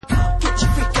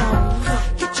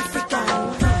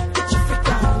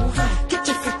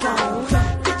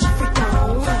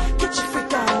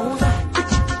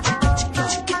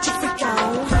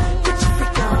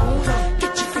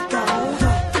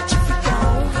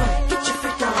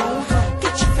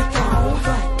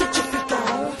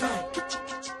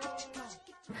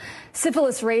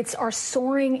Syphilis rates are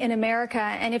soaring in America.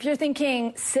 And if you're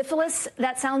thinking syphilis,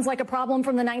 that sounds like a problem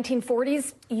from the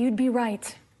 1940s, you'd be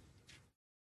right.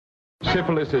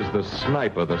 Syphilis is the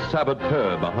sniper, the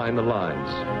saboteur behind the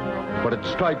lines. But it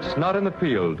strikes not in the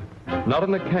field, not in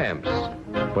the camps,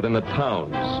 but in the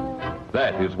towns.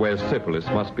 That is where syphilis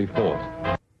must be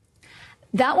fought.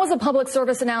 That was a public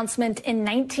service announcement in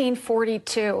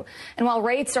 1942. And while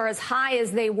rates are as high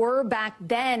as they were back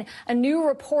then, a new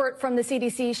report from the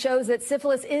CDC shows that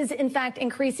syphilis is, in fact,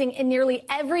 increasing in nearly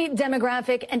every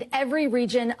demographic and every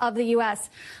region of the U.S.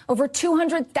 Over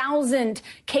 200,000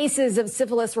 cases of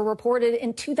syphilis were reported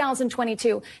in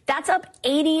 2022. That's up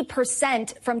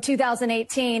 80% from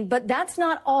 2018. But that's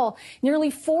not all.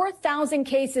 Nearly 4,000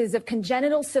 cases of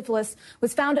congenital syphilis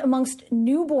was found amongst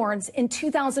newborns in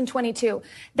 2022.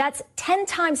 That's 10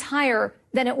 times higher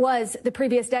than it was the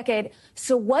previous decade.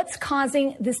 So what's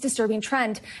causing this disturbing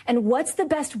trend? And what's the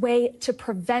best way to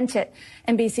prevent it?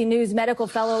 NBC News medical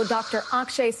fellow Dr.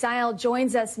 Akshay Syal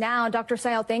joins us now. Dr.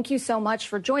 Syal, thank you so much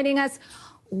for joining us.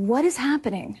 What is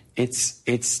happening?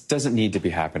 It doesn't need to be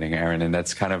happening, Erin, and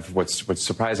that's kind of what's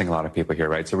surprising a lot of people here,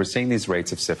 right? So we're seeing these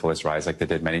rates of syphilis rise like they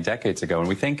did many decades ago, and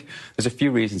we think there's a few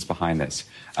reasons behind this.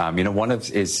 One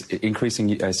is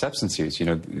increasing substance use.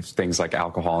 Things like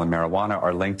alcohol and marijuana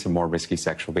are linked to more risky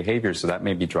sexual behavior, so that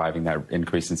may be driving that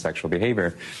increase in sexual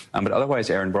behavior. But otherwise,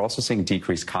 Erin, we're also seeing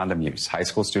decreased condom use. High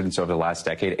school students over the last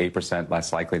decade, 8%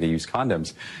 less likely to use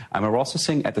condoms. And we're also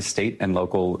seeing at the state and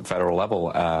local, federal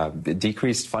level,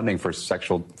 decreased funding for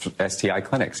sexual STI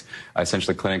clinics,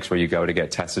 essentially clinics where you go to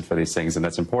get tested for these things. And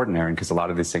that's important, Erin, because a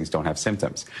lot of these things don't have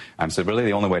symptoms. So really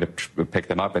the only way to pick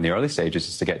them up in the early stages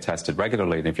is to get tested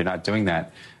regularly. And if you're not doing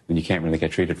that, then you can't really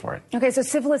get treated for it. Okay, so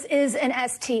syphilis is an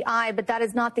STI, but that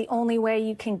is not the only way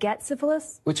you can get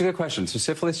syphilis? Which is a good question. So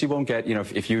syphilis you won't get,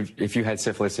 if you had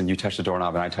syphilis and you touched the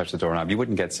doorknob and I touched the doorknob, you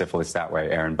wouldn't get syphilis that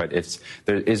way, Erin. But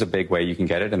there is a big way you can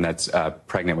get it, and that's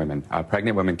pregnant women.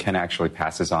 Pregnant women can actually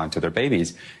pass this on to their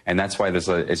babies, and that's why there's,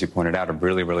 as you pointed out, a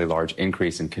really, really large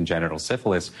increase in congenital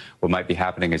syphilis. What might be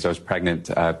happening is those pregnant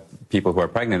people who are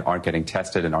pregnant aren't getting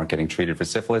tested and aren't getting treated for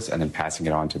syphilis, and then passing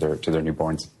it on to their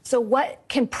newborns. So what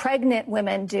can pregnant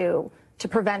women do to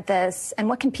prevent this, and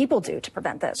what can people do to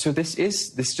prevent this? So this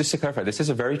just to clarify, this is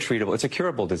a very treatable, it's a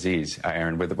curable disease,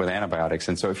 Erin, with antibiotics.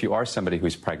 And so if you are somebody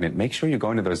who's pregnant, make sure you're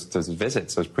going to those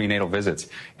visits, those prenatal visits.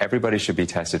 Everybody should be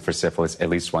tested for syphilis at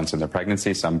least once in their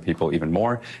pregnancy, some people even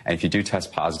more. And if you do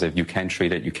test positive, you can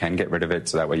treat it, you can get rid of it,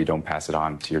 so that way you don't pass it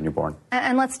on to your newborn.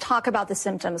 And let's talk about the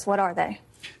symptoms. What are they?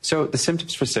 So the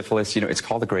symptoms for syphilis, it's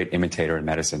called the great imitator in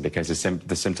medicine because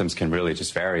the symptoms can really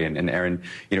just vary. And Erin,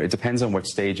 it depends on what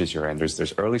stages you're in.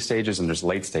 There's early stages and there's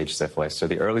late stage syphilis. So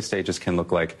the early stages can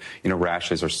look like,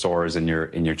 rashes or sores in your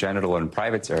genital and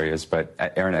private areas. But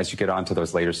Erin, as you get on to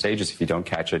those later stages, if you don't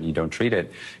catch it and you don't treat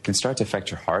it, it can start to affect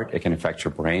your heart. It can affect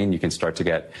your brain. You can start to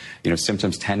get,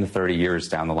 symptoms 10 to 30 years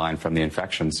down the line from the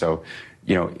infection. So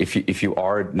if you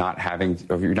are not having,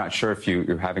 or if you're not sure if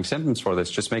you're having symptoms for this,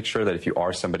 just make sure that if you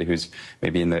are somebody who's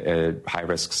maybe in the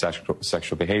high-risk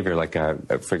sexual behavior, like,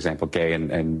 for example, gay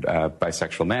and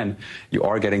bisexual men, you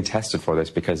are getting tested for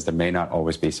this because there may not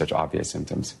always be such obvious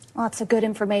symptoms. Lots of good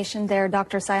information there,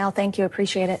 Dr. Syal. Thank you.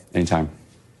 Appreciate it. Anytime.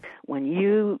 When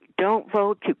you don't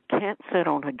vote, you can't sit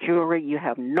on a jury. You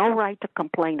have no right to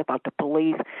complain about the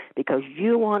police because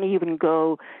you won't even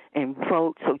go and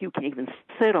vote, so you can even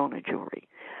sit on a jury.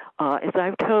 As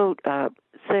I've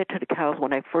said to the cows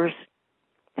when I first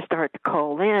started to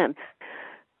call in,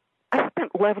 I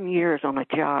spent 11 years on a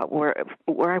job where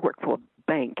I worked for a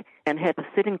bank and had to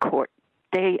sit in court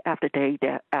day after day,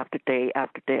 after day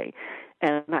after day.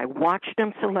 And I watched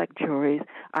them select juries.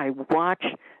 I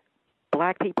watched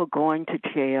Black people going to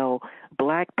jail,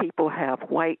 Black people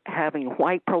having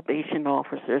white probation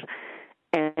officers,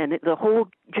 and the whole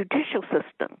judicial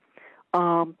system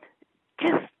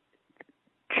just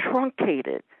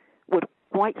truncated with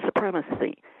white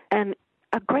supremacy. And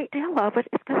a great deal of it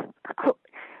is some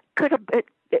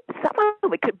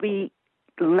of it could be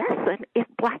lessened if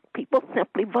Black people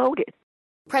simply voted.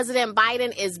 President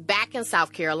Biden is back in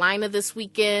South Carolina this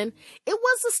weekend. It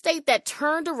was the state that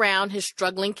turned around his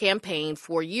struggling campaign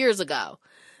 4 years ago.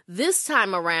 This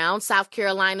time around, South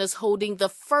Carolina is holding the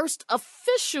first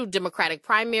official Democratic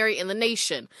primary in the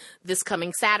nation this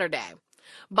coming Saturday.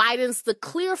 Biden's the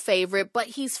clear favorite, but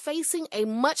he's facing a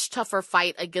much tougher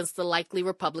fight against the likely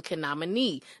Republican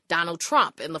nominee, Donald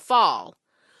Trump, in the fall.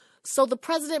 So the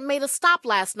president made a stop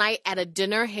last night at a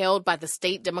dinner held by the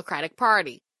state Democratic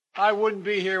Party. I wouldn't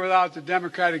be here without the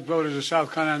Democratic voters of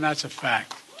South Carolina, and that's a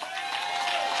fact.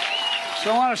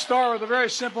 So I want to start with a very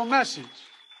simple message.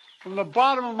 From the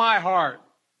bottom of my heart,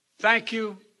 thank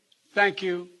you, Thank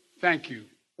you. Thank you.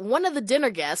 One of the dinner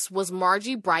guests was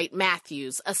Margie Bright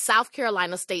Matthews, a South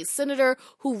Carolina state senator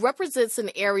who represents an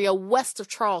area west of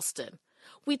Charleston.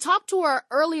 We talked to her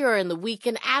earlier in the week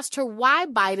and asked her why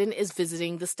Biden is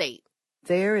visiting the state.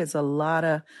 There is a lot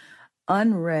of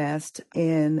unrest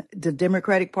in the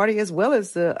Democratic Party as well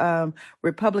as the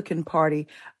Republican Party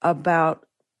about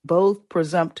both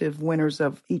presumptive winners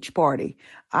of each party.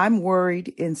 I'm worried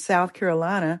in South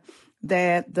Carolina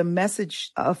that the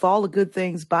message of all the good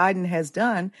things Biden has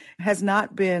done has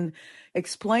not been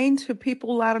explained to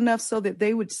people loud enough so that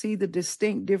they would see the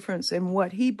distinct difference in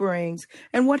what he brings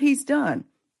and what he's done.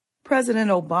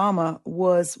 President Obama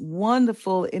was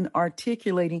wonderful in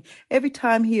articulating every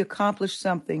time he accomplished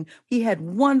something. He had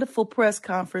wonderful press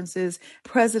conferences.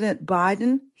 President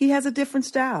Biden, he has a different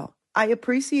style. I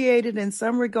appreciate it in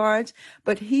some regards,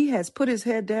 but he has put his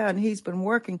head down. He's been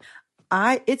working.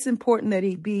 It's important that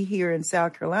he be here in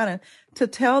South Carolina to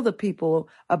tell the people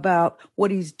about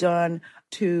what he's done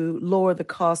to lower the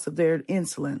cost of their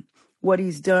insulin, what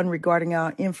he's done regarding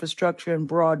our infrastructure and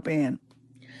broadband.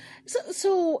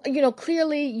 So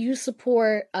clearly you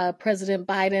support President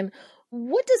Biden.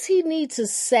 What does he need to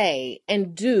say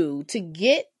and do to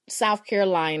get South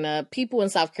Carolina, people in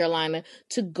South Carolina,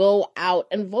 to go out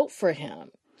and vote for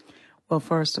him? Well,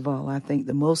 first of all, I think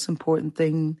the most important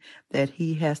thing that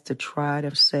he has to try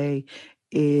to say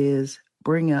is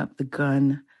bring up the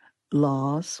gun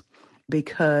laws,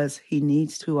 because he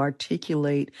needs to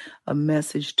articulate a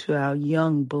message to our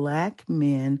young Black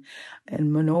men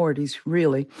and minorities,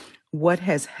 really, what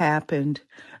has happened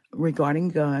regarding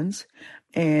guns.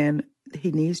 And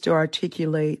he needs to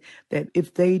articulate that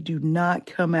if they do not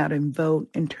come out and vote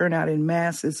and turn out in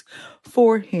masses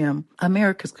for him,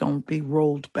 America's going to be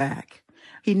rolled back.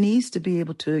 He needs to be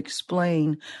able to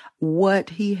explain what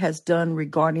he has done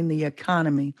regarding the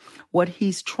economy, what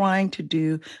he's trying to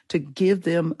do to give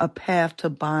them a path to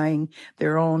buying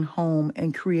their own home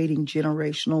and creating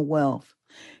generational wealth.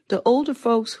 The older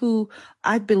folks who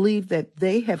I believe that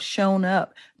they have shown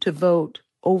up to vote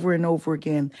over and over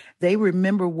again, they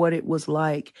remember what it was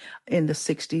like in the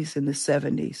 60s and the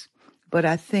 70s. But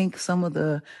I think some of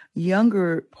the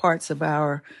younger parts of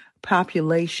our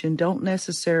population don't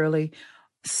necessarily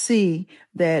see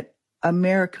that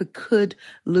America could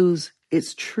lose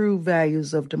its true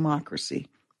values of democracy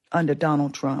under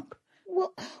Donald Trump.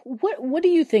 Well, what do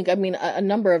you think? I mean, a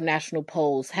number of national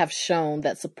polls have shown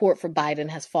that support for Biden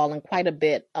has fallen quite a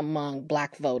bit among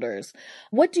Black voters.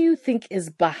 What do you think is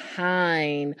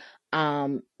behind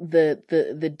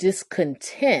the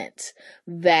discontent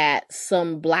that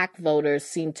some Black voters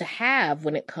seem to have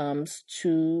when it comes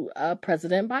to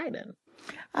President Biden?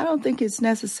 I don't think it's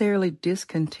necessarily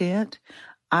discontent.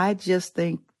 I just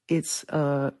think it's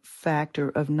a factor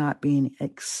of not being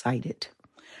excited.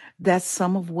 That's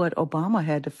some of what Obama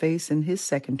had to face in his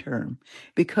second term.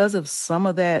 Because of some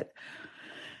of that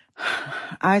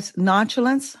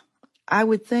nonchalance, I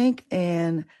would think,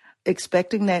 and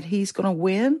expecting that he's going to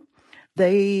win,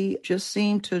 they just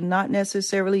seem to not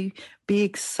necessarily be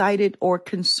excited or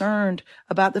concerned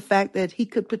about the fact that he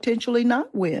could potentially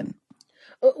not win.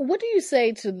 What do you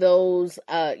say to those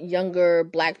younger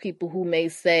Black people who may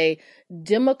say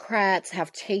Democrats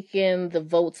have taken the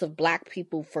votes of Black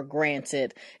people for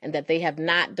granted and that they have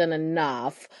not done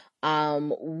enough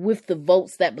with the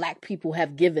votes that Black people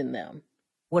have given them?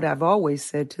 What I've always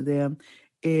said to them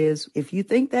is, if you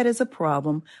think that is a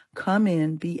problem, come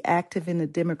in, be active in the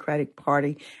Democratic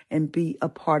Party, and be a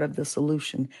part of the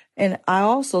solution. And I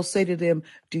also say to them,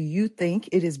 do you think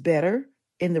it is better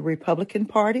in the Republican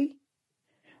Party,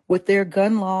 with their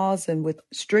gun laws and with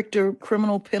stricter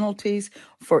criminal penalties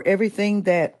for everything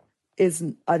that is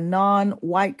a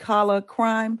non-white collar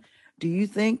crime? Do you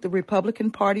think the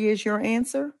Republican Party is your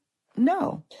answer?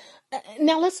 No.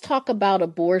 Now let's talk about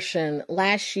abortion.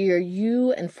 Last year,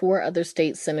 you and 4 other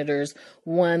state senators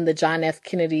won the John F.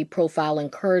 Kennedy Profile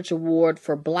and Courage Award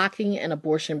for blocking an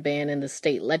abortion ban in the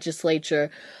state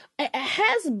legislature.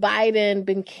 Has Biden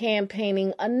been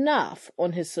campaigning enough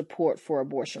on his support for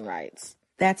abortion rights?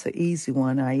 That's an easy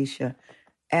one, Aisha.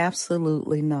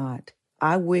 Absolutely not.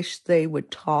 I wish they would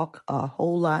talk a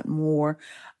whole lot more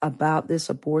about this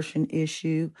abortion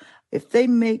issue. If they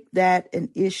make that an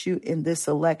issue in this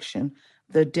election,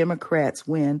 the Democrats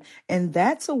win. And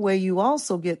that's a way you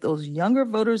also get those younger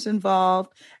voters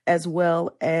involved, as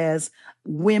well as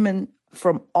women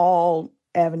from all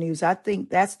avenues. I think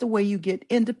that's the way you get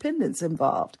independents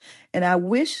involved. And I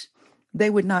wish they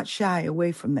would not shy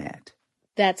away from that.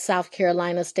 That's South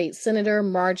Carolina State Senator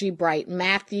Margie Bright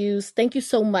Matthews. Thank you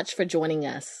so much for joining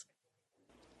us.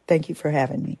 Thank you for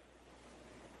having me.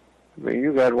 I mean,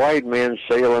 you got white men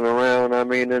sailing around, I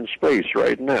mean, in space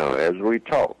right now as we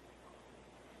talk.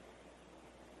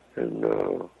 And,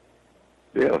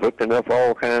 yeah, hooking up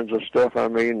all kinds of stuff, I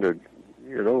mean, to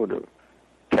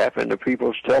tap into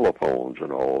people's telephones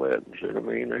and all that. You know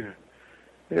what I mean?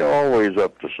 They're always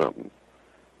up to something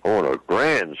on a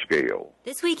grand scale.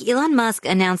 This week, Elon Musk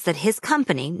announced that his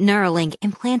company, Neuralink,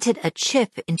 implanted a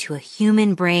chip into a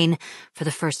human brain for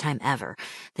the first time ever.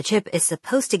 The chip is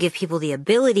supposed to give people the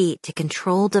ability to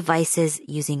control devices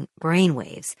using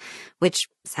brainwaves, which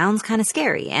sounds kind of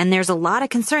scary. And there's a lot of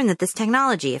concern that this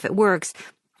technology, if it works,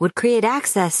 would create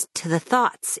access to the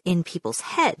thoughts in people's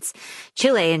heads.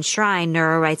 Chile enshrined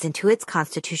neuro rights into its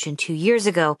constitution 2 years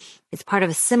ago. It's part of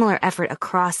a similar effort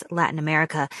across Latin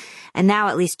America. And now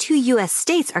at least 2 U.S.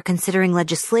 states are considering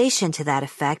legislation to that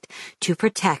effect to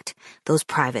protect those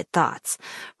private thoughts.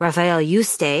 Rafael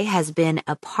Yuste has been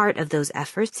a part of those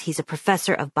efforts. He's a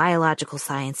professor of biological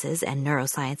sciences and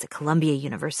neuroscience at Columbia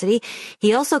University.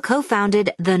 He also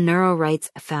co-founded the Neuro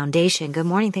Rights Foundation. Good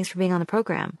morning. Thanks for being on the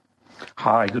program.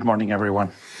 Hi, good morning,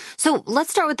 everyone. So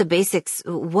let's start with the basics.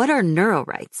 What are neuro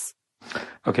rights?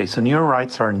 Okay, so neuro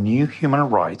rights are new human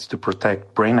rights to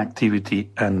protect brain activity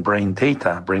and brain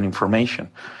data, brain information.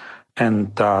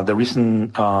 And the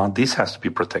reason this has to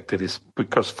be protected is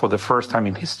because for the first time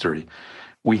in history,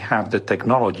 we have the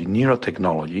technology,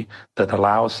 neurotechnology, that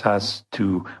allows us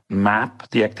to map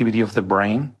the activity of the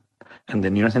brain and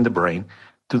the neurons in the brain,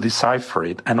 to decipher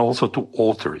it and also to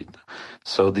alter it.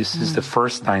 So this is the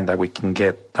first time that we can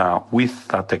get with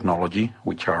technology,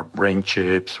 which are brain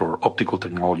chips or optical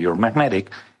technology or magnetic,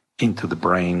 into the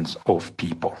brains of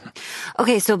people.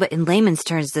 Okay, so but in layman's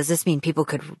terms, does this mean people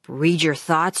could read your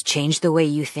thoughts, change the way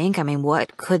you think? I mean,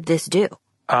 what could this do?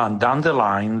 Down the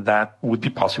line, that would be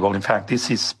possible. In fact, this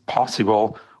is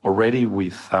possible already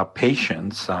with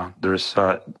patients. There's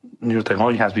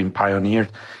neurotechnology has been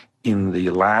pioneered in the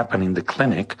lab and in the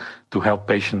clinic to help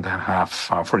patients that have,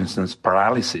 for instance,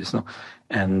 paralysis. No?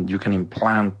 And you can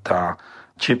implant a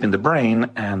chip in the brain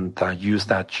and use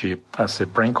that chip as a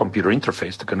brain-computer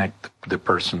interface to connect the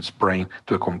person's brain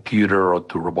to a computer or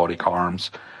to robotic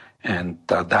arms. And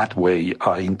that way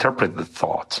interpret the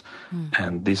thoughts.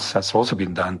 And this has also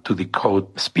been done to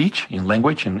decode speech in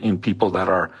language in people that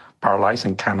are paralyzed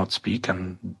and cannot speak.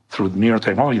 And through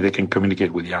neurotechnology, they can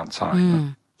communicate with the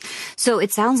outside. So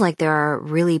it sounds like there are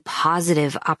really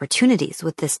positive opportunities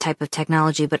with this type of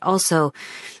technology, but also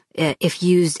if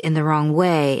used in the wrong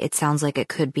way, it sounds like it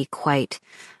could be quite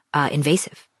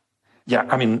invasive. Yeah,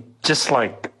 I mean, just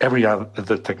like every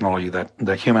other technology that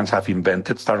the humans have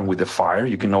invented, starting with the fire,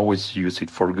 you can always use it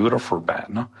for good or for bad,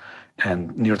 no? And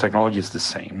neurotechnology is the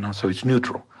same, no? So it's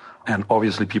neutral. And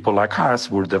obviously people like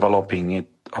us were developing it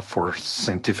for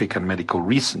scientific and medical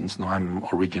reasons. No, I'm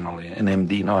originally an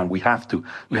MD, no, and we have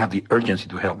the urgency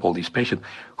to help all these patients.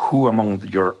 Who among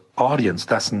your audience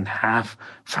doesn't have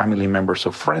family members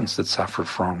or friends that suffer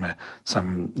from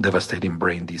some devastating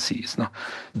brain disease? No,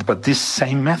 but these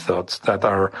same methods that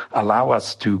allow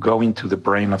us to go into the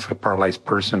brain of a paralyzed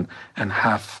person and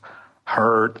have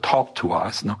her talk to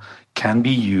us, no, can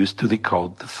be used to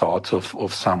decode the thoughts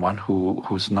of someone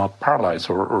who's not paralyzed,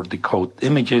 or decode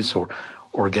images,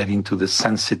 or get into the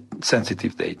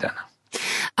sensitive data.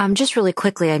 Just really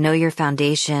quickly, I know your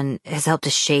foundation has helped to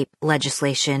shape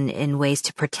legislation in ways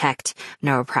to protect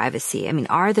neuroprivacy. I mean,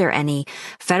 are there any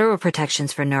federal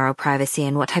protections for neuroprivacy,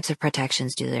 and what types of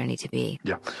protections do there need to be?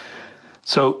 Yeah.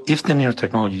 So if the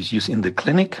neurotechnology is used in the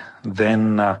clinic,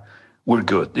 then we're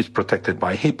good. It's protected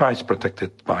by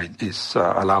HIPAA. It's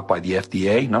allowed by the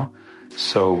FDA, no?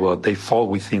 So they fall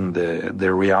within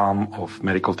the realm of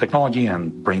medical technology,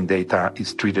 and brain data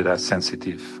is treated as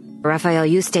sensitive. Rafael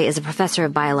Yuste is a professor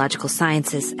of biological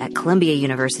sciences at Columbia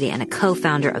University and a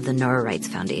co-founder of the Neuro Rights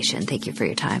Foundation. Thank you for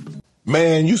your time.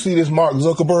 Man, you see this Mark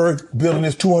Zuckerberg building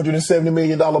this $270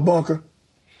 million bunker?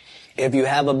 If you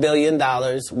have $1 billion,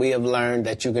 we have learned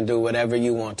that you can do whatever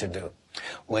you want to do.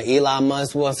 When Elon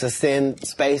Musk wants to send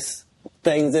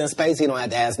things in space, he don't have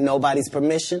to ask nobody's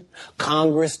permission.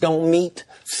 Congress don't meet.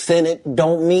 Senate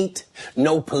don't meet.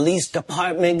 No police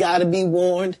department got to be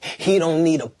warned. He don't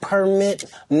need a permit.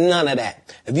 None of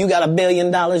that. If you got $1 billion,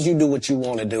 you do what you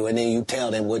want to do, and then you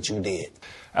tell them what you did.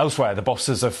 Elsewhere, the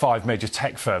bosses of 5 major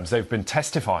tech firms, they've been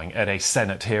testifying at a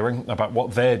Senate hearing about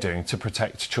what they're doing to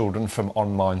protect children from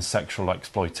online sexual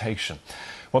exploitation.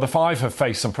 Well, the 5 have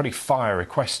faced some pretty fiery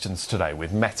questions today,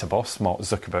 with Meta boss Mark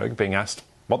Zuckerberg being asked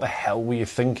What the hell were you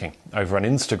thinking? Over an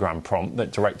Instagram prompt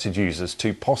that directed users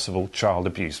to possible child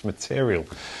abuse material.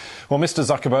 Well, Mr.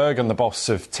 Zuckerberg and the boss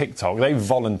of TikTok, they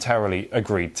voluntarily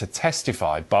agreed to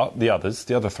testify, but the other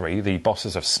three, the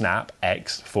bosses of Snap,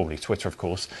 X, formerly Twitter, of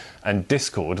course, and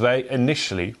Discord, they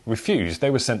initially refused. They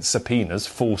were sent subpoenas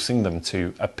forcing them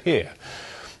to appear.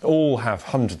 All have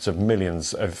hundreds of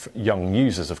millions of young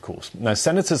users, of course. Now,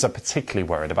 senators are particularly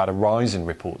worried about a rise in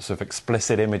reports of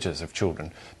explicit images of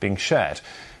children being shared,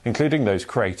 including those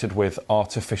created with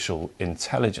artificial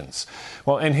intelligence.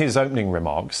 Well, in his opening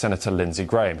remarks, Senator Lindsey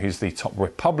Graham, who's the top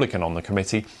Republican on the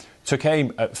committee, took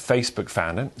aim at Facebook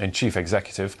founder and chief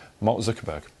executive Mark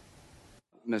Zuckerberg.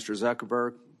 Mr.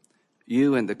 Zuckerberg,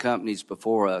 you and the companies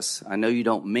before us, I know you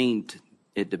don't mean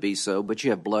it to be so, but you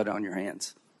have blood on your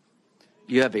hands.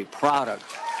 You have a product.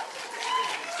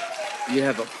 You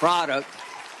have a product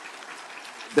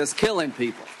that's killing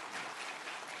people.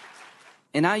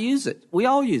 And I use it. We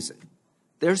all use it.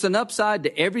 There's an upside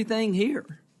to everything here,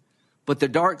 but the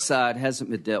dark side hasn't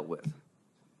been dealt with.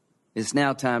 It's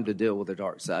now time to deal with the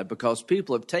dark side because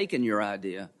people have taken your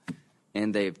idea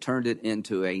and they've turned it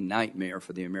into a nightmare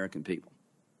for the American people.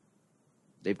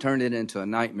 They've turned it into a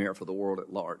nightmare for the world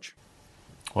at large.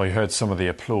 Well, you heard some of the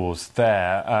applause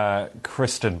there.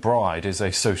 Kristen Bride is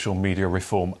a social media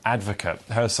reform advocate.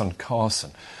 Her son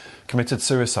Carson committed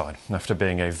suicide after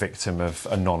being a victim of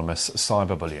anonymous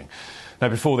cyberbullying. Now,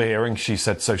 before the hearing, she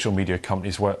said social media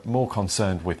companies were more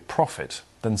concerned with profit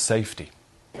than safety.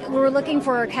 We're looking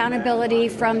for accountability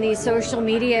from these social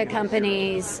media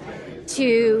companies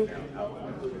to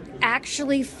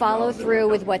actually follow through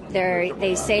with what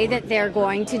they say that they're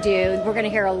going to do. We're going to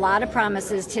hear a lot of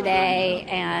promises today,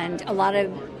 and a lot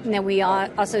of, we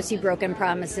also see broken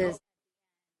promises.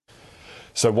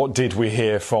 So what did we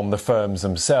hear from the firms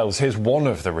themselves? Here's one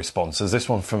of the responses, this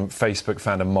one from Facebook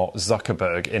founder Mark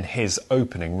Zuckerberg in his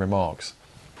opening remarks.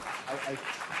 I'm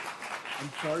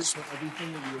sorry for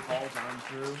everything that you have all gone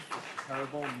through. It's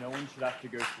terrible. No one should have to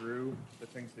go through the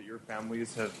things that your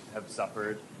families have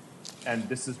suffered. And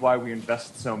this is why we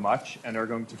invest so much and are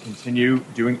going to continue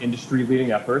doing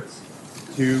industry-leading efforts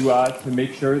to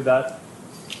make sure that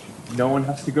no one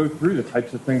has to go through the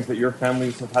types of things that your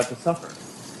families have had to suffer.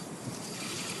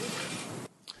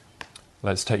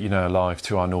 Let's take you now live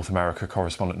to our North America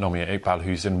correspondent, Nomia Iqbal,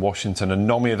 who's in Washington. And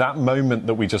Nomia, that moment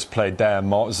that we just played there,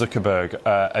 Mark Zuckerberg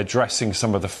addressing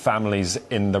some of the families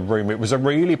in the room, it was a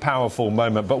really powerful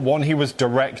moment, but one he was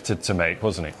directed to make,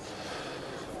 wasn't he?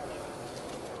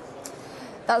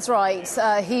 That's right.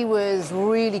 He was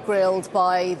really grilled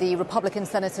by the Republican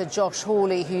Senator Josh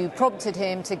Hawley, who prompted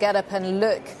him to get up and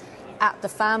look at the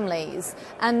families.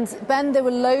 And Ben, there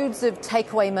were loads of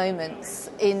takeaway moments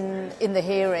in the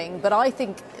hearing, but I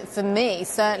think for me,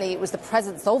 certainly it was the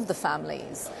presence of the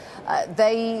families.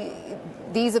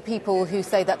 These are people who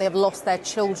say that they have lost their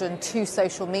children to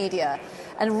social media.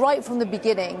 And right from the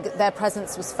beginning, their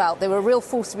presence was felt. They were a real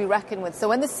force to be reckoned with. So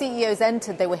when the CEOs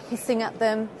entered, they were hissing at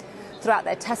them. Throughout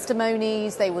their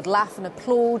testimonies, they would laugh and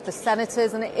applaud the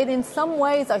senators. And in some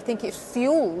ways, I think it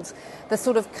fueled the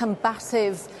sort of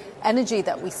combative energy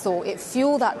that we saw. It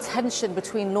fueled that tension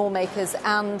between lawmakers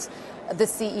and the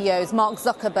CEOs, Mark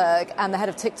Zuckerberg and the head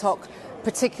of TikTok,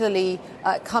 particularly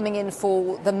coming in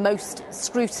for the most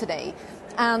scrutiny.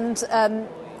 And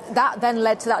that then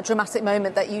led to that dramatic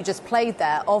moment that you just played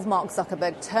there of Mark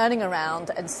Zuckerberg turning around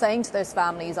and saying to those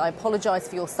families, I apologise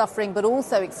for your suffering, but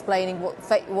also explaining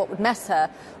what Meta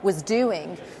was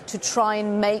doing to try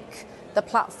and make the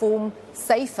platform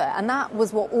safer. And that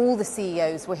was what all the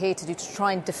CEOs were here to do, to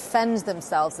try and defend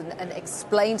themselves and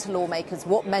explain to lawmakers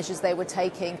what measures they were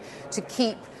taking to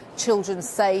keep children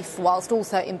safe, whilst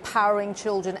also empowering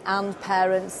children and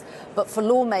parents. But for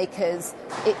lawmakers,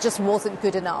 it just wasn't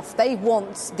good enough. They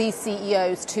want these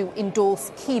CEOs to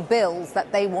endorse key bills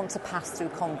that they want to pass through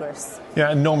Congress.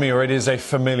 Yeah, and Nomia, it is a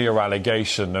familiar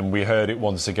allegation, and we heard it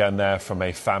once again there from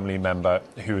a family member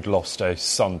who had lost a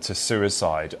son to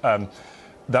suicide.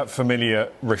 That familiar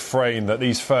refrain that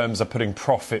these firms are putting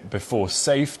profit before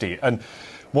safety. And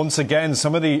once again,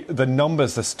 some of the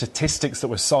numbers, the statistics that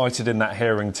were cited in that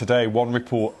hearing today, one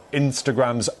report,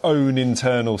 Instagram's own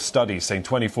internal study, saying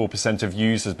 24% of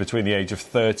users between the age of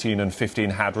 13 and 15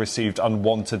 had received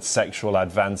unwanted sexual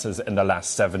advances in the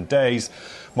last 7 days.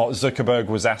 Mark Zuckerberg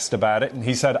was asked about it, and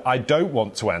he said, I don't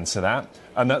want to answer that.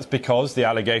 And that's because the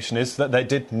allegation is that they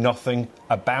did nothing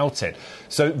about it.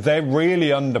 So they're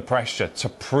really under pressure to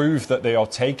prove that they are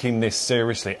taking this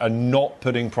seriously and not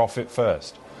putting profit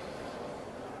first.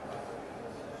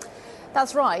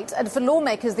 That's right. And for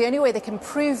lawmakers, the only way they can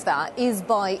prove that is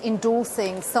by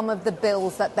endorsing some of the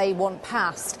bills that they want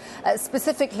passed.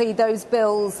 Specifically, those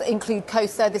bills include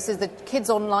COSA. This is the Kids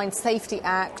Online Safety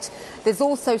Act. There's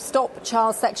also Stop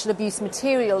Child Sexual Abuse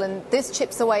Material, and this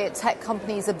chips away at tech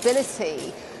companies'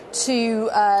 ability to,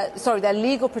 their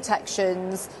legal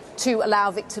protections to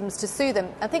allow victims to sue them.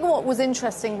 I think what was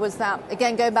interesting was that,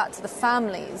 again, going back to the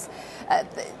families,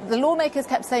 the lawmakers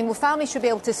kept saying, well, families should be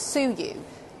able to sue you.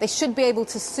 They should be able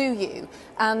to sue you.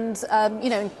 And,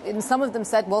 and some of them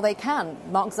said, well, they can.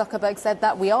 Mark Zuckerberg said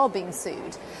that we are being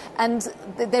sued. And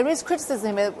there is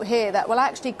criticism here that, well,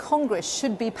 actually, Congress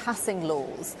should be passing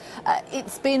laws.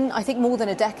 It's been, I think, more than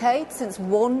a decade since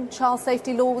one child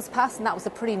safety law was passed, and that was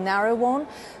a pretty narrow one.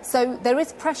 So there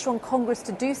is pressure on Congress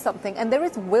to do something, and there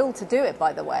is will to do it,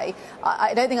 by the way.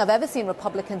 I don't think I've ever seen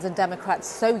Republicans and Democrats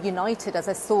so united as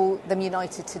I saw them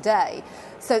united today.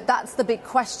 So that's the big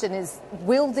question is,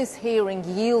 will this hearing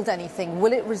yield anything?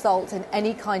 Will it result in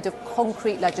any kind of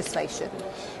concrete legislation?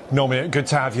 Nomia, good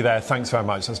to have you there. Thanks very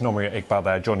much. That's Nomia Iqbal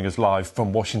there, joining us live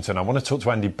from Washington. I want to talk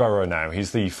to Andy Burrow now.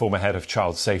 He's the former head of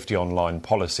Child Safety Online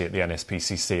Policy at the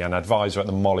NSPCC and advisor at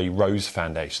the Molly Rose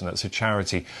Foundation. That's a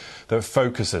charity that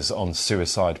focuses on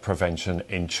suicide prevention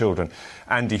in children.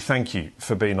 Andy, thank you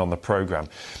for being on the programme.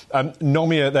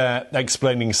 Nomia there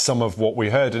explaining some of what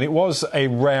we heard, and it was a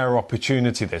rare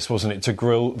opportunity, this, wasn't it, to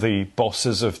grill the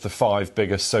bosses of the 5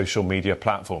 biggest social media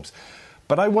platforms.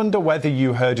 But I wonder whether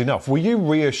you heard enough. Were you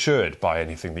reassured by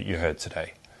anything that you heard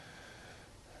today?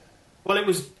 Well, it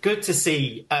was good to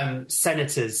see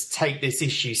senators take this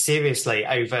issue seriously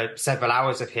over several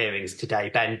hours of hearings today,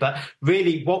 Ben. But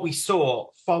really what we saw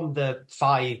from the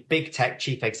 5 big tech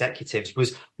chief executives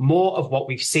was more of what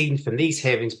we've seen from these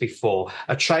hearings before,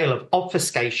 a trail of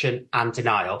obfuscation and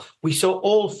denial. We saw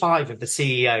all 5 of the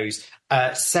CEOs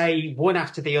say one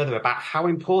after the other about how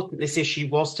important this issue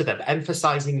was to them,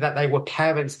 emphasising that they were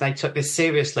parents and they took this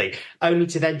seriously, only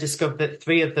to then discover that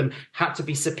 3 of them had to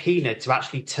be subpoenaed to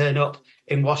actually turn up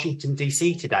in Washington,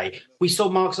 D.C. today. We saw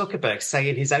Mark Zuckerberg say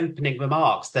in his opening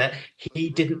remarks that he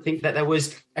didn't think that there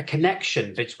was a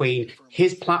connection between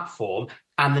his platform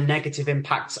and the negative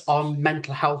impacts on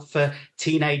mental health for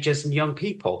teenagers and young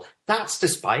people. That's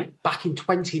despite, back in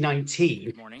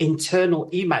 2019, internal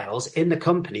emails in the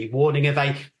company warning of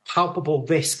a palpable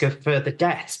risk of further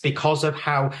deaths because of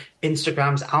how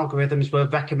Instagram's algorithms were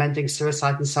recommending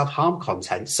suicide and self-harm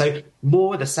content. So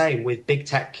more of the same with big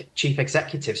tech chief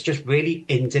executives, just really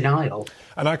in denial.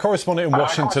 And our correspondent in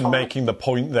Washington making the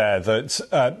point there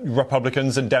that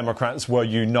Republicans and Democrats were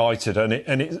united,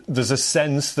 and there's a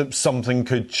sense that something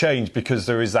could change because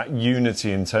there is that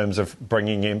unity in terms of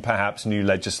bringing in perhaps new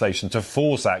legislation to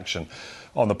force action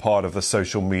on the part of the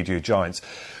social media giants.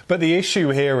 But the issue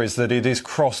here is that it is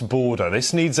cross-border.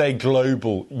 This needs a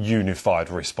global unified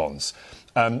response.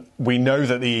 We know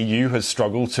that the EU has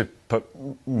struggled to put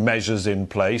measures in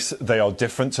place. They are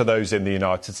different to those in the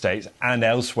United States and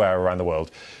elsewhere around the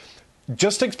world.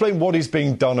 Just explain what is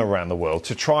being done around the world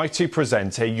to try to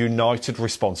present a united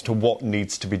response to what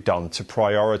needs to be done to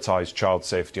prioritise child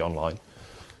safety online.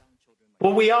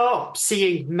 Well, we are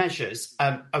seeing measures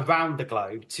around the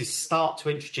globe to start to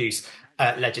introduce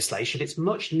legislation. It's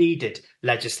much needed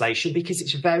legislation because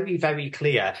it's very, very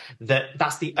clear that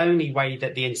that's the only way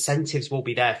that the incentives will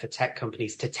be there for tech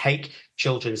companies to take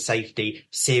children's safety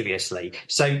seriously.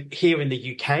 So here in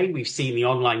the UK, we've seen the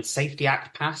Online Safety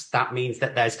Act passed. That means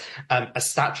that there's a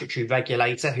statutory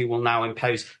regulator who will now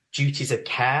impose duties of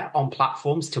care on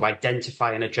platforms to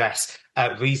identify and address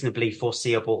reasonably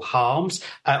foreseeable harms.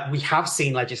 We have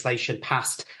seen legislation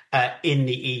passed in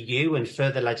the EU, and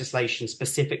further legislation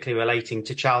specifically relating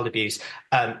to child abuse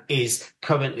is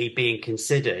currently being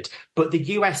considered. But the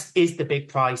US is the big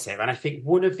prize here. And I think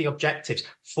one of the objectives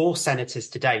for senators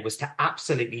today was to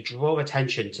absolutely draw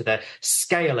attention to the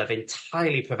scale of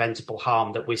entirely preventable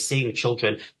harm that we're seeing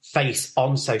children face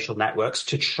on social networks,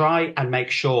 to try and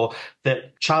make sure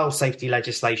that child safety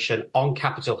legislation on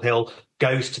Capitol Hill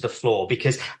goes to the floor.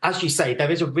 Because, as you say, there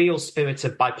is a real spirit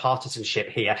of bipartisanship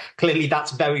here. Clearly,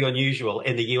 that's very unusual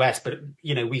in the US, but,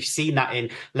 you know, we've seen that in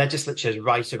legislatures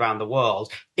right around the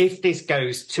world. If this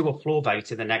goes to a floor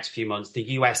vote in the next few months, the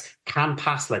US can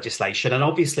pass legislation. And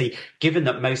obviously, given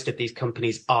that most of these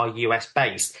companies are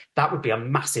US-based, that would be a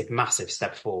massive, massive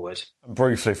step forward.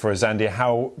 Briefly for us, Andy,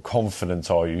 how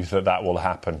confident are you that that will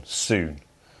happen soon?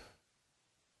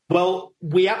 Well,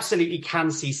 we absolutely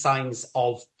can see signs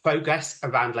of progress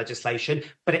around legislation,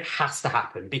 but it has to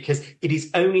happen because it is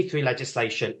only through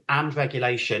legislation and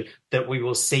regulation that we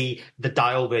will see the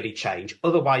dial really change.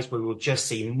 Otherwise, we will just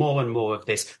see more and more of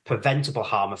this preventable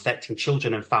harm affecting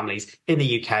children and families in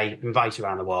the UK and right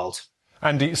around the world.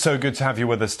 Andy, so good to have you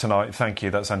with us tonight. Thank you.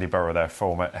 That's Andy Burrow there,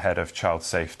 former head of child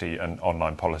safety and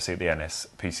online policy at the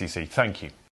NSPCC. Thank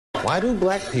you. Why do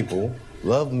black people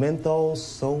love menthol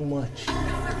so much?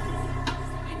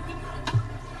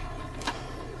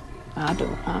 I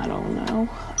don't know.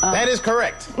 That is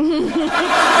correct. Nobody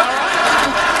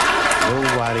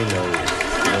knows.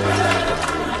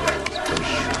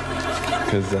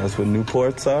 Because that's what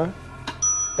Newports are?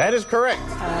 That is correct.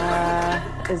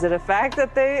 Is it a fact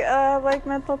that they like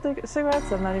menthol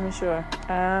cigarettes? I'm not even sure.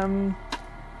 I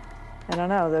don't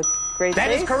know. The great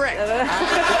That is taste? correct.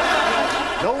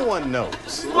 No one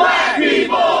knows. Black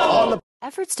people!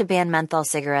 Efforts to ban menthol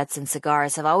cigarettes and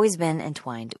cigars have always been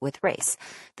entwined with race.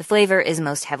 The flavor is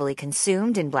most heavily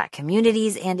consumed in black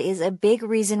communities and is a big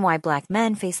reason why black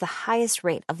men face the highest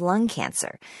rate of lung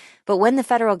cancer. But when the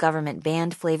federal government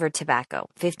banned flavored tobacco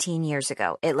 15 years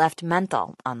ago, it left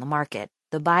menthol on the market.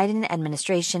 The Biden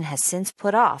administration has since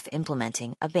put off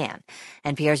implementing a ban.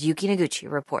 NPR's Yuki Noguchi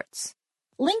reports.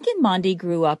 Lincoln Mondi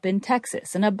grew up in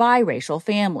Texas in a biracial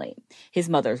family. His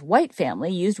mother's white family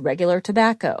used regular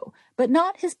tobacco, but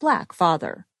not his black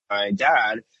father. My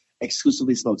dad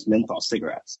exclusively smoked menthol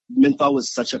cigarettes. Menthol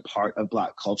was such a part of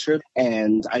black culture,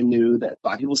 and I knew that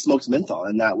black people smoked menthol,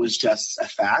 and that was just a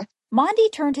fact.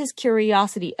 Mondi turned his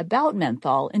curiosity about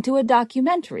menthol into a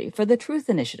documentary for the Truth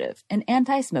Initiative, an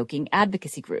anti-smoking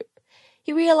advocacy group.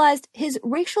 He realized his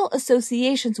racial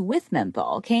associations with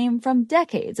menthol came from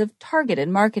decades of targeted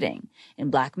marketing in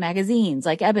black magazines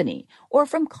like Ebony or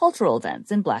from cultural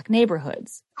events in black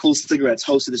neighborhoods. Cool Cigarettes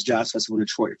hosted this jazz festival in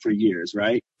Detroit for years,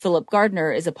 right? Philip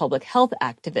Gardner is a public health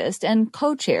activist and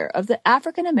co-chair of the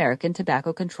African American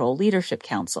Tobacco Control Leadership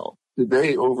Council.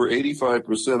 Today, over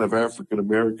 85% of African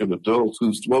American adults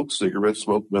who smoke cigarettes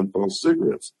smoke menthol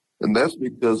cigarettes. And that's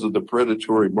because of the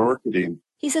predatory marketing.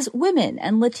 He says women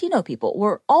and Latino people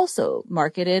were also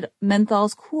marketed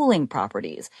menthol's cooling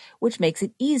properties, which makes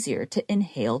it easier to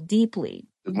inhale deeply.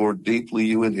 The more deeply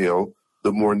you inhale,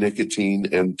 the more nicotine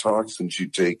and toxins you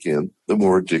take in, the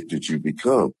more addicted you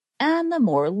become. And the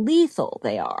more lethal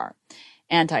they are.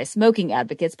 Anti-smoking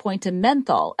advocates point to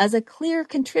menthol as a clear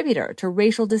contributor to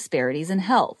racial disparities in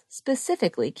health,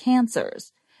 specifically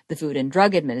cancers. The Food and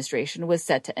Drug Administration was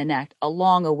set to enact a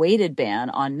long-awaited ban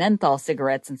on menthol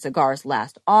cigarettes and cigars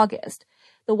last August.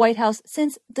 The White House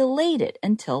since delayed it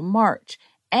until March,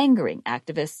 angering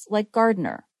activists like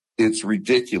Gardner. It's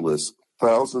ridiculous.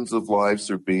 Thousands of lives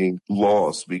are being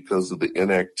lost because of the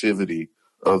inactivity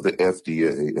of the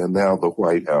FDA and now the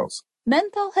White House.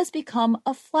 Menthol has become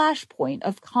a flashpoint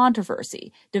of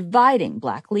controversy, dividing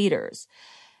black leaders.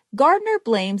 Gardner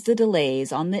blames the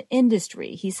delays on the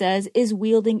industry he says is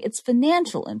wielding its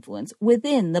financial influence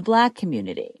within the black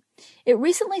community. It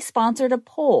recently sponsored a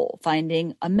poll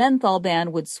finding a menthol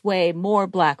ban would sway more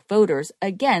black voters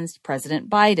against President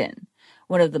Biden.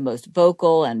 One of the most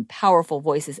vocal and powerful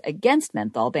voices against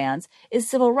menthol bans is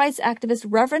civil rights activist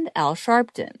Reverend Al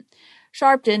Sharpton.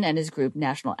 Sharpton and his group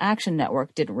National Action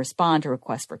Network didn't respond to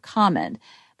requests for comment,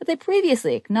 but they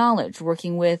previously acknowledged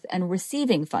working with and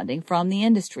receiving funding from the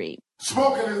industry.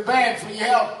 Smoking is bad for your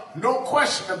health, no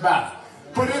question about it.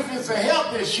 But if it's a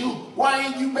health issue, why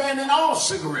ain't you banning all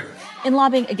cigarettes? In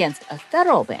lobbying against a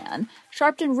federal ban,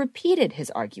 Sharpton repeated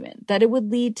his argument that it would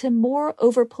lead to more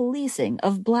over-policing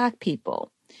of black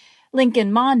people.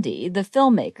 Lincoln Mondi, the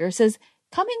filmmaker, says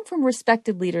coming from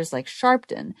respected leaders like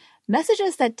Sharpton,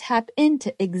 messages that tap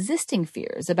into existing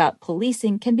fears about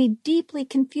policing can be deeply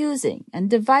confusing and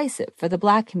divisive for the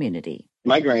black community.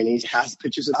 My granny has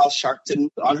pictures of Al Sharpton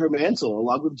on her mantle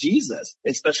along with Jesus,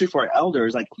 especially for our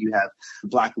elders. Like you have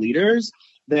black leaders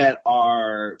that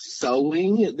are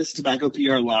sowing this tobacco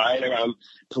PR line around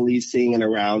policing and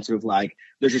around sort of like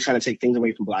they're just trying to take things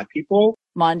away from black people.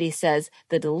 Mondi says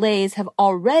the delays have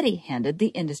already handed the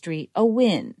industry a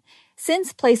win.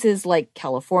 Since places like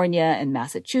California and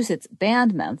Massachusetts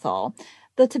banned menthol,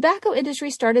 the tobacco industry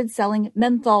started selling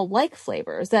menthol-like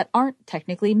flavors that aren't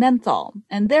technically menthol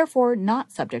and therefore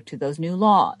not subject to those new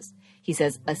laws. He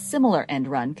says a similar end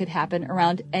run could happen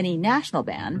around any national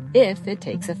ban if it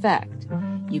takes effect.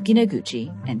 Yuki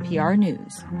Noguchi, NPR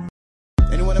News.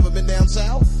 Anyone ever been down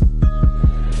south?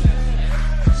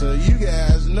 So you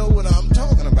guys know what I'm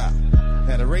talking about.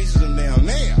 Now the racism down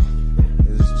there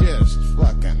is just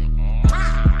fucking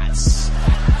it's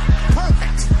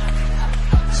perfect.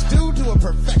 It's due to a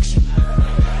perfection.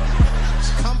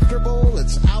 It's comfortable.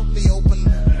 It's out in the open.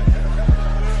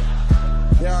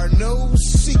 There are no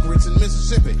secrets in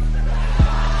Mississippi.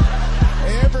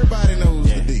 Everybody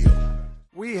knows the deal.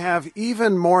 We have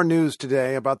even more news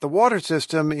today about the water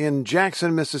system in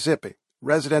Jackson, Mississippi.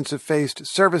 Residents have faced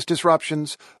service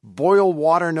disruptions, boil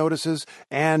water notices,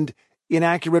 and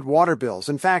inaccurate water bills.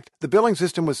 In fact, the billing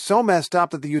system was so messed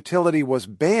up that the utility was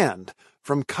banned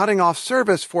from cutting off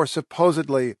service for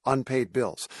supposedly unpaid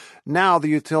bills. Now the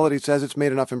utility says it's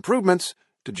made enough improvements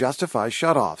to justify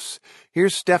shutoffs.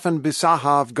 Here's Stefan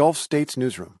Bisaha of Gulf States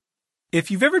Newsroom. If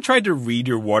you've ever tried to read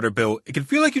your water bill, it can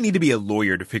feel like you need to be a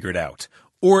lawyer to figure it out,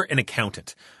 or an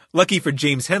accountant. Lucky for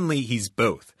James Henley, he's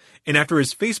both. And after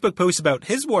his Facebook post about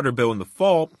his water bill in the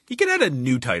fall, he could add a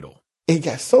new title. It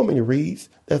got so many reads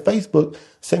that Facebook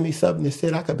sent me something that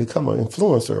said I could become an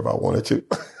influencer if I wanted to.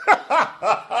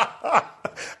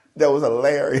 That was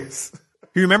hilarious.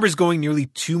 He remembers going nearly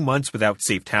 2 months without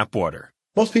safe tap water.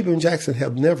 Most people in Jackson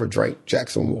have never drank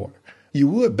Jackson water. You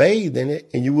would bathe in it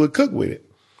and you would cook with it.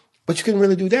 But you couldn't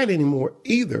really do that anymore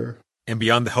either. And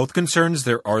beyond the health concerns,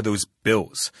 there are those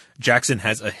bills. Jackson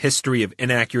has a history of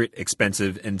inaccurate,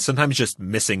 expensive, and sometimes just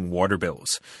missing water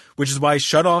bills, which is why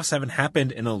shutoffs haven't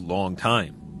happened in a long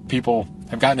time. People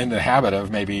have gotten into the habit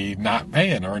of maybe not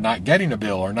paying or not getting a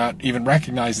bill or not even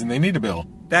recognizing they need a bill.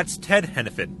 That's Ted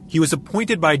Hennepin. He was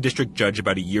appointed by a district judge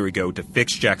about a year ago to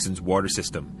fix Jackson's water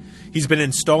system. He's been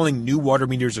installing new water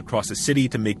meters across the city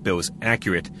to make bills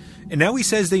accurate, and now he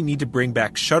says they need to bring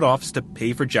back shutoffs to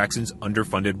pay for Jackson's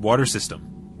underfunded water system.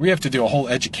 We have to do a whole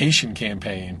education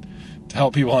campaign to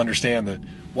help people understand that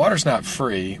water's not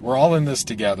free. We're all in this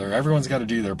together. Everyone's got to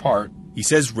do their part. He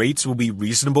says rates will be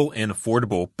reasonable and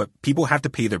affordable, but people have to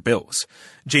pay their bills.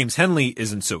 James Henley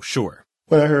isn't so sure.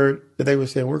 When I heard that they were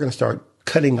saying we're going to start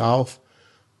cutting off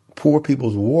poor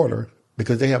people's water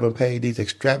because they haven't paid these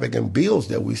extravagant bills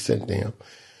that we sent them,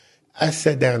 I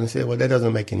sat down and said, well, that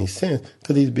doesn't make any sense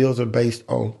because these bills are based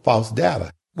on false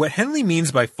data. What Henley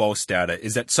means by false data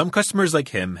is that some customers like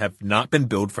him have not been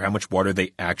billed for how much water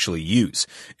they actually use.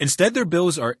 Instead, their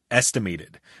bills are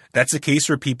estimated. That's the case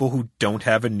for people who don't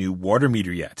have a new water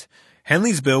meter yet.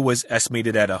 Henley's bill was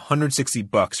estimated at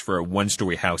 $160 for a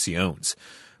one-story house he owns.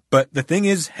 But the thing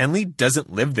is, Henley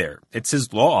doesn't live there. It's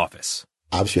his law office.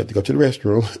 Obviously, you have to go to the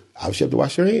restroom. Obviously, you have to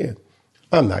wash your hands.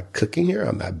 I'm not cooking here.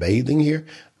 I'm not bathing here.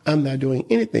 I'm not doing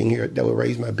anything here that would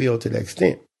raise my bill to that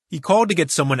extent. He called to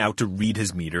get someone out to read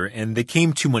his meter, and they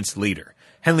came 2 months later.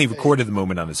 Henley recorded the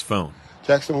moment on his phone.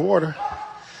 Jackson Water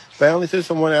finally sent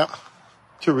someone out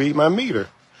to read my meter.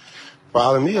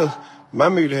 Problem is, my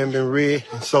meter hasn't been read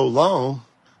in so long,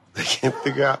 they can't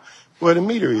figure out where the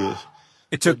meter is.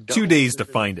 It took 2 days to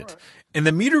find it. And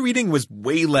the meter reading was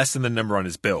way less than the number on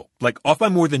his bill, like off by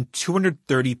more than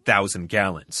 230,000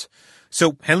 gallons.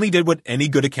 So Henley did what any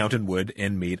good accountant would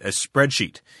and made a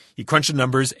spreadsheet. He crunched the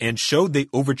numbers and showed they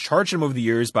overcharged him over the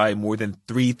years by more than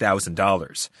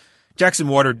 $3,000. Jackson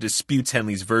Water disputes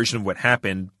Henley's version of what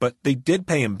happened, but they did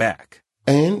pay him back.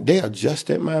 And they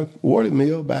adjusted my water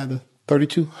bill by the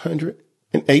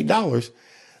 $3,208.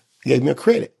 Gave me a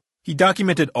credit. He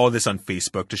documented all this on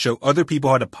Facebook to show other people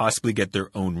how to possibly get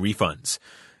their own refunds.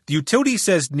 The utility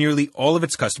says nearly all of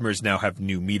its customers now have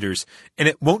new meters, and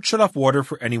it won't shut off water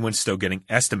for anyone still getting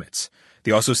estimates.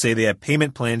 They also say they have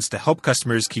payment plans to help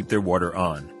customers keep their water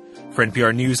on. For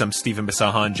NPR News, I'm Stephen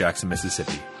Bisaha in Jackson,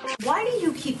 Mississippi. Why do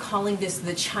you keep calling this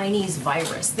the Chinese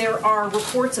virus? There are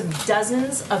reports of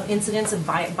dozens of incidents of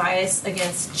bias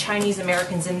against Chinese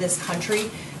Americans in this country.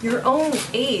 Your own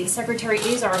aide, Secretary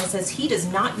Azar, says he does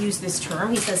not use this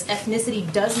term. He says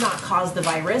ethnicity does not cause the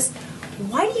virus.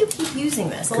 Why do you keep using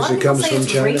this? A lot of people say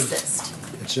it's racist.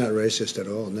 It's not racist at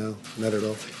all. No, not at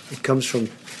all. It comes from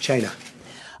China.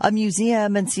 A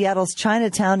museum in Seattle's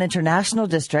Chinatown International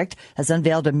District has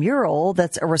unveiled a mural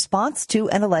that's a response to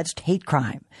an alleged hate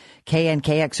crime.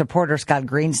 KNKX reporter Scott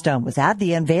Greenstone was at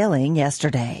the unveiling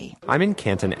yesterday. I'm in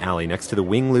Canton Alley next to the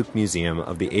Wing Luke Museum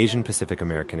of the Asian Pacific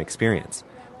American Experience.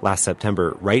 Last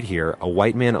September, right here, a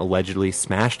white man allegedly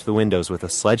smashed the windows with a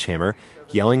sledgehammer,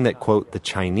 yelling that, quote, the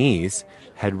Chinese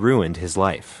had ruined his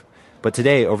life. But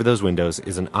today, over those windows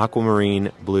is an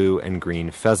aquamarine, blue, and green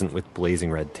pheasant with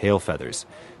blazing red tail feathers,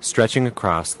 stretching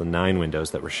across the 9 windows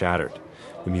that were shattered.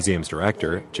 The museum's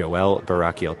director, Joel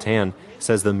Barakiel-Tan,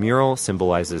 says the mural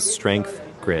symbolizes strength,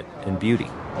 grit, and beauty.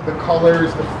 The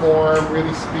colors, the form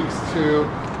really speaks to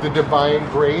the divine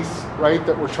grace, right,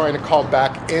 that we're trying to call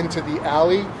back into the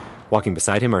alley. Walking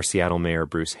beside him are Seattle Mayor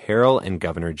Bruce Harrell and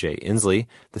Governor Jay Inslee.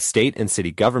 The state and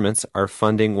city governments are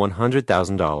funding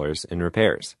 $100,000 in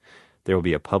repairs. There will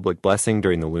be a public blessing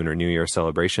during the Lunar New Year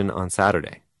celebration on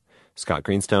Saturday. Scott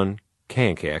Greenstone,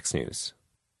 KNKX News.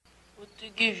 What they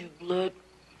give you, blood?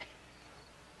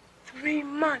 3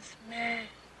 months, man.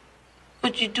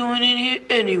 What you doing in here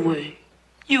anyway?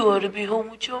 You ought to be home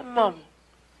with your mama.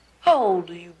 How old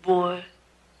are you, boy?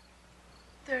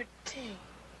 13.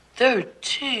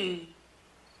 13?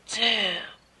 Damn.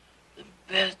 The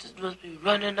bastards must be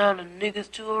running out of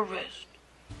niggas to arrest.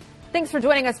 Thanks for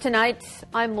joining us tonight.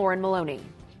 I'm Lauren Maloney.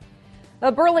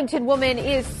 A Burlington woman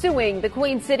is suing the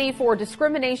Queen City for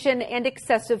discrimination and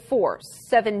excessive force.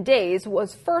 7 Days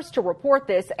was first to report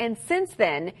this, and since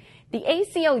then, the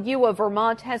ACLU of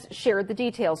Vermont has shared the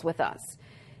details with us.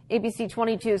 ABC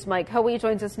 22's Mike Hoey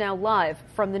joins us now live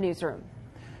from the newsroom.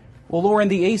 Well, Lauren,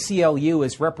 the ACLU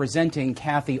is representing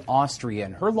Kathy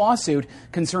Austrian. Her lawsuit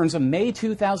concerns a May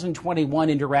 2021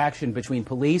 interaction between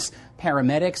police,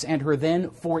 paramedics, and her then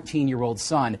 14-year-old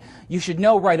son. You should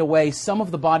know right away some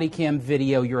of the body cam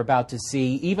video you're about to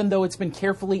see, even though it's been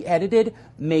carefully edited,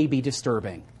 may be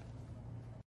disturbing.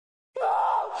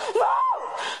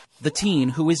 The teen,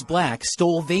 who is black,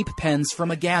 stole vape pens from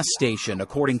a gas station,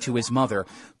 according to his mother.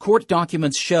 Court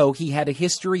documents show he had a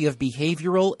history of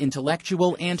behavioral,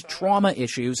 intellectual, and trauma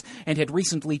issues and had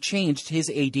recently changed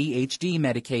his ADHD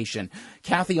medication.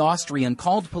 Kathy Austrian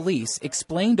called police,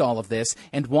 explained all of this,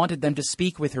 and wanted them to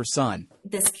speak with her son.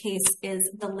 This case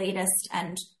is the latest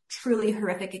and truly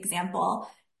horrific example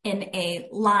in a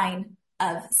line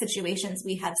of situations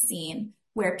we have seen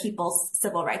where people's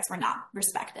civil rights were not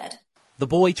respected. The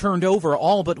boy turned over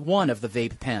all but one of the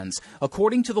vape pens.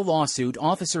 According to the lawsuit,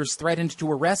 officers threatened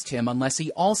to arrest him unless he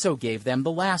also gave them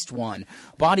the last one.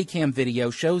 Body cam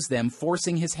video shows them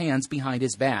forcing his hands behind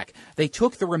his back. They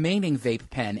took the remaining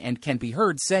vape pen and can be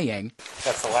heard saying,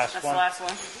 "That's the last one." The last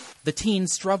one. The teen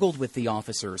struggled with the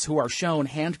officers, who are shown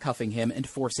handcuffing him and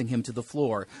forcing him to the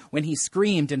floor. When he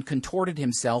screamed and contorted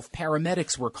himself,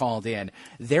 paramedics were called in.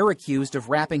 They're accused of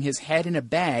wrapping his head in a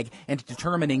bag and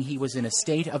determining he was in a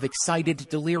state of excited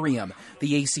delirium.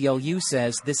 The ACLU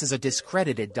says this is a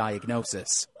discredited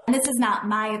diagnosis. And this is not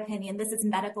my opinion. This is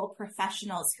medical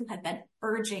professionals who have been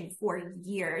urging for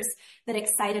years that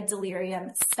excited delirium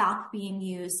stop being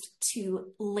used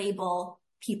to label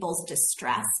people's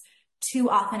distress.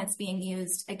 Too often it's being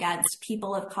used against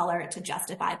people of color to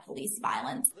justify police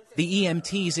violence. The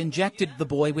EMTs injected the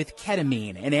boy with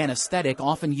ketamine, an anesthetic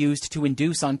often used to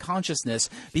induce unconsciousness,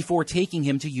 before taking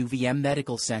him to UVM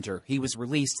Medical Center. He was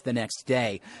released the next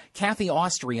day. Kathy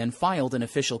Austrian filed an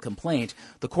official complaint.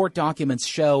 The court documents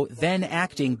show then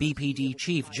acting BPD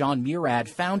Chief John Murad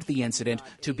found the incident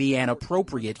to be an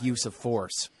appropriate use of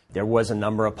force. There was a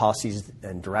number of policies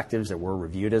and directives that were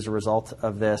reviewed as a result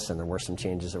of this, and there were some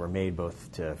changes that were made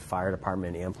both to fire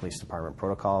department and police department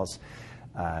protocols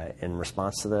in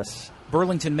response to this.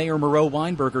 Burlington Mayor Moreau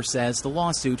Weinberger says the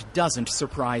lawsuit doesn't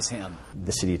surprise him.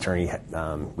 The city attorney,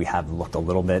 we have looked a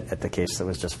little bit at the case that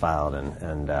was just filed,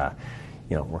 and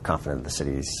we're confident the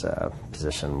city's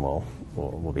position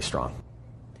will be strong.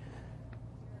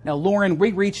 Now, Lauren,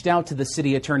 we reached out to the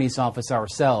city attorney's office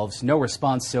ourselves. No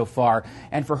response so far.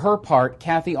 And for her part,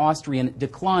 Kathy Austrian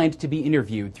declined to be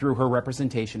interviewed through her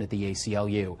representation at the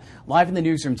ACLU. Live in the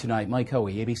newsroom tonight, Mike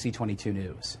Hoey, ABC 22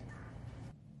 News.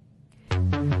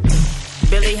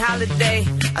 Billie Holiday,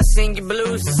 I sing your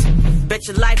blues. Bet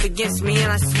your life against me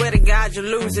and I swear to God you'll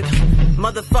lose it.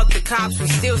 Motherfuck the cops, we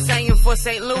still singing for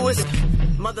St. Louis.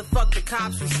 Motherfuck the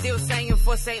cops, we still singing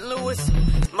for St. Louis.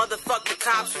 Motherfuck the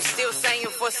cops, we still singing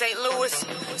for St.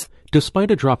 Louis. Despite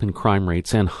a drop in crime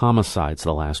rates and homicides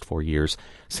the last 4 years,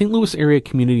 St. Louis area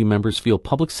community members feel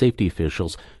public safety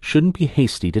officials shouldn't be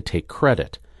hasty to take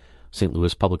credit. St.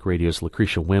 Louis Public Radio's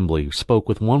Lucretia Wembley spoke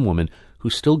with one woman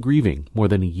who's still grieving more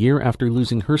than a year after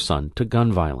losing her son to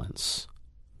gun violence.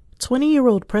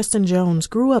 20-year-old Preston Jones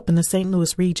grew up in the St.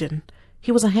 Louis region.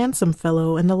 He was a handsome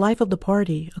fellow and the life of the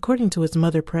party, according to his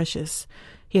mother, Precious.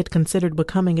 He had considered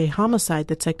becoming a homicide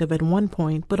detective at one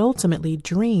point, but ultimately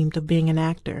dreamed of being an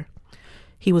actor.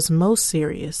 He was most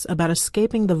serious about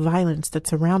escaping the violence that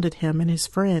surrounded him and his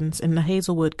friends in the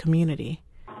Hazelwood community.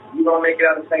 You don't make it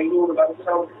out of St. Louis by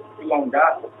yourself, you're going to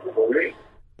die for real.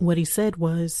 What he said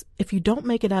was, if you don't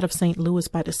make it out of St. Louis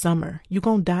by the summer, you're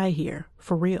going to die here,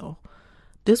 for real.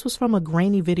 This was from a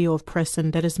grainy video of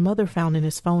Preston that his mother found in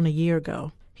his phone a year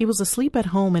ago. He was asleep at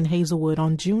home in Hazelwood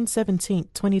on June 17,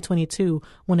 2022,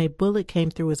 when a bullet came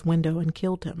through his window and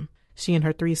killed him. She and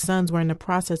her 3 sons were in the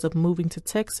process of moving to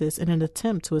Texas in an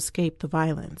attempt to escape the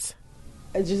violence.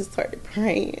 I just started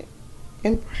praying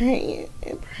and praying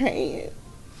and praying.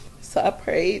 So I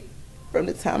prayed from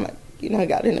the time I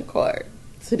got in the car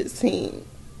to the scene.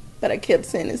 But I kept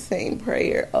saying the same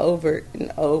prayer over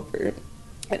and over.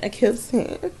 And I kept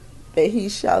saying that he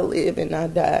shall live and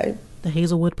not die. The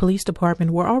Hazelwood Police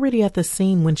Department were already at the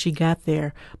scene when she got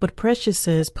there, but Precious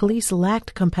says police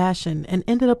lacked compassion and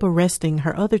ended up arresting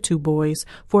her other 2 boys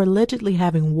for allegedly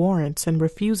having warrants and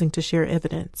refusing to share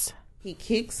evidence. He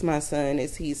kicks my son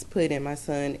as he's putting my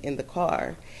son in the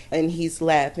car, and he's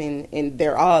laughing, and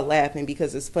they're all laughing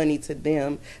because it's funny to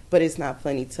them, but it's not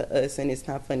funny to us, and it's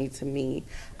not funny to me.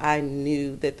 I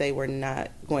knew that they were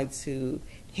not going to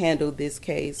handle this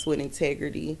case with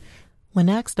integrity. When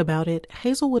asked about it,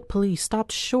 Hazelwood police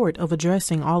stopped short of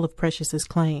addressing all of Precious's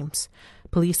claims.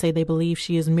 Police say they believe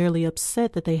she is merely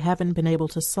upset that they haven't been able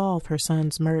to solve her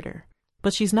son's murder.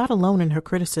 But she's not alone in her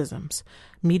criticisms.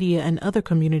 Media and other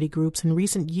community groups in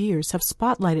recent years have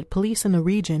spotlighted police in the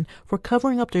region for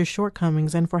covering up their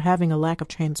shortcomings and for having a lack of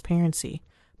transparency.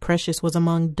 Precious was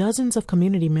among dozens of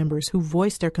community members who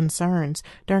voiced their concerns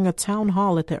during a town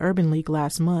hall at the Urban League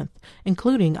last month,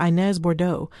 including Inez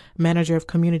Bordeaux, manager of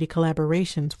community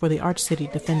collaborations for the Arch City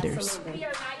Defenders.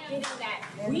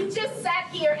 We just sat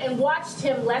here and watched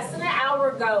him less than an hour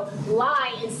ago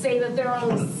lie and say that there are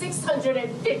only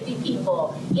 650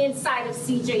 people inside of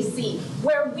CJC,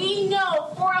 where we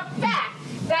know for a fact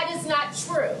that is not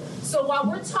true. So while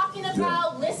we're talking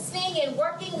about listening and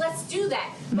working, let's do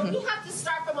that. But we have to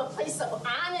start from a place of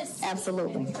honesty.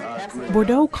 Absolutely.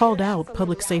 Bordeaux called out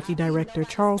Public Safety Director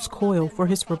Charles Coyle for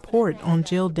his report on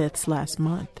jail deaths last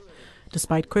month.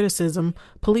 Despite criticism,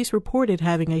 police reported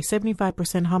having a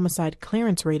 75% homicide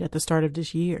clearance rate at the start of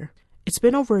this year. It's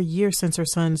been over a year since her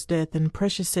son's death, and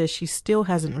Precious says she still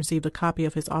hasn't received a copy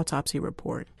of his autopsy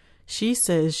report. She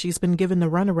says she's been given the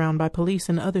runaround by police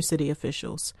and other city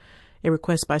officials. A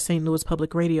request by St. Louis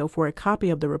Public Radio for a copy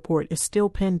of the report is still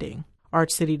pending.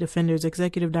 Arch City Defenders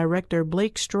Executive Director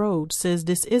Blake Strode says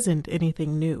this isn't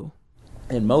anything new.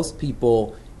 And most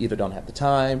people either don't have the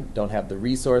time, don't have the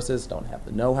resources, don't have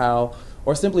the know-how,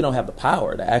 or simply don't have the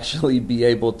power to actually be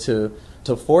able to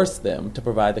force them to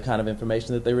provide the kind of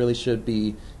information that they really should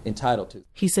be entitled to.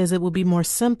 He says it would be more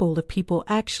simple if people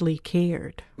actually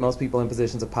cared. Most people in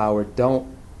positions of power don't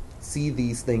see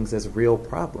these things as real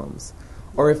problems.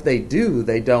 Or if they do,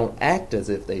 they don't act as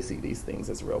if they see these things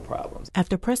as real problems.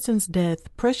 After Preston's death,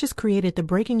 Precious created the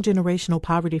Breaking Generational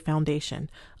Poverty Foundation,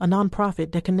 a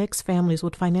nonprofit that connects families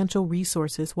with financial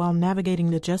resources while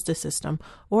navigating the justice system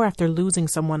or after losing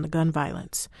someone to gun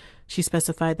violence. She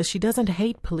specified that she doesn't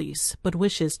hate police, but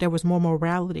wishes there was more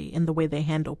morality in the way they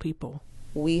handle people.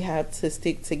 We have to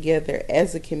stick together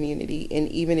as a community, and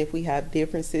even if we have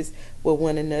differences with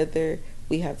one another,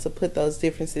 we have to put those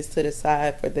differences to the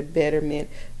side for the betterment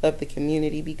of the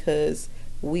community, because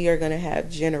we are going to have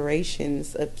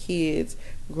generations of kids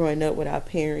growing up without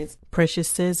parents. Precious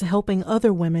says helping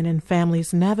other women and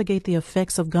families navigate the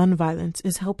effects of gun violence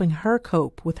is helping her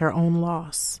cope with her own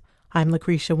loss. I'm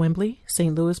Lucretia Wembley,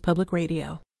 St. Louis Public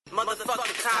Radio.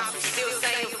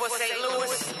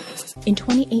 In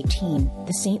 2018,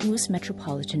 the St. Louis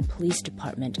Metropolitan Police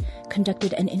Department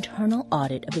conducted an internal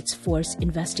audit of its Force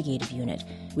Investigative Unit,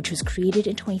 which was created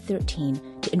in 2013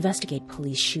 to investigate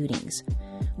police shootings.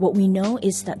 What we know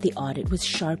is that the audit was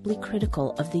sharply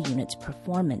critical of the unit's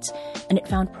performance, and it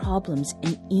found problems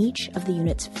in each of the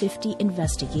unit's 50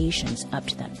 investigations up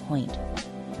to that point.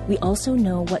 We also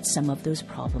know what some of those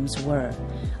problems were: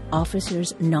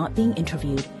 officers not being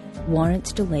interviewed,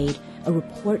 warrants delayed, a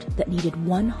report that needed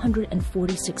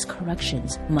 146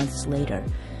 corrections months later.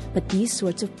 But these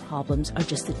sorts of problems are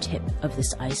just the tip of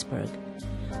this iceberg.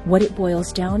 What it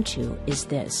boils down to is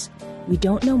this: we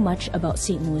don't know much about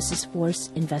St. Louis's Force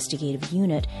Investigative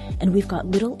Unit, and we've got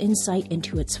little insight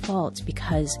into its faults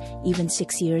because even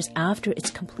 6 years after its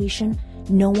completion,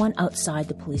 no one outside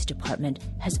the police department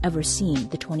has ever seen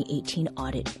the 2018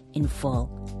 audit in full.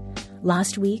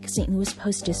 Last week, St. Louis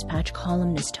Post-Dispatch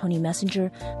columnist Tony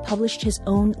Messenger published his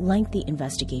own lengthy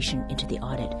investigation into the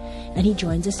audit, and he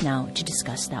joins us now to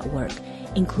discuss that work,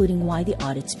 including why the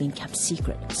audit's been kept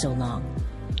secret so long.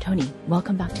 Tony,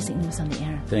 welcome back to St. Louis on the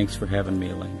Air. Thanks for having me,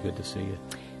 Elaine. Good to see you.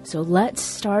 So let's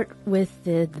start with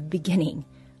the beginning.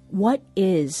 What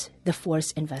is the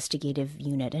Force Investigative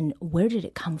Unit, and where did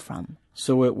it come from?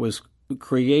 So it was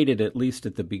created, at least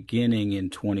at the beginning, in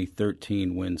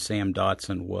 2013 when Sam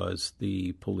Dotson was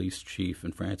the police chief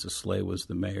and Francis Slay was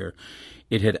the mayor.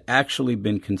 It had actually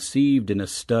been conceived in a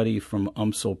study from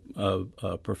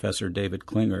UMSL Professor David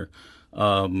Klinger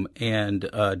and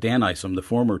Dan Isom, the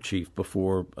former chief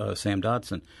before Sam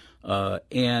Dotson.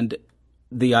 And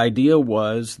the idea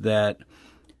was that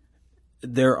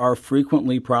there are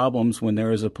frequently problems when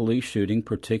there is a police shooting,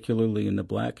 particularly in the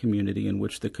black community, in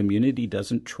which the community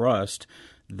doesn't trust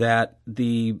that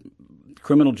the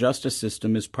criminal justice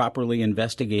system is properly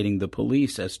investigating the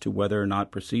police as to whether or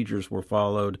not procedures were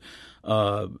followed,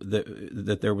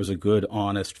 that there was a good,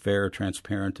 honest, fair,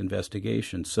 transparent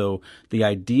investigation. So the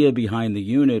idea behind the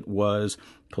unit was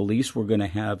police were going to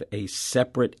have a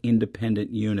separate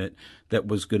independent unit that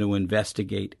was going to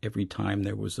investigate every time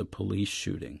there was a police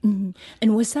shooting. Mm-hmm.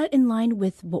 And was that in line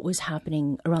with what was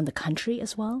happening around the country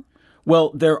as well?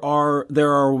 Well, there are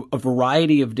a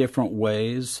variety of different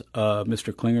ways.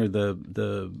 Mr. Klinger,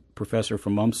 the professor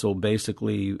from UMSL,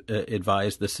 basically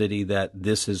advised the city that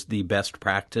this is the best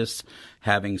practice,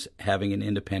 having an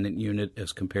independent unit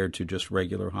as compared to just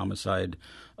regular homicide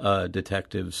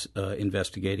detectives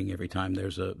investigating every time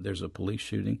there's a police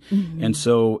shooting. Mm-hmm. And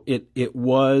so it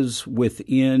was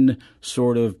within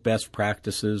sort of best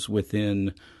practices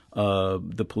within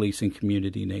the policing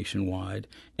community nationwide.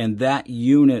 And that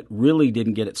unit really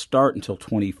didn't get its start until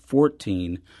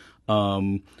 2014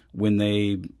 when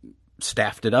they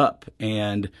staffed it up.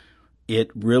 And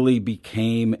it really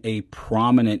became a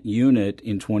prominent unit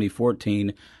in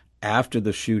 2014 after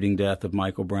the shooting death of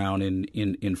Michael Brown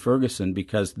in Ferguson,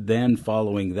 because then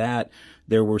following that,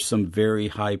 there were some very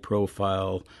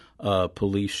high-profile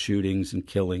police shootings and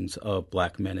killings of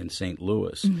black men in St.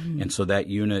 Louis. Mm-hmm. And so that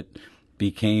unit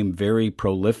became very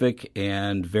prolific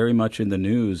and very much in the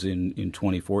news in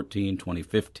 2014,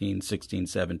 2015, 16,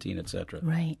 17, et cetera.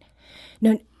 Right.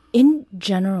 Now, in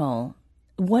general,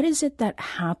 what is it that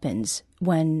happens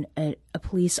when a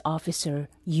police officer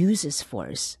uses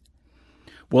force?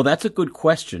 Well, that's a good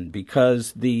question,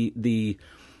 because the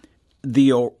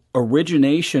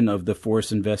origination of the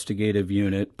Force Investigative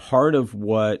Unit, part of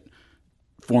what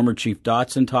former Chief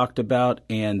Dotson talked about,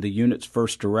 and the unit's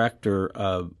first director,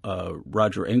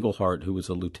 Roger Engelhardt, who was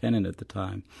a lieutenant at the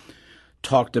time,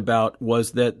 talked about,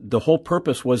 was that the whole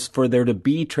purpose was for there to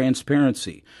be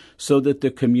transparency so that the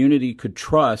community could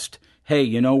trust, hey,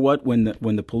 you know what, when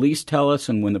the police tell us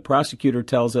and when the prosecutor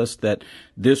tells us that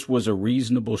this was a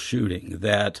reasonable shooting,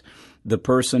 that the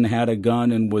person had a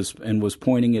gun and was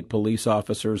pointing at police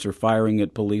officers or firing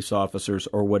at police officers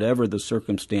or whatever the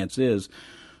circumstance is,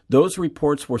 those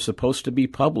reports were supposed to be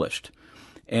published.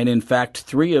 And in fact,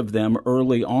 3 of them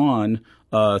early on,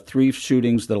 3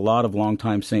 shootings that a lot of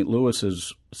longtime St.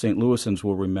 Louisans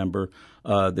will remember,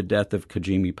 the death of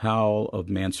Kajimi Powell, of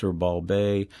Mansur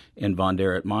Balbay, and Von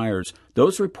Derrick Myers.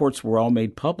 Those reports were all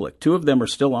made public. 2 of them are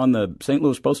still on the St.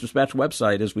 Louis Post-Dispatch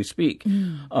website as we speak.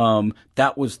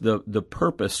 That was the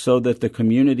purpose, so that the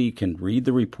community can read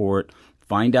the report,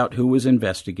 find out who was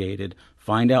investigated,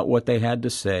 find out what they had to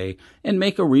say, and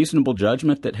make a reasonable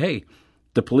judgment that, hey,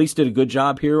 the police did a good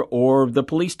job here, or the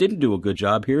police didn't do a good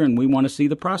job here, and we want to see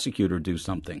the prosecutor do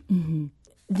something. Mm-hmm.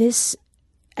 This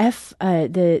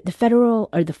the federal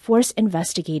or the Force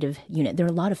Investigative Unit, there are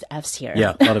a lot of F's here.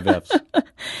 Yeah, a lot of F's.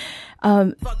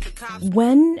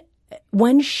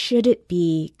 When should it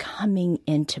be coming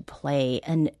into play,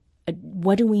 and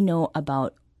what do we know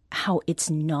about how it's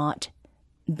not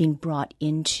being brought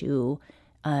into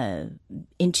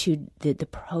the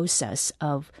process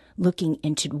of looking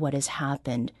into what has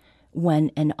happened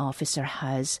when an officer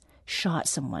has shot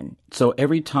someone? So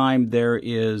every time there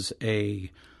is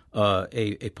a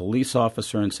police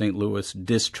officer in St. Louis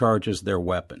discharges their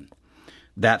weapon,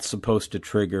 that's supposed to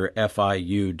trigger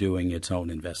FIU doing its own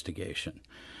investigation.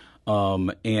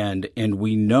 And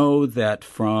we know that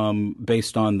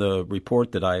based on the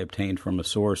report that I obtained from a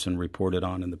source and reported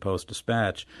on in the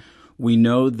Post-Dispatch, we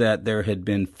know that there had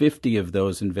been 50 of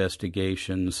those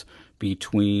investigations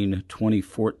between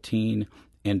 2014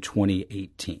 and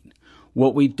 2018.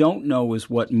 What we don't know is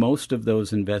what most of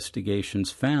those investigations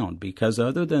found, because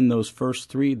other than those first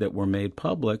 3 that were made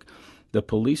public, the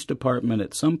police department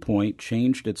at some point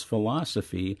changed its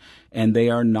philosophy, and they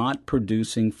are not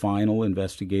producing final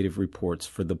investigative reports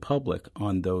for the public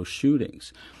on those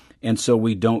shootings. And so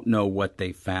we don't know what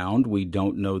they found. We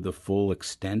don't know the full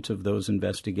extent of those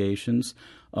investigations.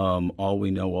 All we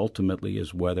know ultimately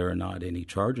is whether or not any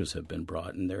charges have been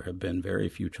brought, and there have been very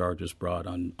few charges brought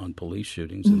on police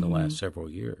shootings in the last several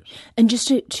years. And just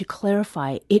to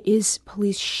clarify, it is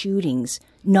police shootings,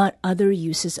 not other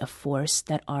uses of force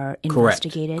that are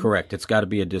investigated? Correct. It's got to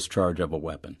be a discharge of a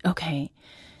weapon. Okay.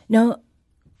 Now,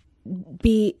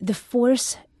 the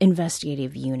Force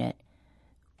Investigative Unit,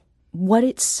 what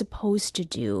it's supposed to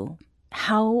do,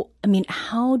 how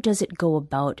does it go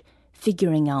about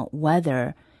figuring out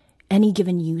whether any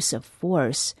given use of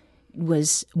force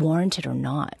was warranted or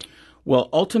not? Well,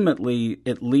 ultimately,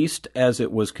 at least as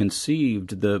it was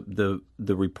conceived, the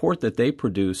report that they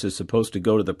produce is supposed to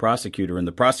go to the prosecutor, and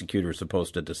the prosecutor is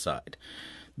supposed to decide.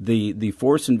 The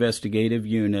Force Investigative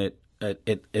Unit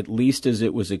at least as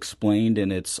it was explained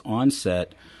in its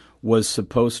onset, was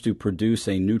supposed to produce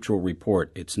a neutral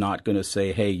report. It's not going to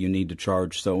say, hey, you need to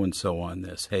charge so-and-so on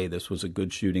this. Hey, this was a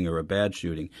good shooting or a bad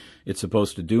shooting. It's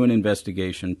supposed to do an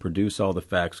investigation, produce all the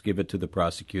facts, give it to the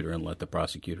prosecutor, and let the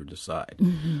prosecutor decide.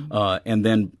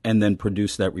 Mm-hmm. And then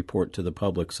produce that report to the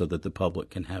public so that the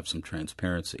public can have some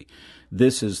transparency.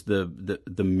 This is the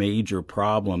major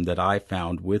problem that I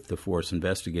found with the Force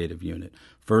Investigative Unit.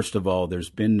 First of all,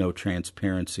 there's been no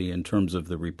transparency in terms of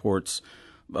the reports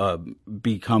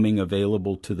becoming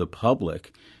available to the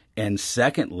public. And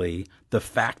secondly, the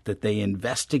fact that they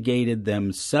investigated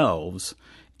themselves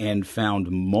and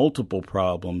found multiple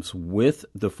problems with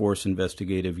the Force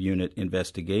Investigative Unit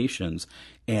investigations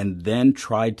and then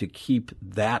tried to keep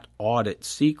that audit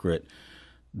secret,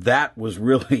 that was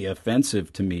really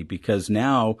offensive to me, because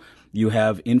now you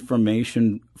have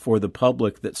information for the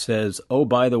public that says, oh,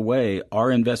 by the way,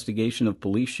 our investigation of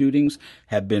police shootings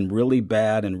have been really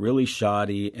bad and really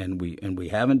shoddy, and we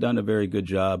haven't done a very good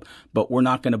job, but we're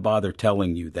not going to bother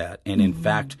telling you that. And in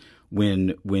fact,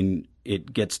 when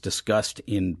it gets discussed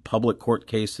in public court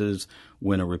cases,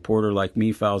 when a reporter like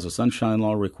me files a sunshine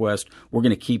law request, we're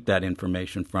going to keep that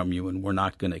information from you and we're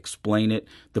not going to explain it.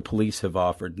 The police have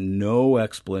offered no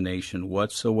explanation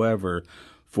whatsoever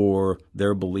for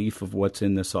their belief of what's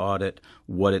in this audit,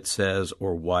 what it says,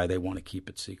 or why they want to keep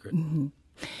it secret. Mm-hmm.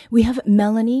 We have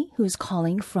Melanie, who is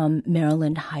calling from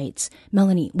Maryland Heights.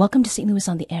 Melanie, welcome to St. Louis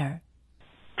on the Air.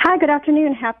 Hi, good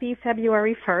afternoon. Happy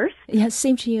February 1st. Yes,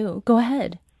 same to you. Go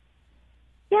ahead.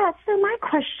 Yeah, so my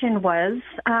question was,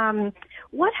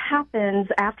 what happens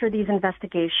after these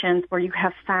investigations where you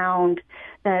have found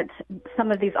that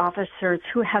some of these officers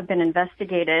who have been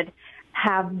investigated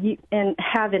have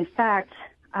in fact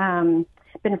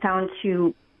been found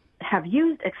to have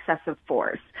used excessive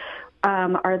force?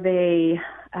 Are they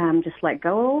just let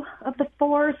go of the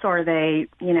force, or are they,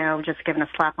 just given a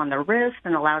slap on the wrist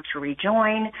and allowed to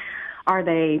rejoin? Are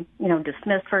they,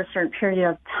 dismissed for a certain period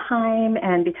of time?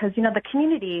 And because, the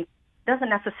community doesn't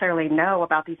necessarily know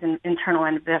about these internal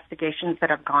investigations that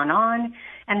have gone on,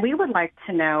 and we would like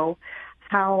to know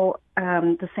how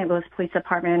the St. Louis Police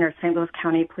Department or St. Louis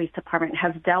County Police Department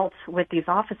has dealt with these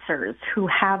officers who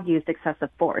have used excessive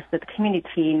force that the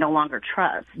community no longer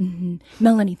trusts. Mm-hmm.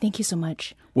 Melanie, thank you so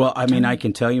much. Well, I mean, I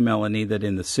can tell you, Melanie, that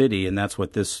in the city, and that's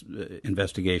what this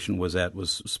investigation was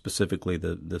specifically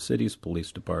the city's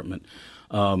police department,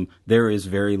 there is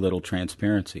very little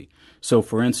transparency. So,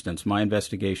 for instance, my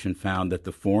investigation found that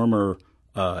the former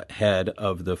head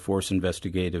of the Force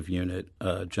Investigative Unit,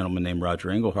 a gentleman named Roger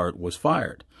Engelhardt, was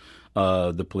fired.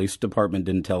 The police department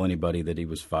didn't tell anybody that he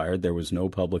was fired. There was no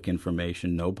public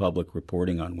information, no public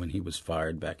reporting on when he was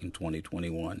fired back in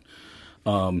 2021.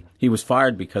 He was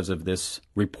fired because of this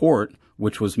report,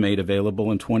 which was made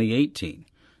available in 2018.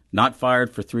 Not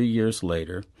fired for 3 years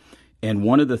later. And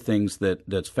one of the things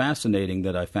that's fascinating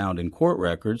that I found in court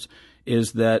records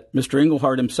is that Mr.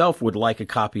 Engelhardt himself would like a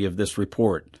copy of this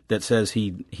report that says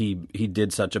he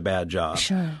did such a bad job,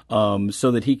 sure.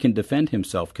 So that he can defend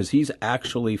himself, because he's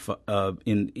actually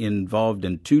involved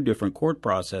in 2 different court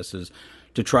processes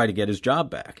to try to get his job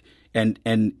back. And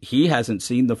he hasn't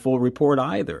seen the full report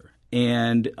either.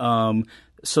 And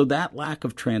so that lack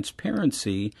of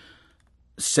transparency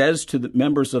says to the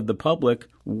members of the public,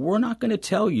 we're not going to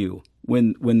tell you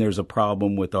when there's a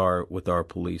problem with our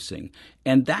policing.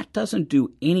 And that doesn't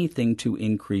do anything to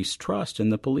increase trust in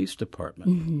the police department.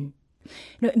 Mm-hmm.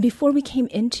 Now, before we came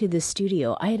into the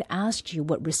studio, I had asked you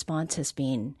what response has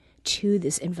been to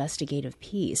this investigative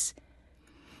piece.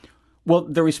 Well,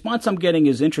 the response I'm getting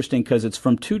is interesting because it's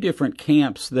from 2 different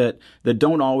camps that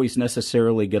don't always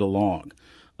necessarily get along.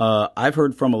 I've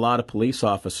heard from a lot of police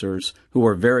officers who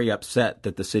are very upset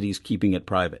that the city's keeping it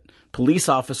private. Police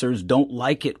officers don't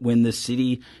like it when the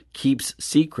city keeps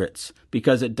secrets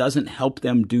because it doesn't help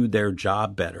them do their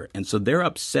job better. And so they're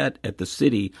upset at the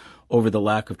city over the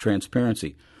lack of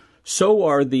transparency. So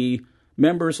are the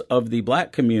members of the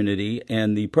black community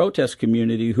and the protest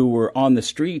community who were on the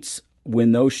streets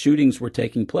when those shootings were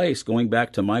taking place, going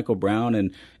back to Michael Brown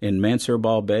and Mansour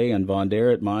Balbay and Von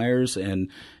Derritt Myers and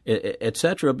et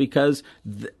cetera, because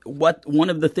one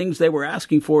of the things they were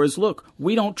asking for is, look,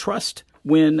 we don't trust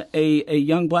when a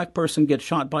young black person gets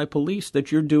shot by police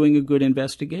that you're doing a good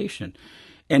investigation.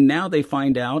 And now they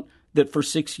find out that for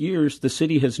 6 years, the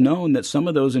city has known that some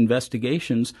of those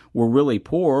investigations were really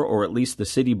poor, or at least the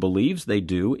city believes they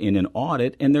do in an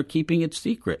audit, and they're keeping it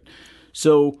secret.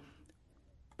 So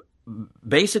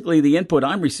basically, the input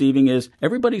I'm receiving is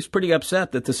everybody's pretty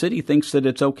upset that the city thinks that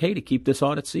it's okay to keep this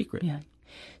audit secret. Yeah.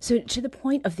 So to the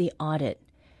point of the audit,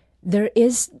 there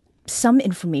is some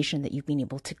information that you've been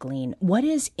able to glean. What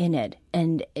is in it,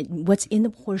 and what's in the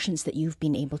portions that you've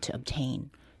been able to obtain?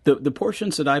 The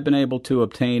portions that I've been able to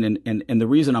obtain, and the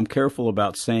reason I'm careful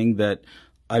about saying that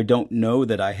I don't know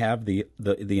that I have the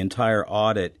entire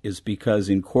audit is because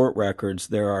in court records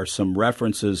there are some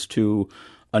references to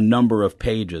a number of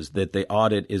pages, that the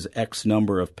audit is X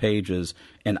number of pages,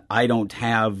 and I don't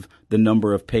have the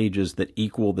number of pages that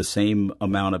equal the same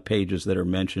amount of pages that are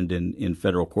mentioned in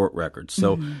federal court records.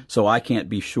 So I can't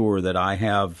be sure that I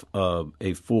have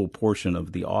a full portion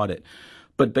of the audit.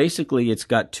 But basically it's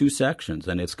got two sections,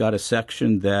 and it's got a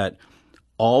section that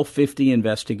all 50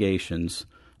 investigations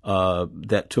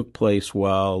that took place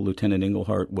while Lieutenant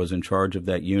Englehart was in charge of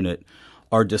that unit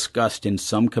are discussed in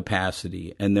some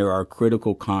capacity, and there are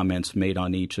critical comments made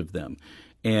on each of them.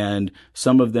 And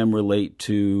some of them relate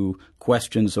to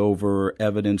questions over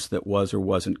evidence that was or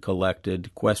wasn't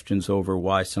collected, questions over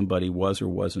why somebody was or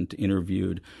wasn't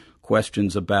interviewed,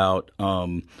 questions about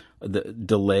the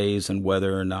delays and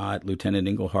whether or not Lieutenant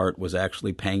Englehart was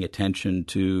actually paying attention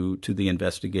to the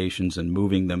investigations and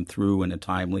moving them through in a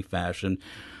timely fashion.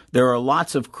 There are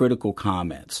lots of critical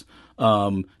comments.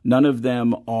 None of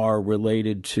them are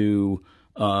related to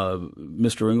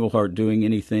Mr. Englehart doing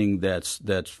anything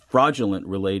that's fraudulent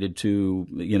related to,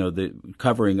 the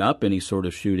covering up any sort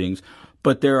of shootings.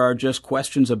 But there are just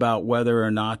questions about whether or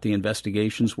not the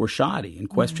investigations were shoddy, and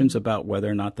questions about whether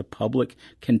or not the public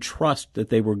can trust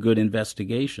that they were good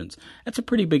investigations. That's a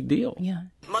pretty big deal. Yeah.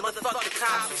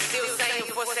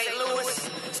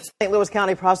 St. Louis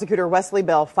County Prosecutor Wesley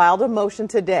Bell filed a motion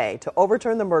today to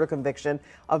overturn the murder conviction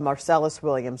of Marcellus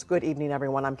Williams. Good evening,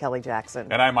 everyone. I'm Kelly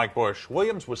Jackson. And I'm Mike Bush.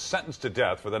 Williams was sentenced to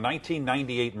death for the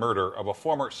 1998 murder of a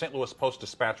former St. Louis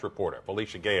Post-Dispatch reporter,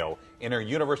 Felicia Gale, in her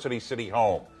University City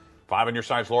home. 5 on Your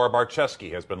Side's Laura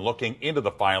Barczewski has been looking into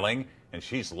the filing, and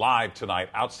she's live tonight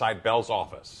outside Bell's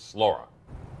office. Laura.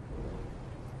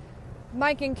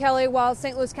 Mike and Kelly, while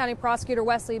St. Louis County Prosecutor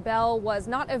Wesley Bell was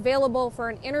not available for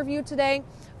an interview today,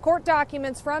 court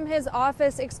documents from his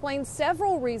office explain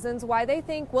several reasons why they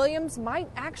think Williams might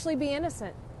actually be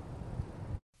innocent.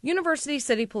 University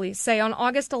City Police say on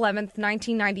August 11th,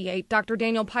 1998, Dr.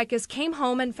 Daniel Pikus came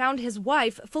home and found his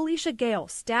wife, Felicia Gale,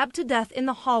 stabbed to death in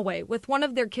the hallway with one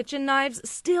of their kitchen knives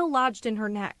still lodged in her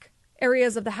neck.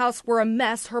 Areas of the house were a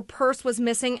mess, her purse was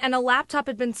missing, and a laptop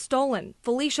had been stolen.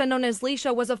 Felicia, known as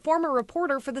Leisha, was a former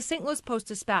reporter for the St. Louis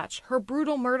Post-Dispatch. Her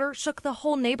brutal murder shook the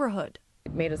whole neighborhood.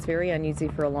 It made us very uneasy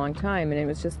for a long time, and it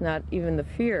was just not even the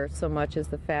fear so much as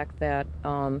the fact that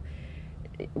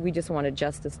we just wanted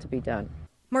justice to be done.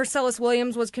 Marcellus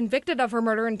Williams was convicted of her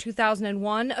murder in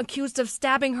 2001, accused of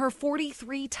stabbing her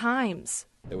 43 times.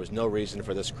 There was no reason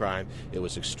for this crime. It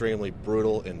was extremely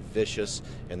brutal and vicious,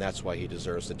 and that's why he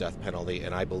deserves the death penalty,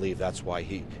 and I believe that's why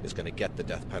he is going to get the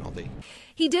death penalty.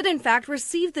 He did, in fact,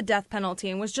 receive the death penalty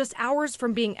and was just hours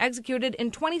from being executed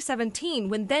in 2017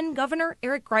 when then-Governor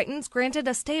Eric Greitens granted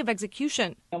a stay of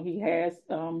execution. He has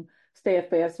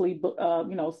steadfastly,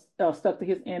 stuck to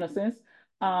his innocence.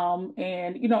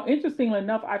 And, interestingly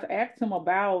enough, I've asked him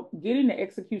about getting the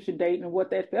execution date and what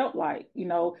that felt like,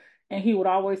 and he would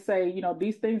always say,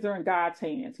 these things are in God's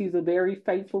hands. He's a very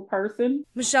faithful person.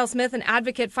 Michelle Smith, an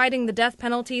advocate fighting the death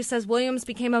penalty, says Williams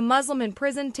became a Muslim in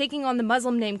prison, taking on the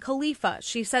Muslim name Khalifa.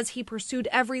 She says he pursued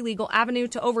every legal avenue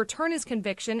to overturn his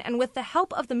conviction, and with the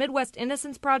help of the Midwest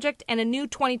Innocence Project and a new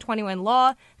 2021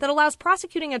 law that allows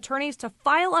prosecuting attorneys to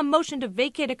file a motion to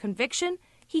vacate a conviction,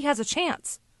 he has a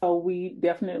chance. So we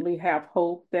definitely have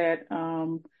hope that,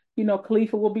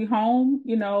 Khalifa will be home,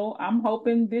 I'm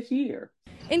hoping this year.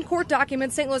 In court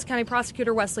documents, St. Louis County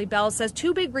Prosecutor Wesley Bell says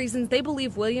 2 big reasons they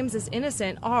believe Williams is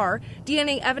innocent are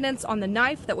DNA evidence on the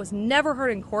knife that was never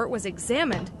heard in court was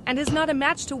examined and is not a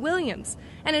match to Williams,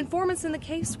 and informants in the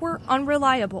case were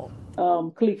unreliable.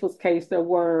 Khalifa's case, there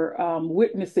were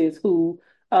witnesses who,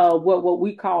 what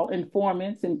we call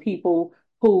informants, and people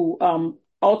who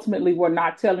ultimately were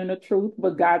not telling the truth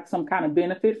but got some kind of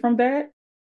benefit from that.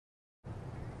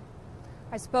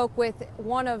 I spoke with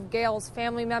one of Gale's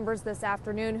family members this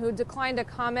afternoon who declined to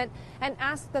comment and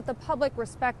asked that the public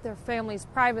respect their family's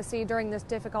privacy during this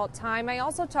difficult time. I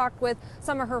also talked with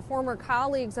some of her former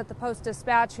colleagues at the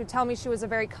Post-Dispatch who tell me she was a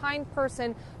very kind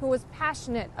person who was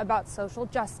passionate about social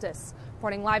justice.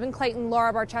 Reporting live in Clayton,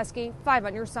 Laura Barczewski, 5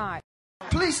 on Your Side.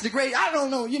 Police degrade, I don't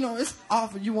know, it's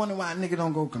awful. You wonder why a nigga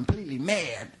don't go completely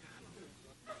mad.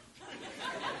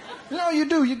 You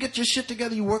do. You get your shit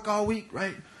together, you work all week,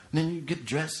 right? And then you get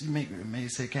dressed, you may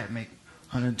say cat make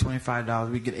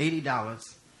 $125. We get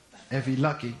 $80 if he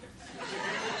lucky.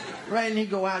 Right, and he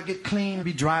go out, get clean,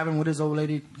 be driving with his old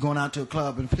lady, going out to a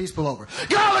club, and the police pull over.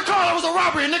 Get out of the car, that was a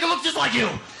robbery, a nigga look just like you.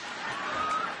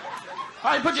 All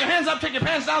right, put your hands up, take your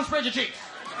pants down, spread your cheeks.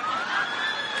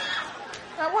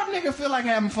 Now, what nigga feel like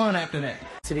having fun after that?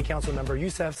 City Council member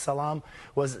Yusef Salam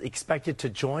was expected to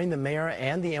join the mayor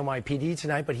and the NYPD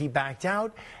tonight, but he backed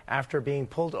out after being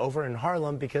pulled over in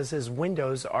Harlem because his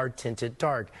windows are tinted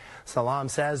dark. Salam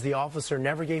says the officer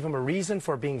never gave him a reason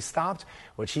for being stopped,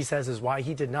 which he says is why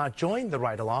he did not join the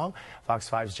ride-along. Fox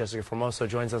 5's Jessica Formoso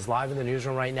joins us live in the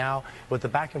newsroom right now with the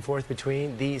back and forth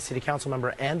between the City Council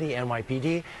member and the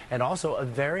NYPD, and also a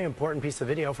very important piece of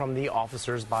video from the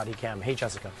officer's body cam. Hey,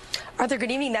 Jessica. Arthur,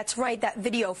 good evening. That's right. That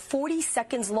video, 40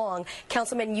 seconds long,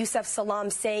 Councilman Yusef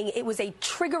Salam saying it was a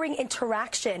triggering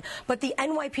interaction, but the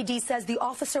NYPD says the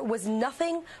officer was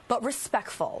nothing but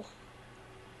respectful.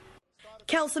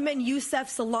 Councilman Yusef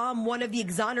Salam, one of the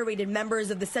exonerated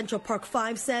members of the Central Park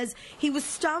Five, says he was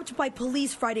stopped by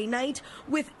police Friday night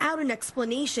without an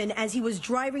explanation as he was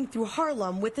driving through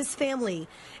Harlem with his family.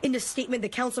 In a statement, the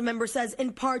council member says,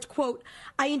 in part, quote,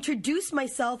 I introduced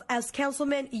myself as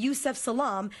Councilman Yusef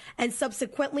Salam and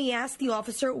subsequently asked the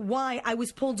officer why I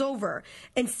was pulled over.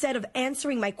 Instead of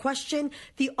answering my question,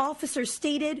 the officer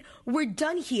stated, we're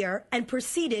done here, and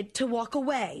proceeded to walk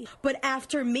away. But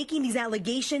after making these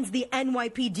allegations, the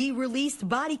NYPD released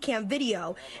body cam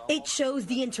video. It shows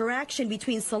the interaction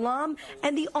between Salam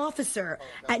and the officer.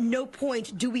 At no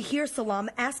point do we hear Salam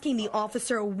asking the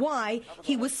officer why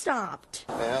he was stopped.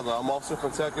 Hey, hello, I'm Officer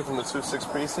Protector from the 26th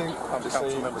Precinct. I'm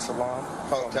Councilmember Salam.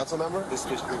 Oh, Council member? This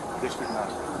District 9.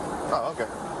 Oh, okay.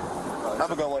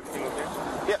 Have a good one.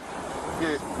 Yeah,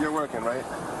 you're working, right?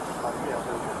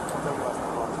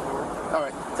 All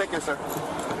right, take care, sir.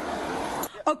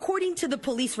 According to the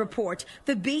police report,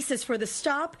 the basis for the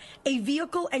stop, a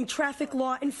vehicle and traffic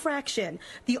law infraction.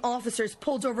 The officers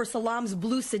pulled over Salam's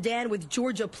blue sedan with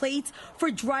Georgia plates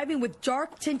for driving with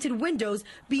dark tinted windows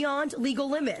beyond legal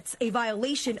limits, a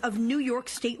violation of New York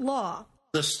state law.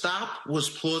 The stop was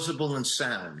plausible and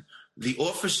sound. The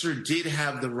officer did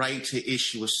have the right to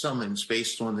issue a summons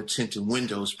based on the tinted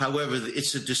windows. However,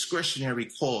 it's a discretionary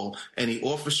call, and the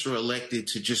officer elected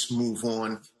to just move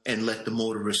on and let the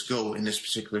motorist go in this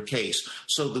particular case.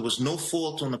 So there was no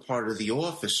fault on the part of the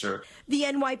officer. The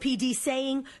NYPD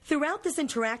saying throughout this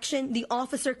interaction, the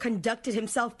officer conducted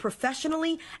himself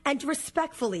professionally and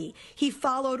respectfully. He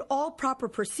followed all proper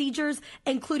procedures,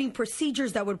 including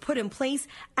procedures that were put in place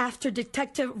after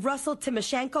Detective Russell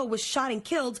Timoshenko was shot and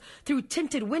killed through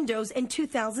tinted windows in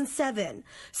 2007.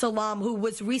 Salam, who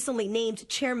was recently named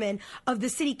chairman of the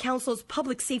City Council's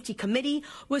Public Safety Committee,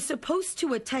 was supposed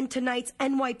to attend tonight's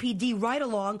NYPD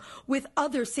ride-along with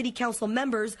other City Council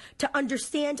members to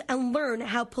understand and learn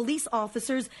how police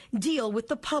officers deal with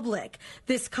the public.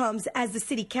 This comes as the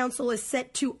City Council is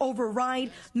set to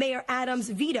override Mayor Adams'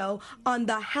 veto on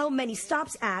the How Many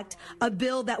Stops Act, a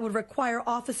bill that would require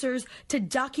officers to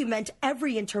document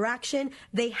every interaction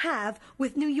they have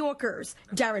with New Yorkers.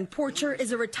 Darren Porcher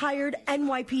is a retired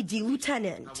NYPD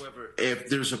lieutenant. However, if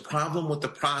there's a problem with the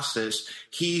process,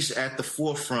 he's at the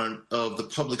forefront of the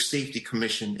Public Safety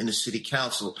Commission in the City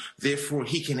Council. Therefore,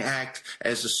 he can act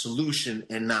as a solution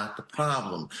and not the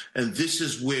problem. And this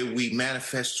is where we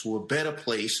manifest to a better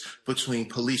place between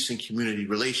police and community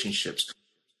relationships.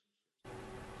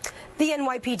 The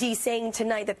NYPD saying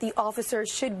tonight that the officer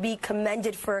should be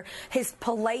commended for his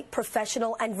polite,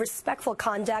 professional, and respectful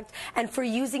conduct and for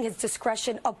using his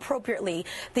discretion appropriately.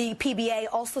 The PBA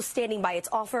also standing by its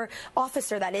officer,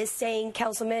 that is, saying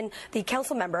the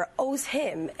council member owes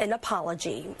him an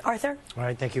apology. Arthur? All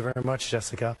right, thank you very much,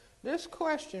 Jessica. This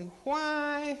question,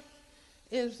 why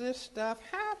is this stuff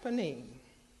happening?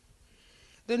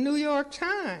 The New York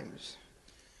Times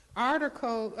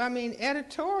editorial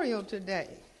today.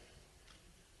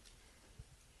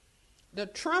 The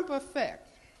Trump effect.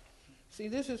 See,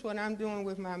 this is what I'm doing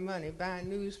with my money, buying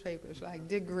newspapers like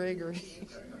Dick Gregory.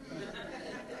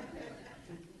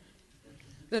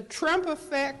 The Trump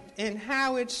effect and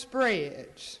how it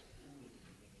spreads.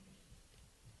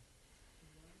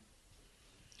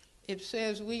 It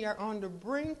says we are on the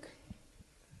brink,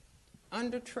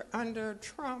 under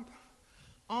Trump,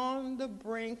 on the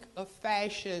brink of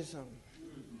fascism.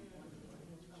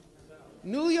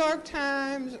 New York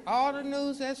Times, all the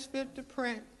news that's fit to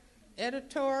print,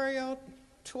 editorial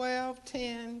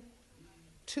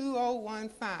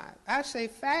 12/10/2015. I say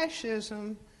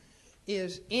fascism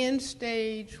is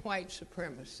end-stage white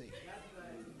supremacy.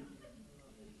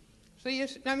 See,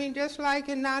 just like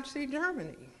in Nazi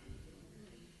Germany.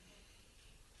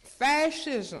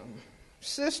 Fascism,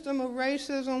 system of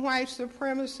racism, white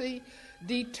supremacy,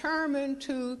 determined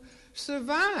to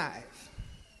survive.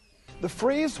 The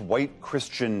phrase white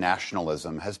Christian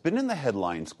nationalism has been in the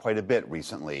headlines quite a bit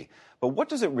recently, but what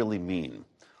does it really mean?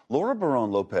 Laura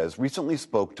Barón-Lopez recently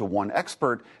spoke to one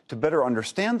expert to better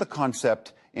understand the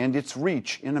concept and its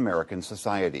reach in American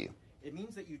society.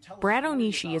 Brad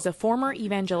Onishi is a former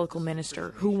evangelical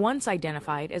minister who once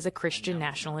identified as a Christian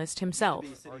nationalist himself.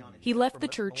 He left the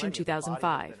church in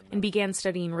 2005 and began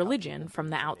studying religion from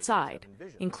the outside,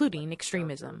 including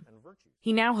extremism.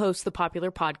 He now hosts the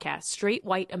popular podcast Straight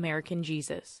White American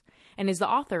Jesus and is the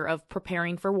author of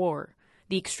Preparing for War,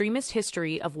 The Extremist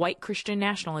History of White Christian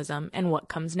Nationalism and What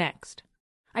Comes Next.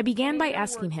 I began by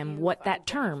asking him what that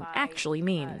term actually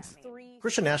means.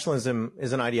 Christian nationalism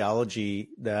is an ideology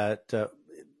that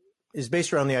is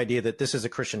based around the idea that this is a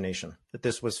Christian nation, that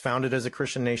this was founded as a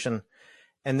Christian nation,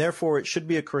 and therefore it should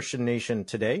be a Christian nation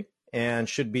today and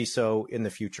should be so in the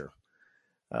future.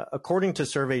 According to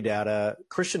survey data,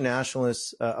 Christian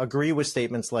nationalists agree with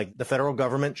statements like the federal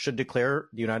government should declare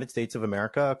the United States of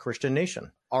America a Christian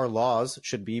nation. Our laws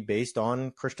should be based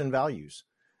on Christian values.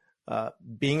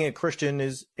 Being a Christian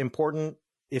is important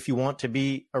if you want to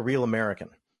be a real American.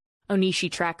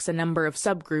 Onishi tracks a number of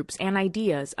subgroups and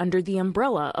ideas under the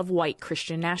umbrella of white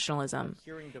Christian nationalism,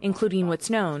 including what's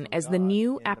known as the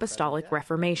New Apostolic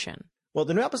Reformation. Well,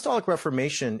 the New Apostolic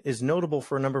Reformation is notable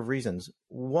for a number of reasons.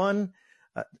 One,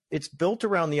 it's built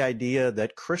around the idea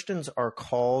that Christians are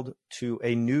called to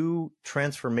a new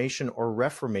transformation or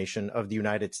reformation of the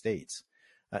United States.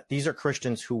 These are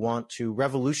Christians who want to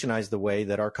revolutionize the way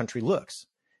that our country looks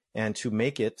and to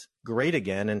make it great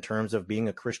again in terms of being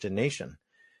a Christian nation.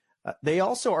 They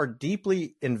also are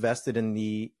deeply invested in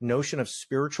the notion of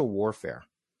spiritual warfare,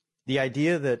 the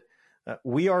idea that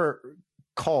we are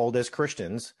called as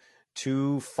Christians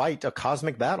to fight a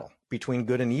cosmic battle between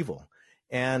good and evil,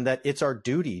 and that it's our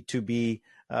duty to be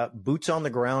boots on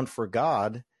the ground for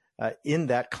God in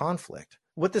that conflict.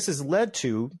 What this has led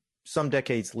to some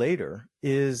decades later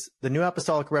is the New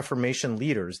Apostolic Reformation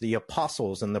leaders, the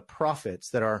apostles and the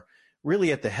prophets that are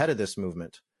really at the head of this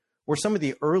movement, were some of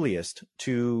the earliest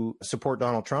to support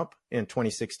Donald Trump in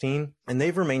 2016, and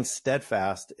they've remained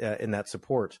steadfast in that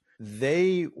support.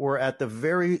 They were at the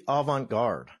very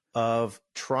avant-garde of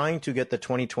trying to get the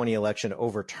 2020 election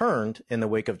overturned in the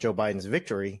wake of Joe Biden's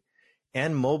victory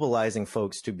and mobilizing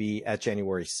folks to be at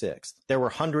January 6th. There were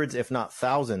hundreds, if not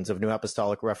thousands, of New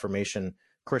Apostolic Reformation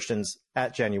Christians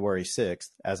at January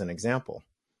 6th, as an example.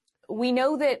 We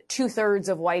know that 2/3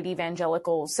 of white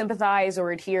evangelicals sympathize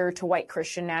or adhere to white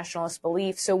Christian nationalist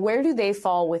beliefs. So where do they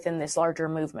fall within this larger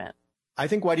movement? I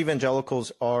think white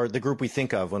evangelicals are the group we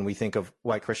think of when we think of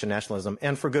white Christian nationalism,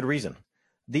 and for good reason.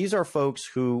 These are folks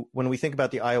who, when we think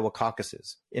about the Iowa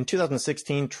caucuses, in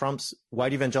 2016, Trump's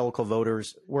white evangelical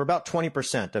voters were about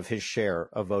 20% of his share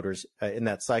of voters in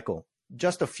that cycle.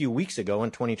 Just a few weeks ago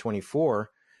in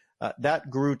 2024, that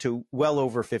grew to well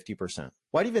over 50%.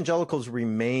 White evangelicals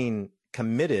remain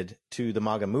committed to the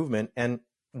MAGA movement, and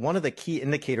one of the key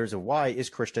indicators of why is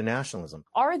Christian nationalism.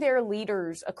 Are there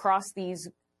leaders across these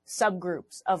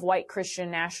subgroups of white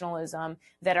Christian nationalism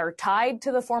that are tied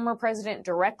to the former president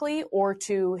directly or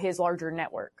to his larger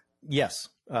network? Yes.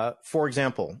 For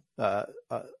example,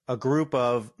 a group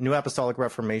of New Apostolic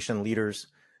Reformation leaders,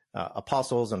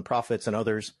 apostles and prophets and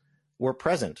others, were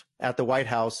present at the White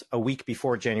House a week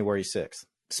before January 6th.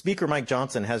 Speaker Mike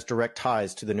Johnson has direct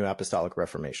ties to the New Apostolic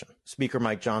Reformation. Speaker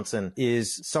Mike Johnson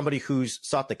is somebody who's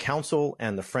sought the counsel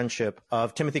and the friendship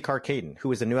of Timothy Carcaden,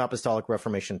 who is a New Apostolic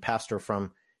Reformation pastor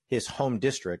from his home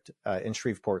district in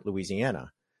Shreveport,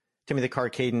 Louisiana. Timothy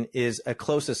Carcaden is a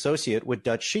close associate with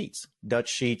Dutch Sheets. Dutch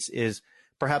Sheets is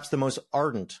perhaps the most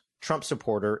ardent Trump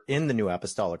supporter in the New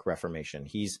Apostolic Reformation.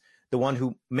 He's the one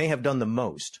who may have done the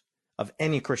most of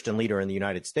any Christian leader in the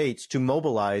United States to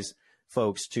mobilize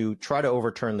folks to try to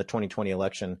overturn the 2020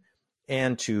 election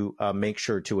and to make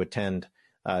sure to attend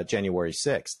January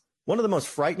 6th. One of the most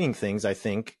frightening things, I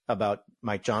think, about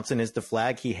Mike Johnson is the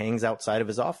flag he hangs outside of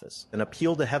his office, an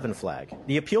Appeal to Heaven flag.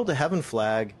 The Appeal to Heaven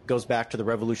flag goes back to the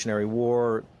Revolutionary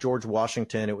War, George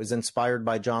Washington. It was inspired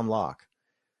by John Locke.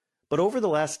 But over the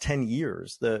last 10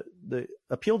 years, the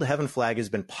Appeal to Heaven flag has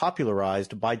been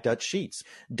popularized by Dutch Sheets.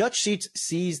 Dutch Sheets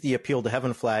sees the Appeal to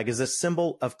Heaven flag as a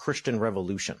symbol of Christian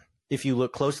revolution. If you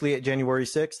look closely at January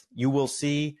 6th, you will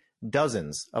see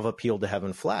dozens of Appeal to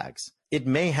Heaven flags. It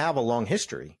may have a long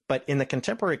history, but in the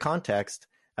contemporary context,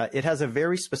 it has a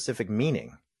very specific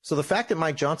meaning. So the fact that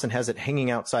Mike Johnson has it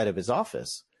hanging outside of his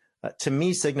office, to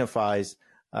me signifies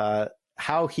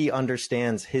how he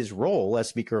understands his role as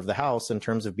Speaker of the House in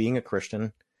terms of being a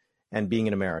Christian and being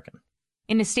an American.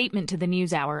 In a statement to the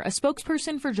NewsHour, a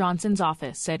spokesperson for Johnson's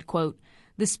office said, quote,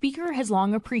 "The Speaker has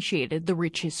long appreciated the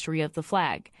rich history of the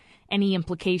flag. Any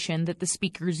implication that the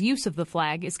Speaker's use of the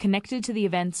flag is connected to the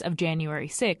events of January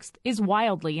 6th is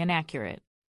wildly inaccurate."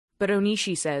 But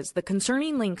Onishi says the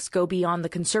concerning links go beyond the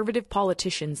conservative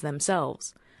politicians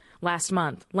themselves. Last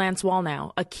month, Lance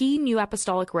Wallnau, a key New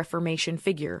Apostolic Reformation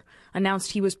figure,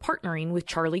 announced he was partnering with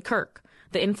Charlie Kirk,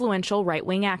 the influential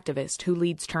right-wing activist who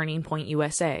leads Turning Point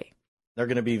USA. They're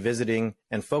going to be visiting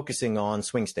and focusing on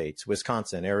swing states,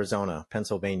 Wisconsin, Arizona,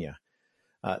 Pennsylvania.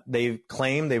 They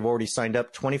claim they've already signed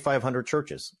up 2,500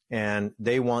 churches, and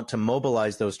they want to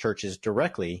mobilize those churches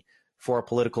directly for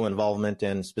political involvement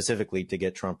and specifically to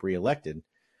get Trump reelected.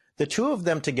 The two of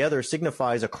them together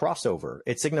signifies a crossover.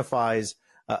 It signifies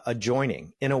a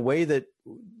joining in a way that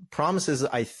promises,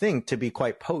 I think, to be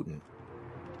quite potent.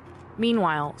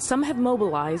 Meanwhile, some have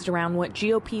mobilized around what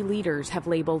GOP leaders have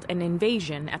labeled an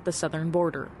invasion at the southern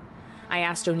border. I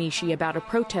asked Onishi about a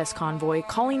protest convoy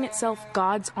calling itself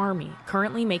God's Army,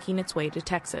 currently making its way to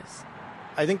Texas.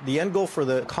 I think the end goal for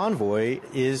the convoy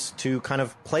is to kind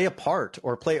of play a part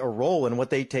or play a role in what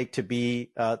they take to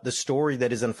be the story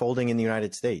that is unfolding in the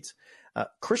United States.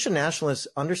 Christian nationalists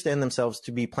understand themselves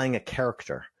to be playing a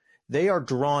character. They are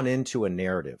drawn into a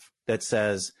narrative that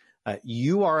says,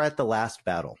 you are at the last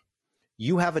battle.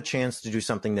 You have a chance to do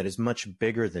something that is much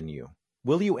bigger than you.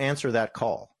 Will you answer that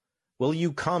call? Will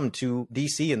you come to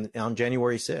D.C. on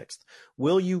January 6th?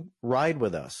 Will you ride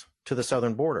with us to the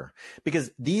southern border?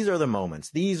 Because these are the moments,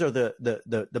 these are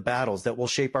the battles that will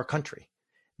shape our country.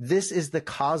 This is the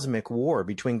cosmic war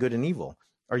between good and evil.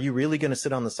 Are you really going to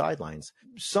sit on the sidelines?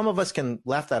 Some of us can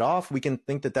laugh that off. We can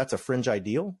think that that's a fringe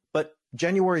ideal, but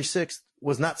January 6th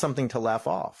was not something to laugh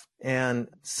off. And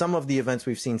some of the events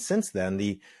we've seen since then,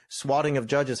 the swatting of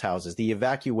judges' houses, the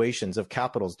evacuations of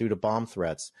capitals due to bomb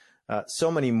threats,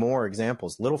 so many more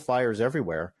examples, little fires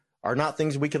everywhere, are not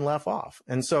things we can laugh off.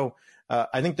 And so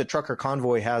I think the trucker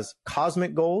convoy has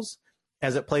cosmic goals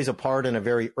as it plays a part in a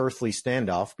very earthly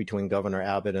standoff between Governor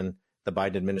Abbott and the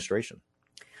Biden administration.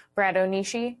 Brad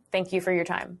Onishi, thank you for your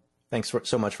time. Thanks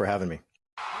so much for having me.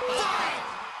 5,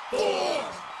 4,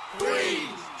 3.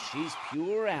 She's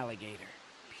pure alligator.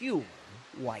 Pure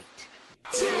white.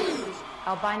 2.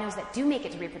 Albinos that do make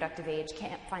it to reproductive age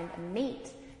can't find a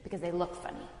mate because they look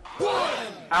funny. 1.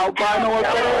 Albino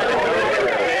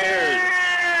affairs.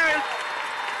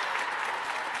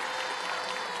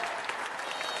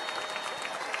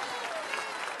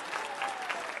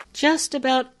 Just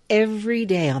about every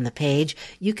day on the page,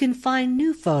 you can find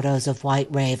new photos of White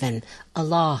Raven,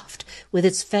 aloft, with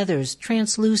its feathers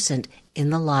translucent in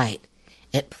the light,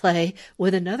 at play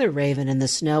with another raven in the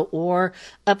snow, or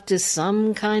up to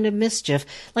some kind of mischief,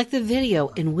 like the video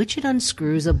in which it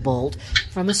unscrews a bolt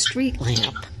from a street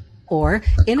lamp, or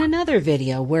in another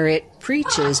video where it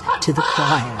preaches to the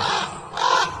choir.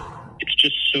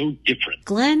 Just so different.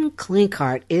 Glenn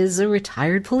Klinkart is a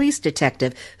retired police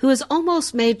detective who has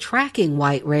almost made tracking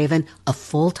White Raven a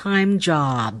full-time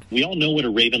job. We all know what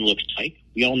a raven looks like.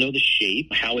 We all know the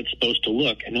shape, how it's supposed to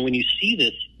look. And then when you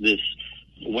see this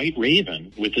white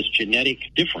raven with this genetic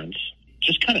difference,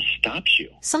 just kind of stops you.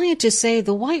 Scientists say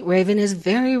the white raven is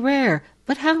very rare,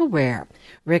 but how rare?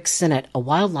 Rick Sinnott, a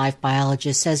wildlife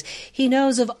biologist, says he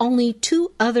knows of only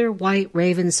 2 other white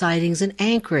raven sightings in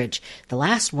Anchorage. The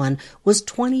last one was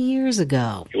 20 years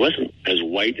ago. It wasn't as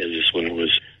white as this one. It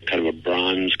was kind of a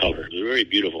bronze color. It was very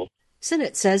beautiful.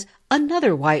 Sinnott says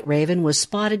another white raven was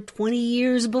spotted 20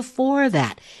 years before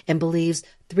that and believes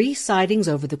 3 sightings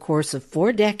over the course of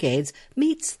 4 decades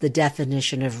meets the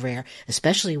definition of rare,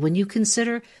 especially when you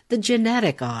consider the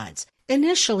genetic odds.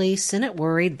 Initially, Sinnott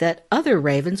worried that other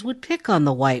ravens would pick on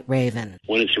the white raven.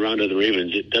 When it's around other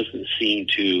ravens, it doesn't seem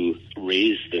to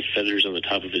raise the feathers on the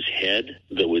top of his head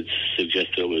that would suggest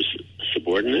that it was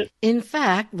subordinate. In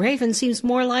fact, raven seems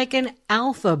more like an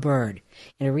alpha bird.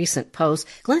 In a recent post,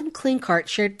 Glenn Klinkart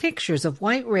shared pictures of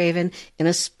White Raven in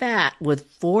a spat with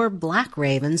 4 black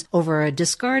ravens over a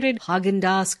discarded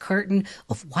Haagen-Dazs carton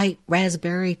of white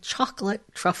raspberry chocolate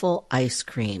truffle ice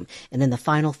cream. And in the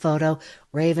final photo,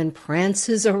 Raven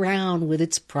prances around with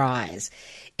its prize.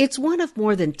 It's one of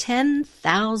more than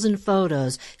 10,000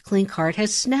 photos Klinkart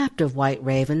has snapped of White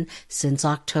Raven since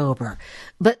October.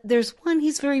 But there's one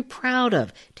he's very proud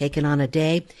of, taken on a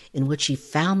day in which he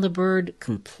found the bird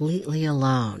completely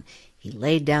alone. He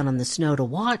laid down on the snow to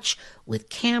watch with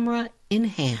camera in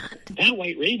hand. That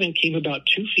white raven came about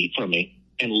 2 feet from me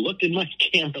and looked in my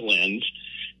camera lens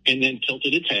and then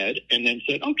tilted its head and then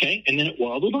said, okay, and then it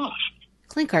waddled off.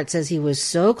 Klinkart says he was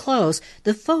so close,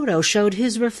 the photo showed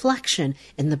his reflection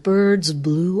in the bird's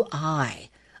blue eye.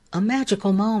 A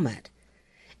magical moment.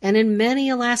 And in many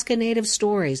Alaska Native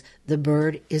stories, the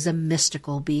bird is a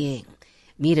mystical being.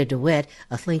 Meta DeWitt,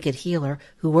 a Tlingit healer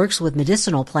who works with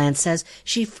medicinal plants, says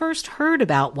she first heard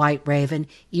about White Raven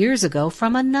years ago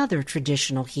from another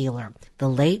traditional healer, the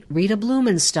late Rita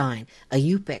Blumenstein, a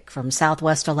Yupik from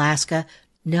southwest Alaska,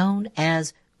 known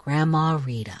as Grandma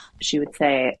Rita. She would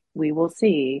say, we will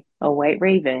see a white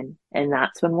raven, and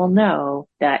that's when we'll know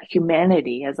that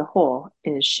humanity as a whole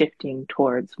is shifting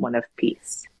towards one of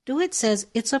peace. DeWitt says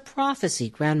it's a prophecy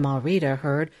Grandma Rita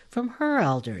heard from her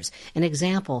elders, an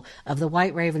example of the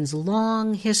white raven's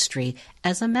long history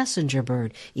as a messenger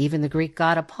bird. Even the Greek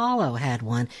god Apollo had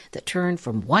one that turned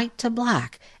from white to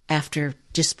black after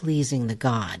displeasing the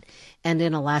god. And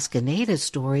in Alaska Native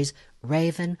stories,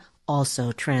 Raven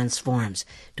also transforms.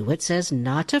 DeWitt says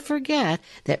not to forget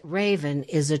that Raven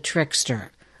is a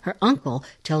trickster. Her uncle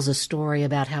tells a story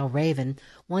about how Raven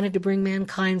wanted to bring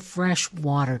mankind fresh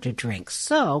water to drink,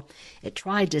 so it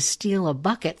tried to steal a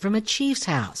bucket from a chief's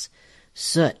house.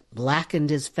 Soot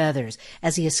blackened his feathers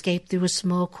as he escaped through a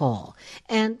smoke hole.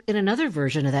 And in another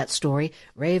version of that story,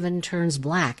 Raven turns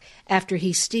black after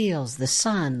he steals the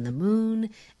sun, the moon,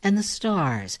 and the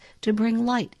stars to bring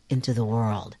light into the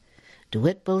world.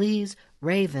 DeWitt believes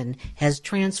Raven has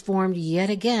transformed yet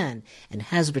again and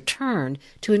has returned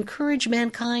to encourage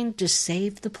mankind to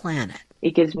save the planet.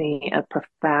 It gives me a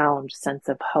profound sense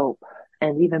of hope,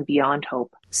 and even beyond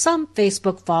hope. Some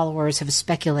Facebook followers have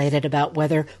speculated about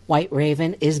whether White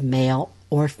Raven is male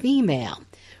or female.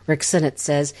 Rick Sinnott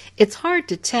says it's hard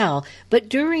to tell, but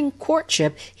during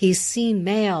courtship he's seen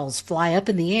males fly up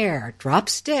in the air, drop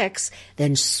sticks,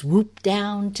 then swoop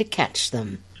down to catch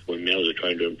them. When males are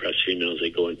trying to impress females, they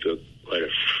go into quite a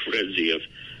frenzy of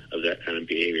that kind of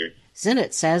behavior.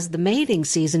 Sinnott says the mating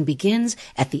season begins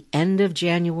at the end of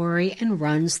January and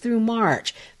runs through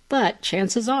March. But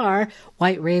chances are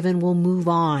White Raven will move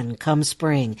on come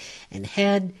spring and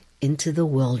head into the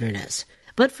wilderness.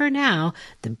 But for now,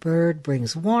 the bird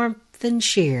brings warmth and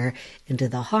cheer into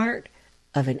the heart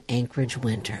of an Anchorage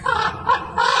winter.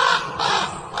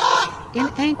 In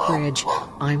Anchorage,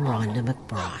 I'm Rhonda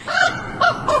McBride.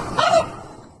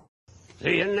 Is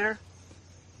he in there?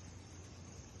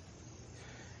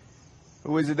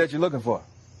 Who is it that you're looking for?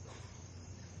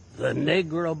 The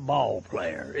Negro ball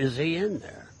player. Is he in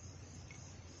there?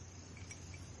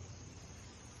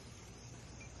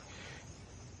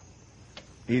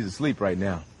 He's asleep right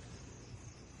now.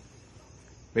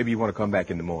 Maybe you want to come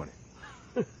back in the morning.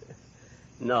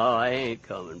 No, I ain't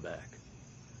coming back.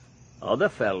 Other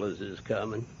fellas is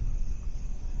coming.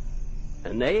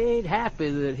 And they ain't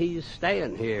happy that he's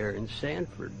staying here in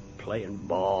Sanford playing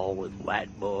ball with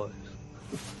white boys.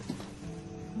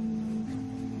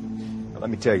 Now,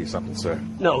 let me tell you something, sir.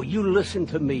 No, you listen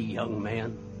to me, young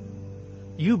man.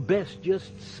 You best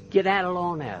just skedaddle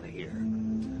on out of here.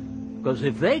 Because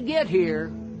if they get here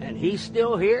and he's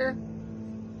still here,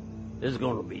 there's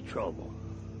going to be trouble.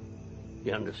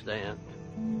 You understand?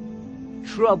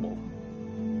 Trouble.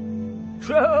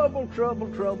 Trouble,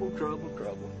 trouble, trouble, trouble,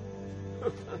 trouble.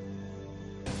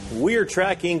 We're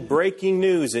tracking breaking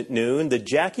news at noon. The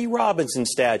Jackie Robinson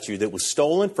statue that was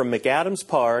stolen from McAdams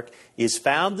Park is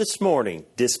found this morning,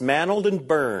 dismantled and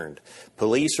burned.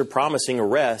 Police are promising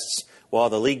arrests, while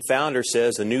the league founder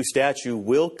says a new statue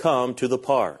will come to the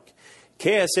park.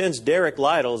 KSN's Derek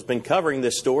Lytle has been covering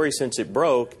this story since it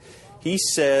broke. He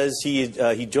says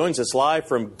he joins us live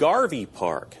from Garvey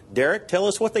Park. Derek, tell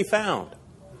us what they found.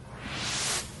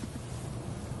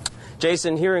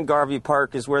 Jason, here in Garvey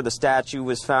Park is where the statue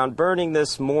was found burning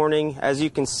this morning. As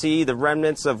you can see, the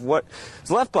remnants of what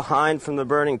is left behind from the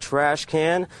burning trash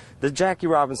can. The Jackie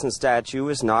Robinson statue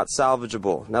is not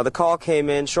salvageable. Now, the call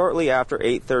came in shortly after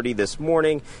 8:30 this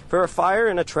morning for a fire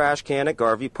in a trash can at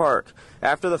Garvey Park.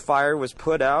 After the fire was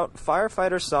put out,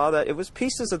 firefighters saw that it was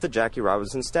pieces of the Jackie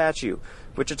Robinson statue.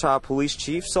 Wichita Police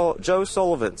Chief Joe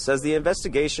Sullivan says the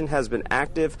investigation has been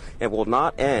active and will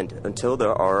not end until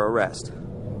there are arrests.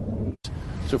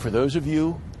 So for those of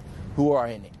you who are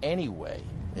in any way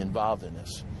involved in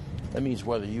this, that means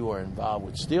whether you are involved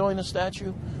with stealing a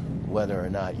statue, whether or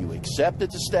not you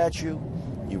accepted the statue,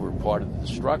 you were part of the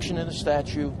destruction of the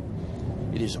statue,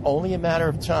 it is only a matter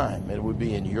of time. It would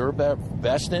be in your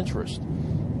best interest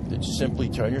to simply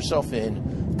turn yourself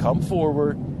in, come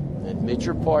forward, admit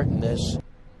your part in this.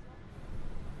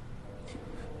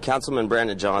 Councilman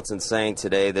Brandon Johnson saying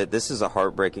today that this is a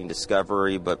heartbreaking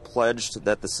discovery, but pledged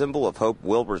that the symbol of hope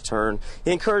will return.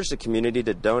 He encouraged the community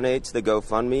to donate to the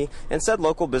GoFundMe and said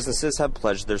local businesses have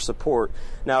pledged their support.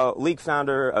 Now, League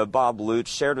founder Bob Lutz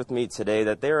shared with me today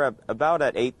that they're about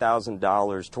at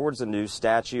 $8,000 towards a new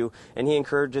statue, and he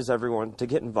encourages everyone to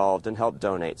get involved and help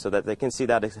donate so that they can see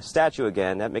that statue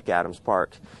again at McAdams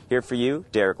Park. Here for you,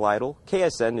 Derek Lytle,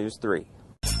 KSN News 3.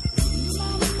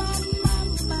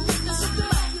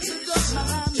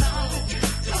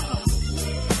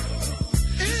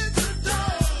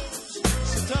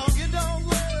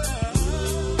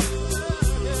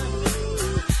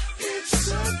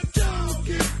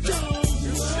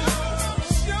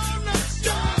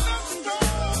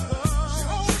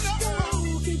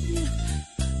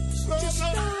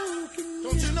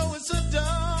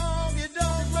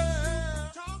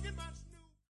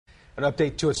 An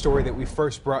update to a story that we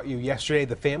first brought you yesterday.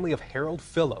 The family of Harold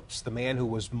Phillips, the man who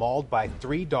was mauled by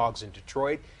 3 dogs in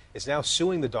Detroit, is now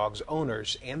suing the dogs'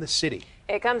 owners and the city.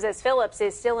 It comes as Phillips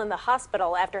is still in the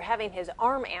hospital after having his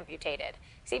arm amputated.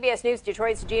 CBS News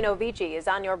Detroit's Gino Vici is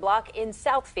on your block in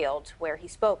Southfield, where he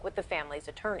spoke with the family's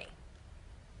attorney.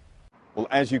 Well,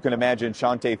 as you can imagine,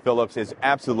 Shantae Phillips is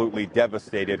absolutely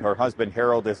devastated. Her husband,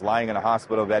 Harold, is lying in a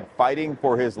hospital bed fighting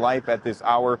for his life at this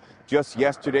hour. Just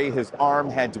yesterday, his arm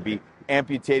had to be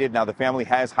amputated. Now, the family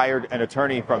has hired an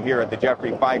attorney from here at the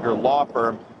Jeffrey Feiger law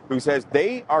firm who says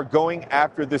they are going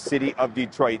after the city of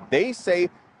Detroit. They say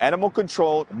animal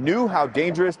control knew how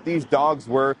dangerous these dogs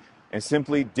were and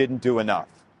simply didn't do enough.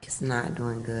 It's not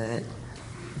doing good.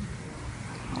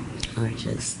 We're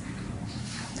just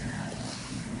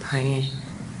praying.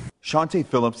 Shantae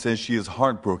Phillips says she is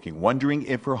heartbroken, wondering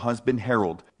if her husband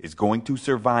Harold is going to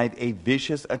survive a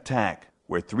vicious attack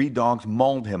where 3 dogs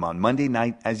mauled him on Monday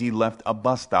night as he left a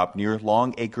bus stop near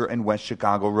Long Acre and West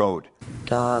Chicago Road.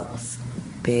 Dogs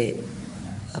bit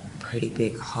a pretty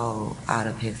big hole out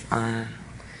of his arm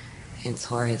and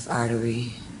tore his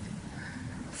artery.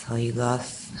 So he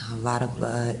lost a lot of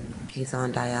blood. He's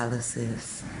on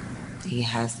dialysis. He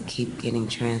has to keep getting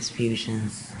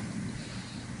transfusions.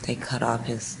 They cut off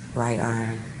his right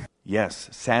arm. Yes,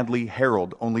 sadly,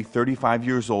 Harold, only 35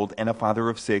 years old and a father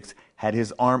of 6, had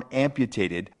his arm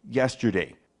amputated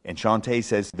yesterday. And Shantae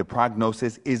says the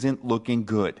prognosis isn't looking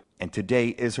good. And today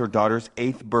is her daughter's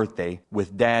 8th birthday,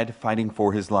 with Dad fighting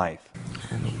for his life.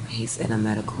 He's in a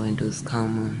medical-induced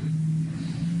coma.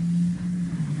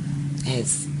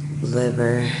 His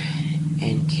liver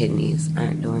and kidneys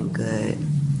aren't doing good.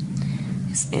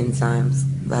 His enzymes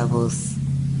levels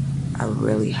are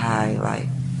really high, like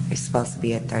they're supposed to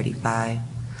be at 35,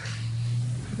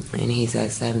 and he's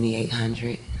at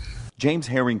 7,800. James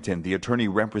Harrington, the attorney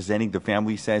representing the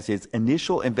family, says his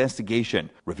initial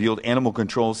investigation revealed animal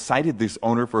control cited this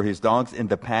owner for his dogs in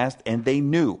the past, and they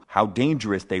knew how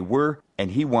dangerous they were,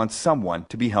 and he wants someone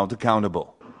to be held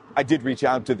accountable. I did reach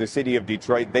out to the city of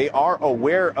Detroit. They are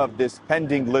aware of this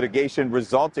pending litigation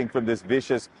resulting from this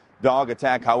vicious dog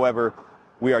attack. However,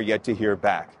 we are yet to hear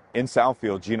back. In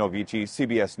Southfield, Gino Vici,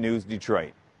 CBS News,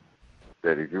 Detroit.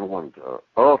 That if you want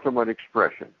ultimate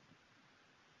expression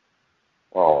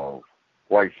of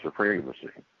white supremacy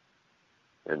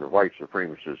and the white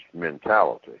supremacist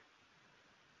mentality,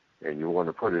 and you want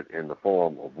to put it in the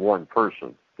form of one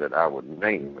person that I would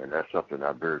name, and that's something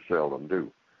I very seldom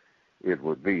do, it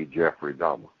would be Jeffrey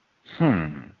Dahmer.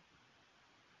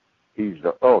 He's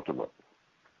the ultimate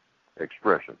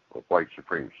expression of white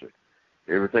supremacy.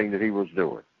 Everything that he was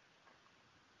doing,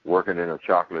 working in a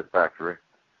chocolate factory,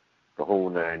 the whole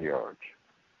 9 yards,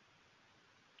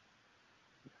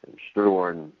 and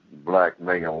storing black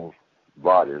males'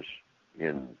 bodies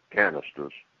in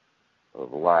canisters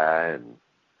of lye and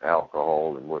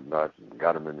alcohol and whatnot, and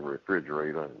got them in the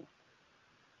refrigerator. And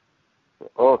the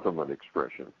ultimate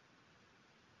expression,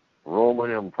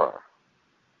 Roman Empire.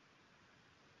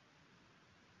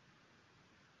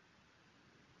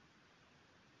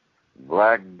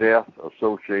 Black death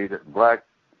associated, black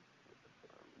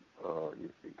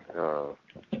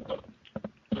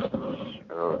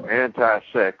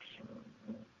anti-sex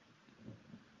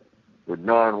with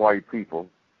non-white people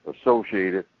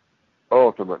associated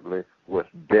ultimately with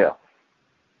death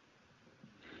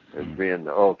as being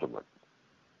the ultimate.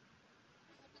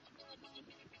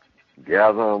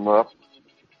 Gather them up,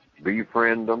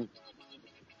 befriend them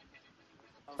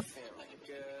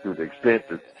to the extent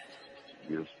that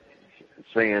you're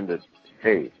saying that,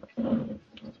 hey, I'm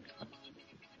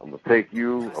going to take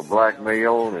you, a black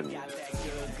male, and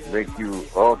make you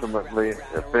ultimately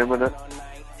effeminate,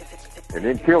 and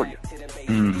then kill you.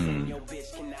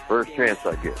 First chance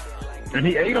I get. And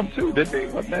he ate them too, didn't he?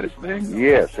 Wasn't that his thing?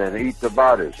 Yes, and eat the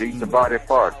bodies, eat the body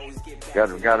parts. Got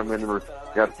them in the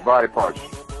got the body parts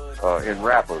in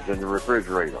wrappers in the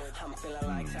refrigerator.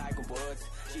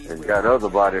 And got other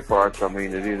body parts, I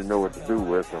mean, they didn't know what to do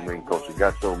with, I mean, because he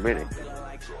got so many.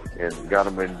 And got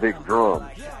them in big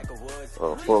drums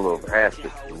full of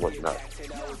acid and whatnot.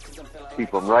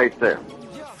 Keep them right there.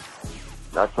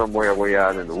 Not somewhere way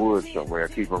out in the woods somewhere.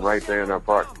 Keep them right there in their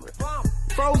apartment.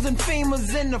 Frozen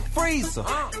femurs in the freezer.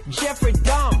 Jeffrey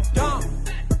Dahmer.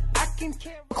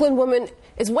 Brooklyn woman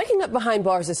is waking up behind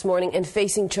bars this morning and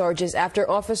facing charges after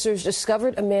officers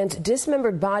discovered a man's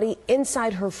dismembered body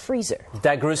inside her freezer.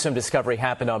 That gruesome discovery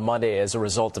happened on Monday as a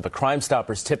result of a Crime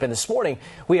Stoppers tip. And this morning,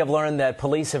 we have learned that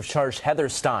police have charged Heather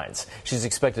Steins. She's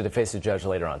expected to face a judge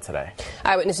later on today.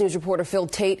 Eyewitness News reporter Phil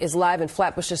Tate is live in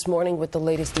Flatbush this morning with the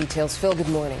latest details. Phil, good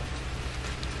morning.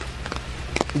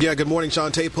 Yeah, good morning,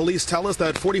 Shantae. Police tell us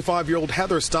that 45-year-old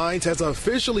Heather Steins has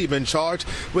officially been charged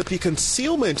with the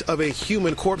concealment of a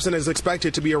human corpse and is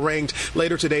expected to be arraigned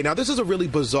later today. Now, this is a really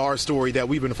bizarre story that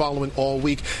we've been following all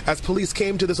week as police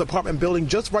came to this apartment building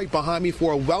just right behind me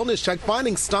for a wellness check,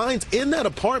 finding Steins in that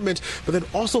apartment, but then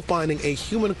also finding a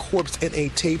human corpse in a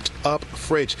taped-up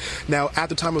fridge. Now, at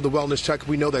the time of the wellness check,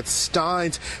 we know that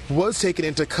Steins was taken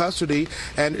into custody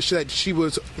and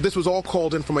that this was all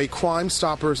called in from a Crime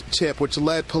Stoppers tip, which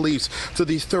led police to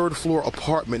the third-floor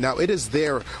apartment. Now, it is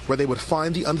there where they would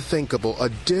find the unthinkable, a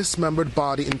dismembered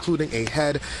body, including a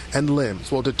head and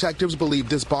limbs. Well, detectives believe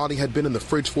this body had been in the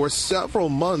fridge for several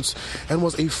months and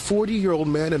was a 40-year-old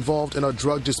man involved in a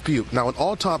drug dispute. Now, an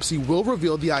autopsy will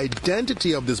reveal the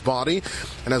identity of this body,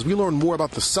 and as we learn more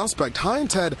about the suspect,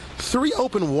 Hines had 3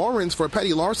 open warrants for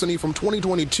petty larceny from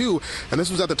 2022, and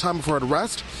this was at the time of her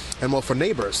arrest. And well, for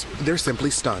neighbors, they're simply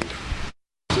stunned.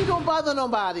 She don't bother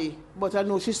nobody, but I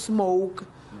know she smoke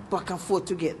back and forth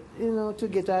to get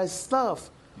her stuff.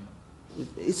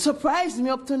 It surprised me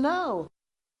up to now.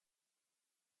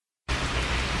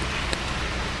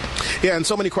 Yeah, and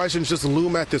so many questions just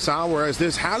loom at this hour as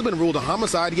this has been ruled a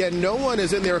homicide, yet no one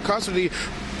is in their custody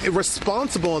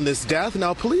responsible in this death.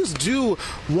 Now, police do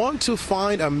want to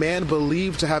find a man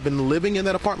believed to have been living in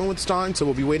that apartment with Stein, so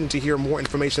we'll be waiting to hear more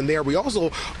information there. We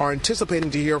also are anticipating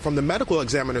to hear from the medical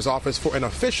examiner's office for an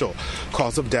official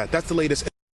cause of death. That's the latest.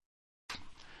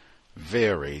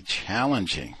 Very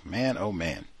challenging. Man, oh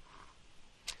man.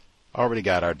 Already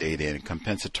got our date in.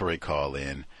 Compensatory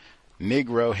call-in.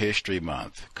 Negro History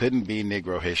Month. Couldn't be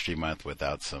Negro History Month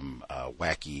without some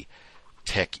wacky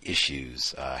tech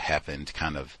issues happened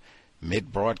kind of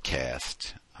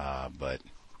mid-broadcast, but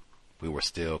we were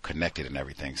still connected and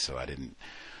everything, so I didn't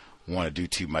want to do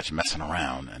too much messing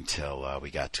around until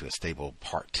we got to a stable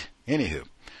part. Anywho,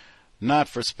 not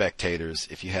for spectators.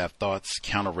 If you have thoughts,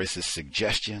 counter-racist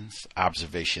suggestions,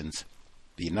 observations,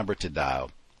 the number to dial,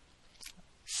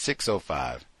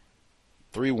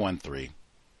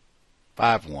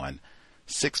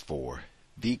 605-313-5164,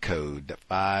 the code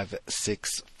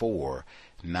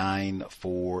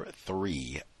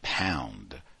 564-943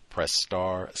 pound. Press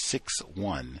star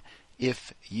 61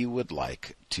 if you would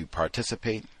like to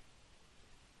participate.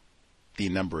 The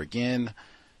number again,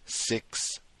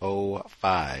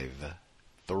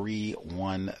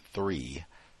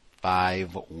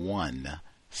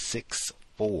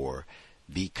 605-313-5164.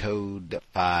 The code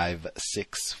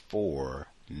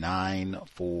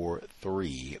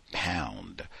 564-943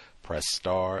 pound. Press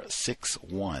star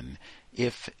 61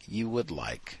 if you would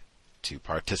like to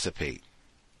participate.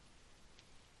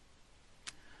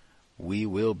 We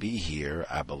will be here,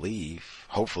 I believe.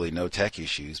 Hopefully no tech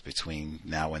issues between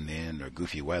now and then or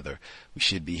goofy weather. We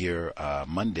should be here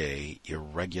Monday,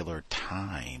 irregular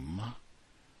time.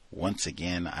 Once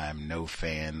again, I'm no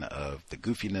fan of the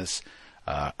goofiness.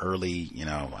 Early,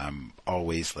 I'm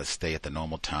always, let's stay at the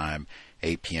normal time,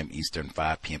 8 p.m. Eastern,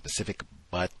 5 p.m. Pacific,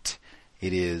 but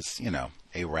it is,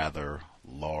 a rather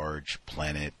large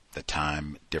planet, the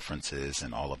time differences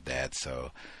and all of that.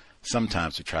 So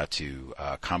sometimes we try to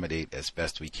accommodate as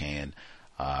best we can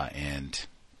and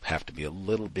have to be a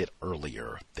little bit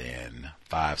earlier than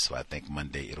 5. So I think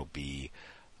Monday it'll be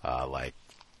it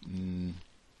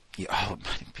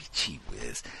might be, gee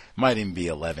whiz, might even be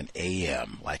 11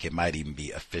 a.m. Like it might even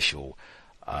be official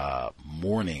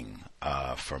morning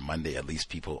for Monday, at least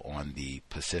people on the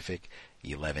Pacific,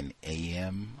 11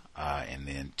 a.m. And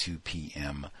then 2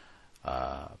 p.m.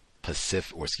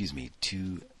 Pacific,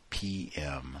 2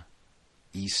 p.m.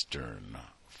 Eastern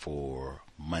for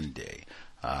Monday.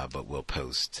 But we'll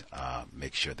post,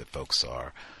 make sure that folks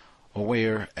are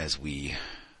aware as we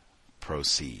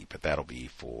proceed. But that'll be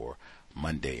for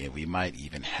Monday, and we might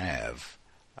even have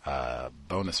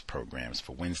bonus programs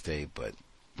for Wednesday, but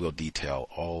we'll detail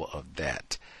all of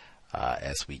that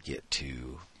as we get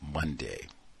to Monday.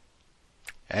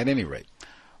 At any rate,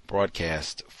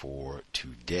 broadcast for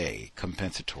today,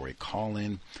 compensatory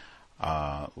call-in.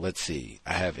 Let's see.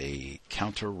 I have a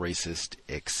counter-racist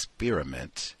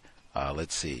experiment.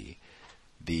 Let's see.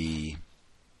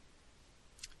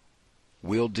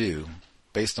 We'll do,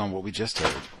 based on what we just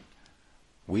heard,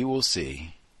 we will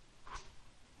see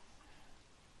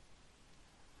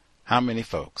how many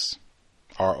folks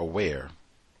are aware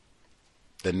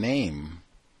the name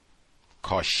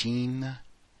Kosheen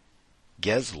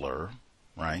Gessler,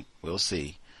 right? We'll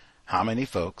see how many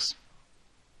folks.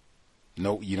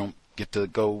 No, you don't get to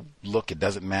go look. It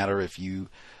doesn't matter if you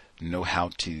know how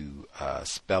to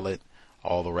spell it,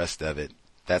 all the rest of it.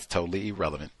 That's totally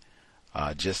irrelevant.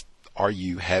 Just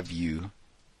have you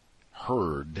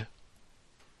heard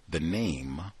the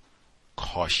name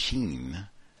Kosheen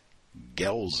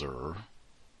Gelser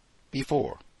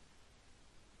before?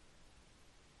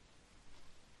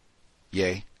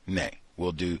 Yay, nay.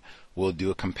 We'll do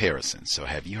a comparison. So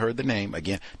have you heard the name?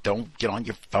 Again, don't get on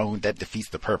your phone. That defeats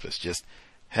the purpose. Just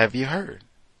have you heard?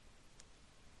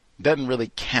 Doesn't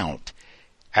really count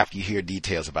after you hear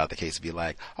details about the case to be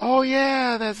like, oh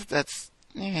yeah, that's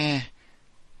If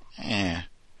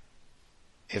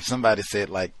somebody said,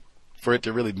 like, for it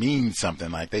to really mean something,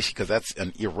 like they should, because that's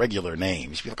an irregular name.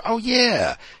 You should be like, oh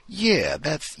yeah,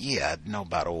 I know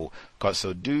about old.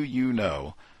 So do you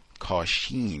know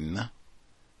Cauchin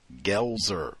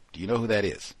Gelser? Do you know who that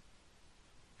is?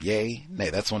 Yay, nay.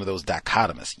 That's one of those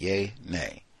dichotomous. Yay,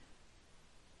 nay.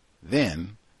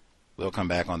 Then we'll come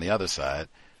back on the other side.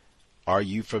 Are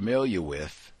you familiar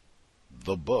with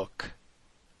the book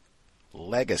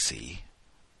Legacy?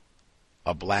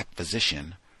 A Black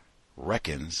Physician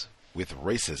Reckons with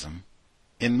Racism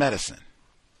in Medicine.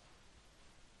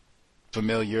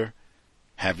 Familiar?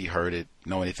 Have you heard it?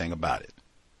 Know anything about it?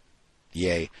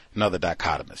 Yay. Another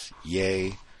dichotomous.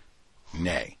 Yay,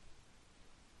 nay.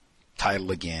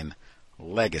 Title again,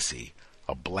 Legacy.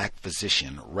 A Black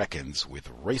Physician Reckons with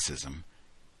Racism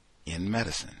in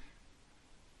Medicine.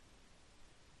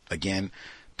 Again,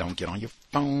 don't get on your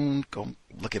phone. Go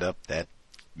look it up. That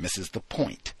misses the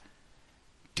point.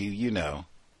 Do you know?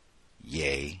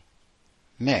 Yay,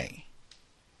 nay.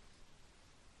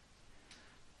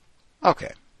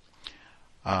 Okay.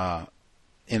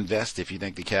 Invest if you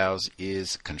think the cows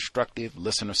is constructive,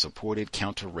 listener-supported,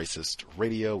 counter-racist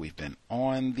radio. We've been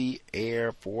on the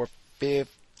air for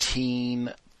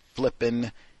 15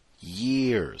 flippin'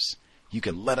 years. You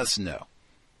can let us know.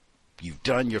 You've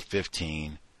done your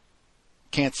 15.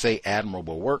 Can't say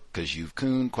admirable work because you've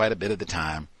cooned quite a bit of the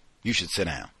time. You should sit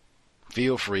down.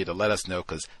 Feel free to let us know,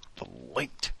 because the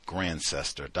late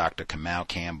grandcestor, Dr. Kamal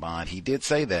Kambon, he did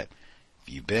say that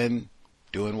if you've been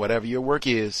doing whatever your work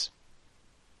is,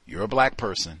 you're a black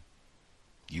person,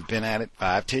 you've been at it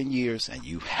 5-10 years, and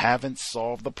you haven't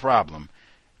solved the problem,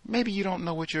 maybe you don't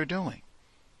know what you're doing.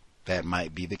 That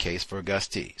might be the case for Gus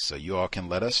T. So you all can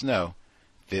let us know.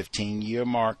 15-year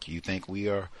mark, you think we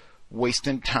are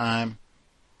wasting time?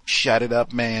 Shut it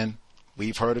up, man.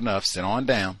 We've heard enough. Sit on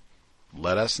down.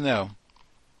 Let us know.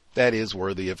 That is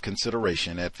worthy of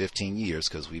consideration at 15 years,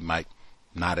 because we might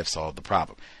not have solved the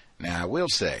problem. Now, I will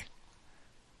say,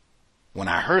 when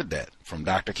I heard that from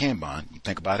Dr. Kambon, you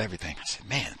think about everything. I said,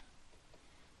 man,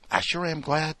 I sure am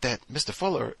glad that Mr.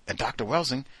 Fuller and Dr.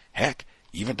 Welsing, heck,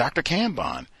 even Dr.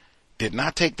 Kambon, did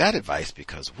not take that advice,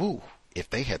 because, woo, if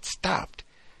they had stopped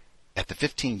at the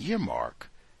 15-year mark,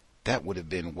 that would have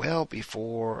been well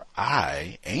before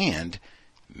I and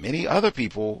many other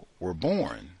people were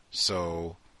born.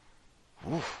 So,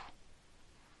 woo,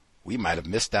 we might have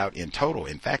missed out in total.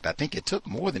 In fact, I think it took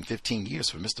more than 15 years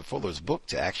for Mr. Fuller's book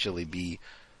to actually be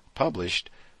published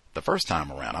the first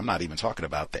time around. I'm not even talking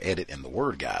about the edit and the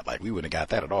word guide. Like, we wouldn't have got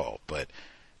that at all. But,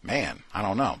 man, I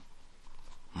don't know.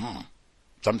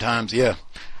 Sometimes, yeah,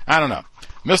 I don't know.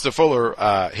 Mr.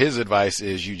 Fuller, his advice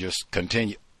is you just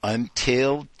continue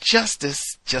until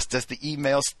justice, just as the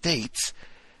email states.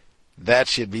 That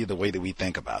should be the way that we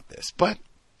think about this. But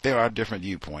there are different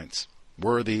viewpoints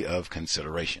worthy of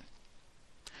consideration.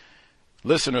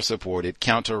 Listener-supported,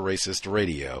 counter-racist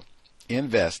radio.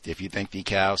 Invest if you think the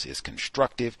cows is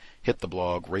constructive. Hit the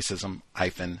blog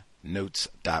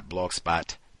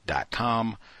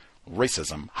racism-notes.blogspot.com.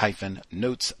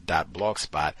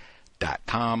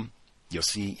 racism-notes.blogspot.com. You'll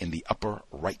see in the upper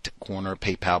right corner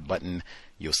PayPal button.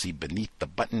 You'll see beneath the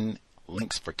button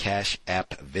links for Cash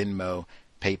App, Venmo,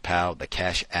 PayPal, the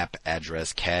Cash App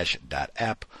address,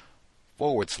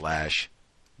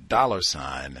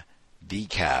 cash.app/$the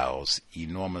cows.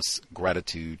 Enormous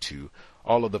gratitude to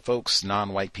all of the folks,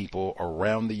 non-white people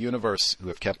around the universe, who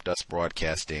have kept us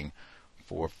broadcasting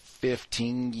for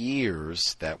 15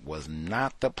 years. That was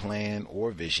not the plan or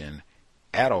vision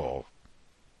at all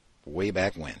way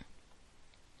back when.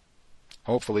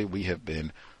 Hopefully we have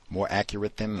been more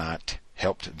accurate than not,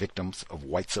 helped victims of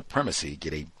white supremacy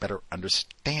get a better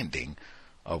understanding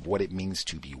of what it means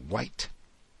to be white,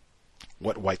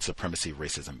 what white supremacy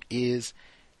racism is,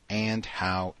 and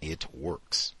how it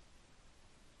works.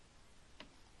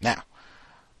 Now,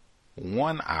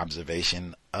 one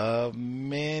observation of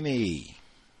many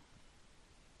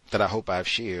that I hope I've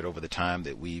shared over the time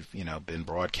that we've, been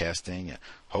broadcasting.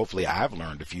 Hopefully I've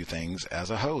learned a few things as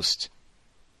a host,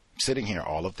 sitting here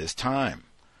all of this time.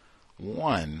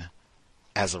 One,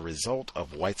 as a result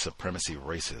of white supremacy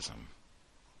racism,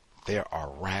 there are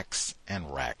racks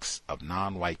and racks of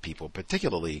non-white people,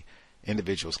 particularly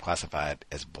individuals classified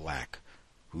as black,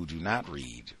 who do not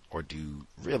read or do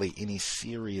really any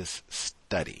serious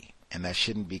study. And that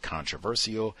shouldn't be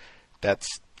controversial.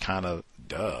 That's kind of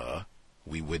duh.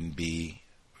 We wouldn't be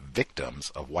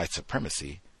victims of white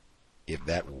supremacy if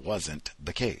that wasn't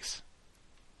the case.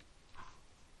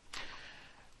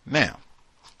 Now,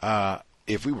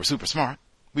 if we were super smart,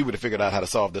 we would have figured out how to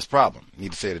solve this problem.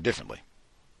 Need to say it differently.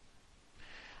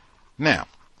 Now,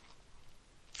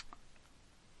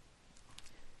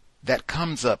 that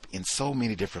comes up in so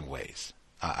many different ways.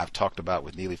 I've talked about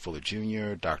with Neely Fuller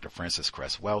Jr., Dr. Frances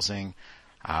Cress Welsing,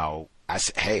 how I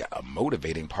said, hey, a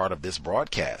motivating part of this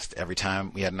broadcast, every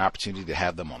time we had an opportunity to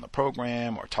have them on the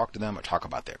program or talk to them or talk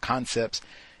about their concepts,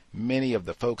 many of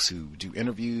the folks who do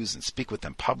interviews and speak with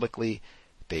them publicly,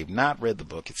 they've not read the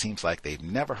book. It seems like they've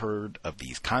never heard of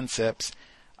these concepts.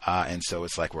 And so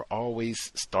it's like we're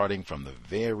always starting from the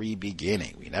very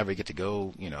beginning. We never get to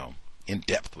go, in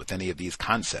depth with any of these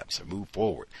concepts or move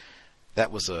forward.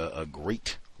 That was a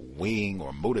great weighing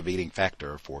or motivating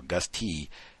factor for Gus T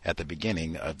at the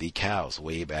beginning of the cows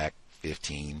way back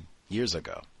 15 years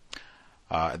ago.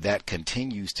 That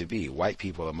continues to be. White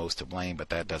people are most to blame, but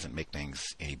that doesn't make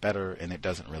things any better, and it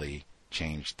doesn't really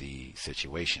change the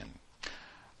situation.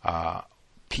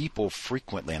 People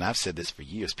frequently, and I've said this for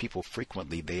years, people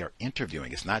frequently, they are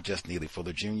interviewing. It's not just Neely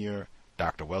Fuller Jr.,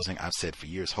 Dr. Welsing. I've said for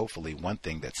years, hopefully one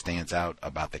thing that stands out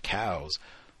about the cows,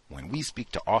 when we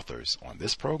speak to authors on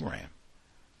this program,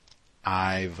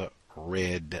 I've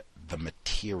read the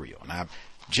material. And I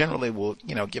generally will,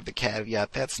 give the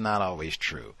caveat, that's not always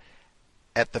true.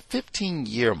 At the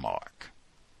 15-year mark,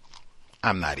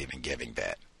 I'm not even giving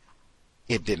that.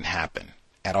 It didn't happen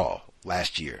at all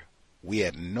last year. We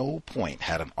at no point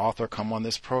had an author come on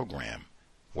this program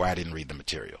where I didn't read the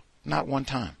material. Not one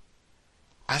time.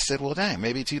 I said, well, dang,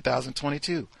 maybe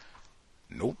 2022.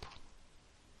 Nope.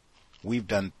 We've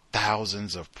done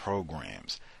thousands of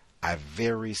programs. I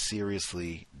very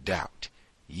seriously doubt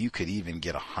you could even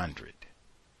get 100.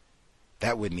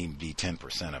 That wouldn't even be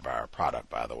 10% of our product,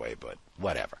 by the way, but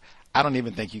whatever. I don't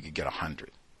even think you could get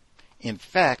 100. In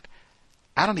fact,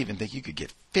 I don't even think you could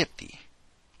get 50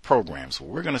 programs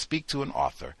where we're going to speak to an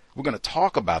author. We're going to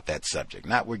talk about that subject.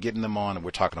 Not we're getting them on and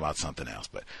we're talking about something else,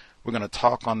 but we're going to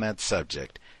talk on that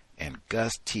subject. And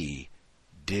Gus T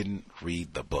didn't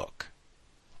read the book.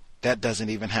 That doesn't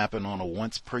even happen on a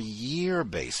once per year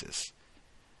basis.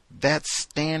 That's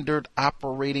standard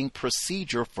operating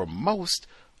procedure for most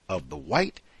of the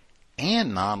white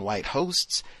and non-white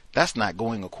hosts. That's not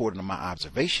going according to my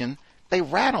observation. They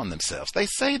rat on themselves. They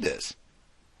say this.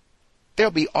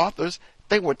 There'll be authors.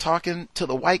 They were talking to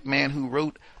the white man who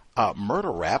wrote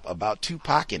murder rap about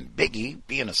Tupac and Biggie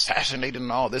being assassinated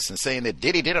and all this and saying that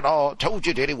Diddy did it all. Told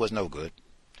you Diddy was no good.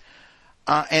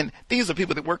 And these are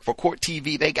people that work for Court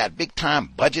TV. They got big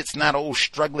time budgets, not old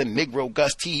struggling Negro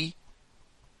Gus T.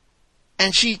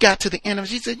 And she got to the end of it.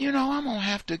 She said, I'm going to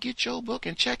have to get your book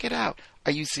and check it out.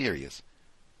 Are you serious?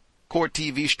 Court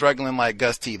TV struggling like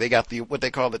Gus T. They got what they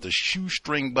call it, the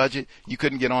shoestring budget. You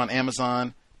couldn't get on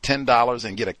Amazon $10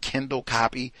 and get a Kindle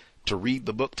copy to read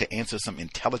the book, to answer some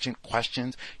intelligent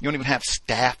questions. You don't even have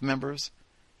staff members,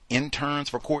 interns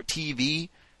for Court TV.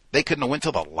 They couldn't have went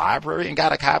to the library and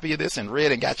got a copy of this and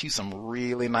read and got you some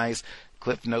really nice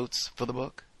cliff notes for the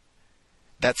book.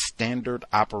 That's standard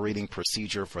operating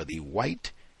procedure for the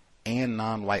white and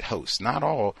non-white hosts. Not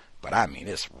all, but I mean,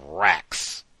 it's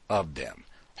racks of them.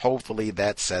 Hopefully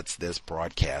that sets this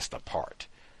broadcast apart.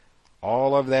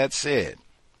 All of that said,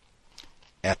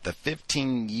 at the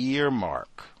 15-year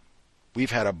mark,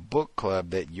 we've had a book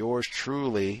club that yours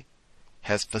truly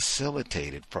has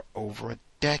facilitated for over a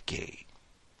decade.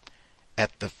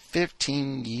 At the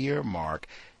 15-year mark,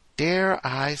 dare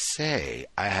I say,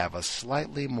 I have a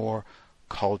slightly more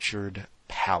cultured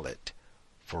palate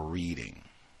for reading.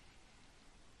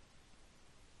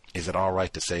 Is it all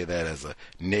right to say that as a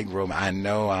Negro? I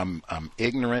know I'm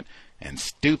ignorant and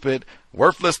stupid,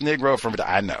 worthless Negro from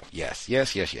I know. Yes.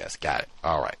 Got it.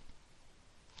 All right.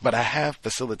 But I have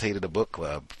facilitated a book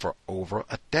club for over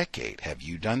a decade. Have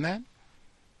you done that?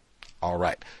 All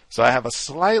right. So I have a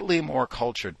slightly more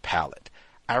cultured palate.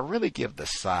 I really give the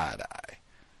side eye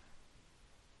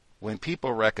when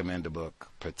people recommend a book,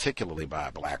 particularly by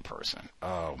a black person.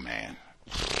 Oh, man.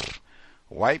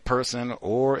 White person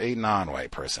or a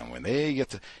non-white person, when they get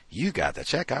to, you got to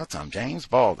check out some James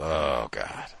Baldwin. Oh,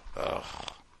 God.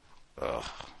 Ugh.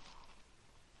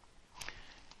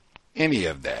 Any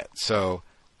of that. So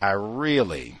I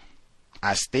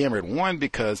stammered. One,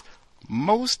 because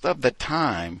most of the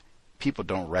time, people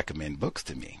don't recommend books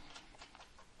to me.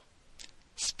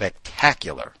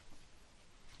 Spectacular.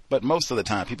 But most of the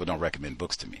time, people don't recommend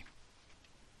books to me.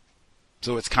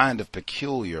 So it's kind of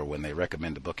peculiar when they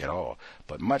recommend a book at all,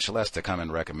 but much less to come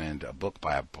and recommend a book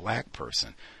by a black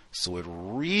person. So it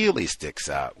really sticks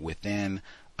out within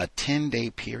a 10-day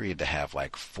period to have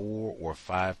like 4 or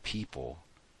 5 people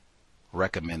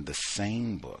recommend the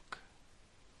same book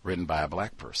written by a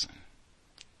black person.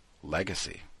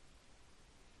 Legacy.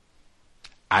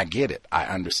 I get it. I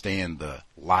understand the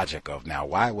logic of, now,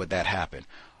 why would that happen?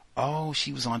 Oh,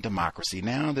 she was on Democracy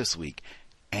Now! This week,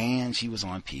 and she was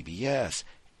on PBS,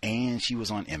 and she was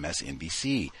on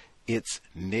MSNBC. It's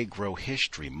Negro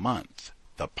History Month.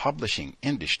 The publishing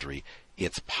industry,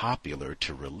 it's popular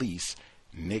to release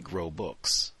Negro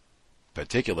books,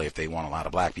 particularly if they want a lot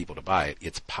of black people to buy it.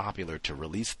 It's popular to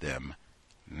release them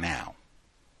now.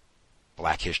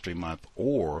 Black History Month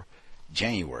or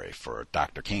January for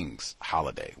Dr. King's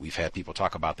holiday. We've had people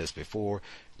talk about this before.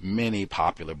 Many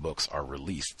popular books are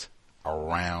released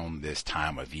around this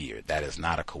time of year. That is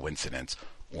not a coincidence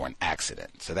or an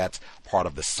accident. So that's part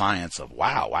of the science of,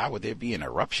 wow, why would there be an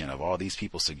eruption of all these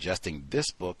people suggesting this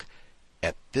book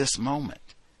at this moment?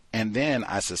 And then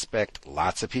I suspect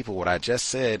lots of people, what I just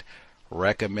said,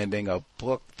 recommending a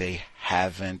book they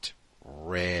haven't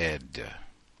read.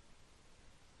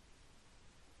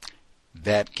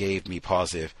 That gave me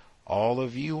pause. If all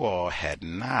of you all had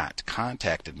not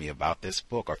contacted me about this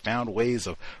book or found ways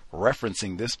of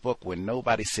referencing this book when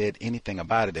nobody said anything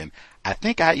about it, and I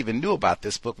think I even knew about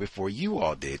this book before you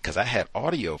all did, because I had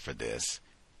audio for this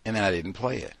and then I didn't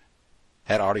play it.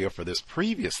 Had audio for this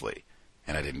previously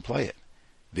and I didn't play it.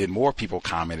 Then more people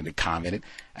commented and commented.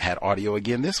 I had audio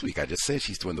again this week. I just said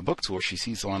she's doing the book tour.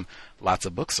 She's on lots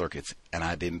of book circuits, and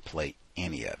I didn't play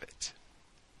any of it.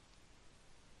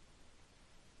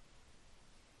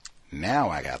 Now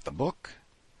I got the book,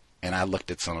 and I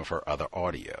looked at some of her other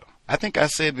audio. I think I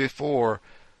said before,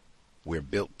 we're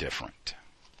built different.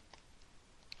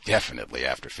 Definitely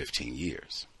after 15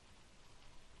 years.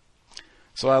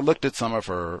 So I looked at some of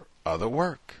her other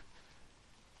work.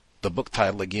 The book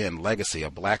title again, Legacy,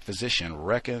 A Black Physician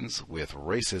Reckons with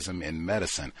Racism in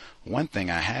Medicine. One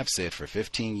thing I have said for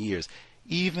 15 years,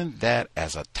 even that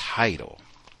as a title.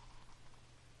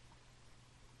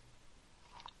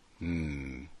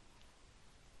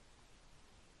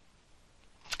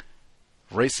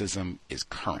 Racism is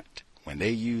current. When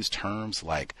they use terms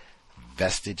like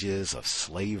vestiges of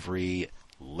slavery,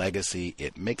 legacy,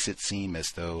 it makes it seem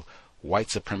as though white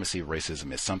supremacy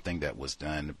racism is something that was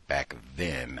done back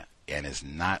then and is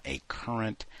not a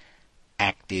current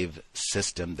active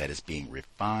system that is being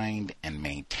refined and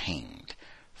maintained.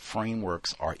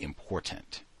 Frameworks are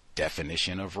important.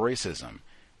 Definition of racism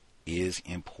is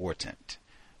important.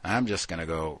 I'm just going to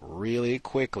go really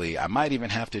quickly. I might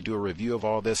even have to do a review of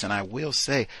all this, and I will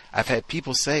say, I've had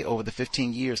people say over the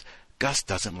 15 years, Gus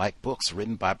doesn't like books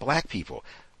written by black people.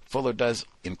 Fuller does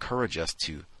encourage us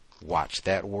to watch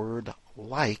that word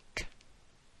like.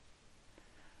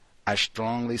 I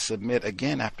strongly submit,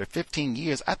 again, after 15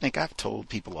 years, I think I've told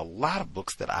people a lot of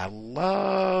books that I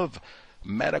love.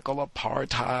 Medical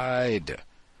Apartheid,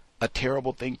 A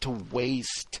Terrible Thing to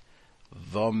Waste,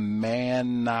 The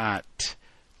Man Not,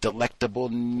 Delectable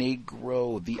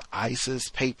Negro, The ISIS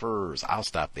Papers. I'll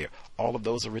stop there. All of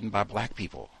those are written by black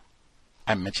people.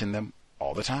 I mention them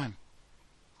all the time.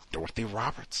 Dorothy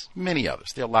Roberts, many others.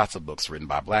 There are lots of books written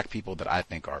by black people that I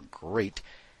think are great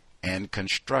and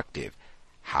constructive.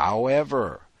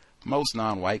 However, most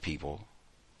non-white people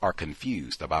are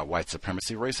confused about white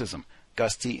supremacy racism,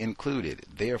 Gus T. included.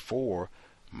 Therefore,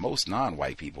 most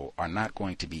non-white people are not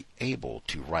going to be able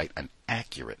to write an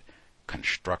accurate,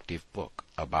 constructive book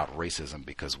about racism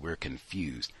because we're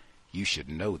confused. You should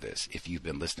know this. If you've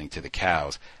been listening to the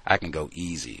cows, I can go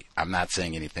easy. I'm not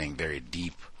saying anything very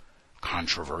deep,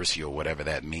 controversial, whatever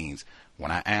that means.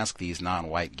 When I ask these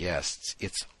non-white guests,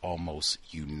 it's almost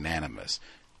unanimous.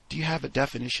 Do you have a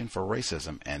definition for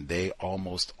racism? And they,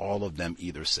 almost all of them,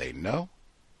 either say no,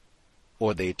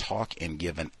 or they talk and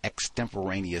give an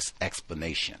extemporaneous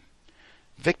explanation.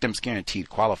 Victims guaranteed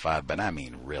qualified, but I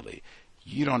mean really,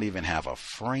 you don't even have a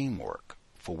framework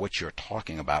for what you're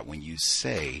talking about when you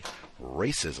say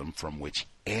racism from which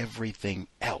everything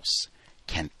else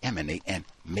can emanate and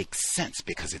make sense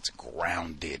because it's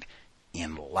grounded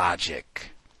in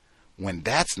logic. When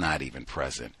that's not even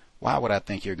present, why would I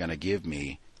think you're going to give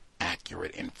me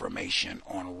accurate information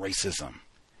on racism?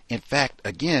 In fact,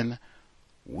 again,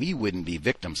 we wouldn't be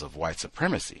victims of white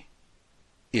supremacy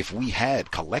if we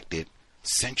had collected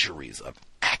centuries of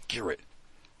accurate,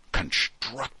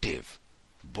 constructive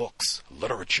books,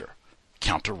 literature,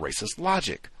 counter-racist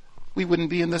logic. We wouldn't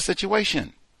be in this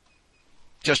situation.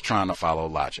 Just trying to follow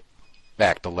logic.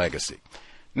 Back to legacy.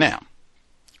 Now,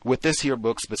 With this here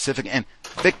book specific and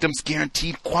victims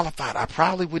guaranteed qualified, I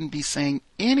probably wouldn't be saying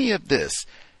any of this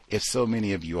if so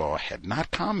many of you all had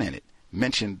not commented,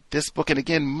 mentioned this book. And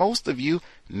again, most of you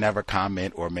never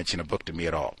comment or mention a book to me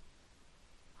at all.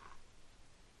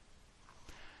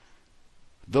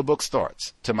 The book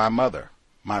starts, to my mother,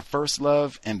 my first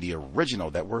love and the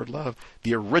original, that word love,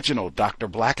 the original Dr.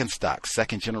 Blackenstock,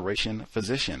 second generation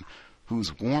physician,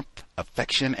 whose warmth,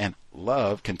 affection, and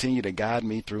love continue to guide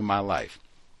me through my life.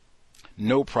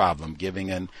 No problem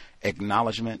giving an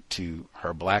acknowledgement to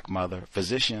her black mother,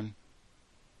 physician,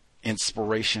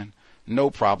 inspiration. No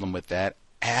problem with that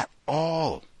at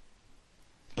all.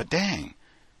 But dang,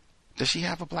 does she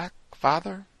have a black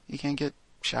father? You can't get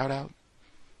shout out,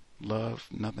 love,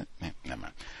 nothing? Never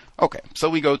mind. Okay, so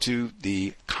we go to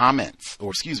the comments, or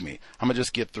excuse me, I'm going to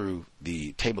just get through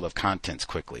the table of contents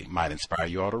quickly. Might inspire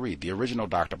you all to read. The original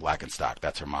Dr. Blackenstock,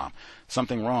 that's her mom.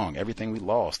 Something wrong, everything we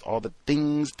lost, all the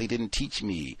things they didn't teach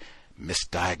me.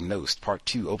 Misdiagnosed, part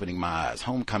 2, opening my eyes.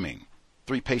 Homecoming,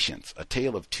 3 patients, a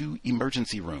tale of 2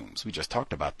 emergency rooms. We just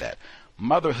talked about that.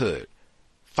 Motherhood,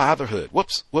 fatherhood.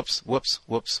 Whoops.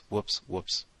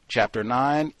 Chapter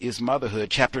 9 is motherhood.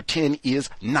 Chapter 10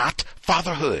 is not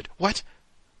fatherhood. What?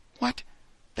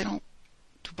 They don't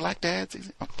do black dads?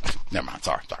 Oh, never mind.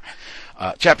 Sorry.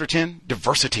 Chapter 10,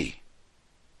 diversity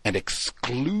and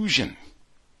exclusion.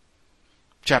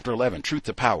 Chapter 11, truth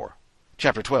to power.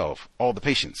 Chapter 12, all the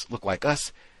patients look like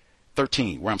us.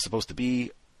 13, where I'm supposed to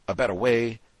be, a better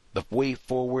way. The way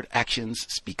forward, actions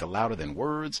speak louder than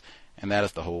words. And that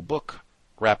is the whole book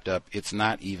wrapped up. It's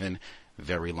not even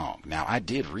very long. Now, I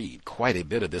did read quite a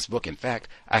bit of this book. In fact,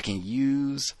 I can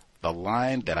use the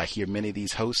line that I hear many of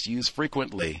these hosts use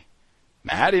frequently.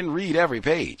 Now, I didn't read every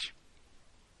page.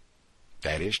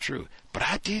 That is true. But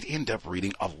I did end up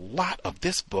reading a lot of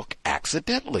this book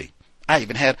accidentally. I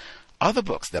even had other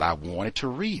books that I wanted to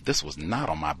read. This was not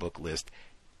on my book list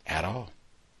at all.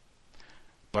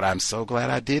 But I'm so glad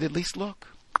I did at least look.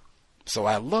 So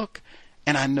I look,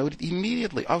 and I noted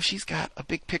immediately, oh, she's got a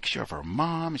big picture of her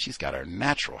mom, and she's got her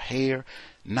natural hair,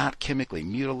 not chemically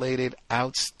mutilated,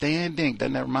 outstanding.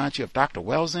 Doesn't that remind you of Dr.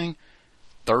 Welsing,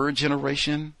 third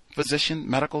generation physician,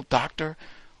 medical doctor?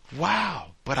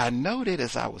 Wow. But I noted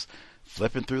as I was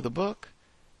flipping through the book,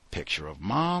 picture of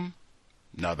mom,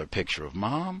 another picture of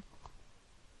mom.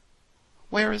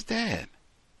 Where is dad?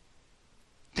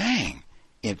 Dang.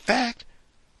 In fact,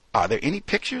 are there any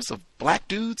pictures of black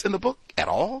dudes in the book at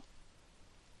all?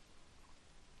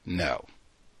 No.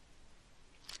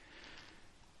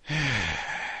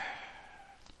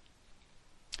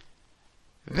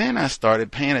 Then I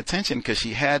started paying attention because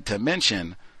she had to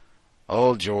mention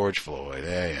old George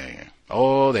Floyd,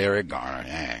 old Eric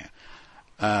Garner.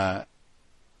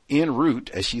 En route,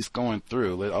 as she's going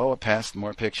through, it passed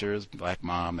more pictures. Black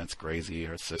mom, that's crazy.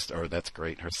 Her sister, that's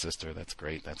great. Her sister, that's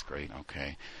great.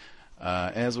 Okay.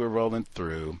 As we're rolling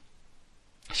through,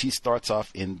 she starts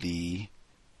off in the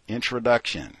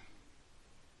introduction.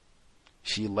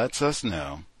 She lets us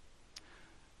know.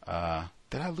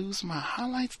 Did I lose my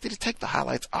highlights? Did it take the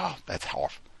highlights? Oh, that's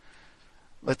off.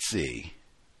 Let's see.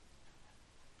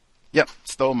 Yep,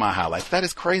 stole my highlights. That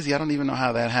is crazy. I don't even know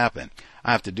how that happened.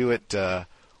 I have to do it,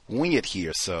 wing it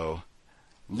here. So,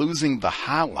 losing the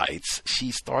highlights,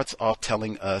 she starts off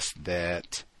telling us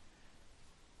that,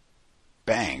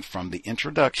 bang, from the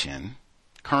introduction,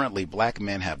 currently black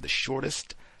men have the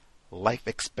shortest life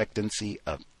expectancy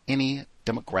of any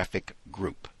demographic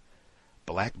group.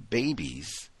 Black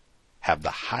babies have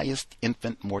the highest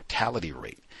infant mortality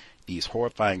rate. These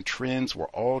horrifying trends were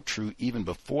all true even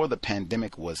before the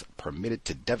pandemic was permitted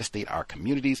to devastate our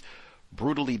communities,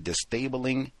 brutally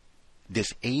disabling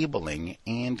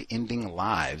and ending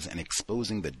lives and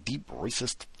exposing the deep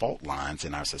racist fault lines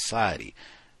in our society.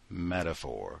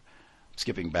 Metaphor.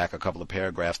 Skipping back a couple of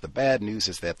paragraphs, the bad news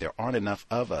is that there aren't enough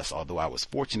of us. Although I was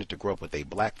fortunate to grow up with a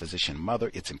black physician mother,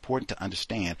 it's important to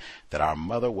understand that our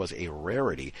mother was a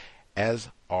rarity, as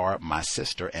are my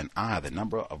sister and I. The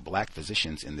number of black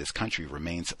physicians in this country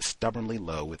remains stubbornly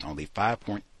low, with only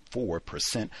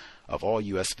 5.4% of all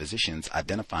U.S. physicians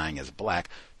identifying as black,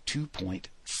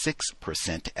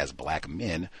 2.6% as black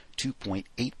men,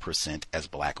 2.8% as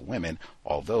black women.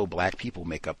 Although black people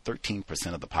make up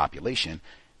 13% of the population,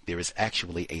 there is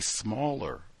actually a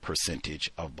smaller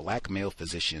percentage of black male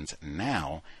physicians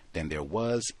now than there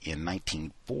was in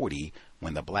 1940,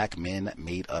 when the black men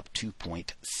made up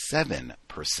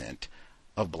 2.7%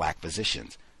 of black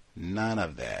physicians. None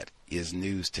of that is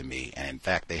news to me. And in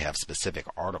fact, they have specific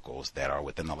articles that are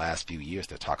within the last few years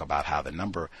that talk about how the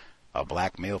number of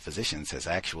black male physicians has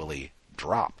actually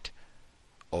dropped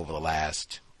over the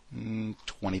last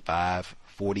 25,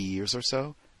 40 years or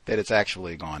so. that it's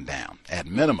actually gone down. At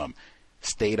minimum,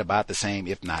 stayed about the same,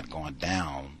 if not gone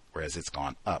down, whereas it's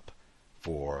gone up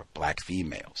for black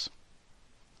females.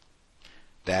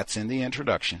 That's in the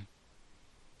introduction.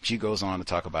 She goes on to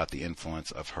talk about the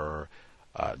influence of her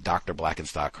Dr.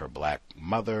 Blackenstock, her black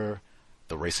mother,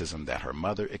 the racism that her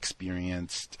mother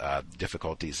experienced,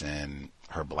 difficulties in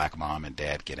her black mom and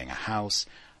dad getting a house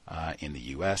in the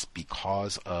U.S.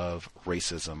 because of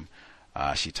racism.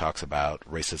 She talks about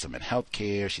racism in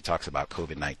healthcare. She talks about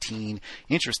COVID-19.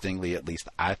 Interestingly, at least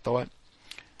I thought,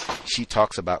 she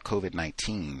talks about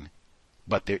COVID-19,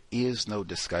 but there is no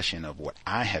discussion of what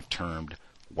I have termed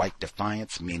white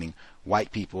defiance, meaning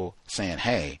white people saying,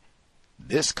 hey,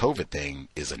 this COVID thing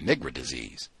is a nigger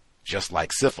disease, just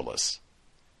like syphilis.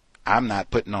 I'm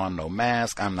not putting on no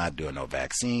mask. I'm not doing no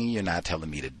vaccine. You're not telling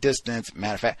me to distance.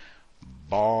 Matter of fact,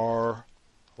 bar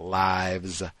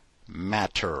lives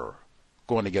matter.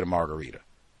 Going to get a margarita.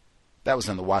 That was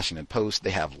in the Washington Post.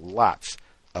 They have lots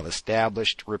of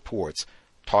established reports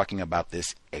talking about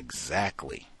this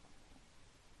exactly.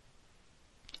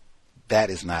 That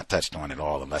is not touched on at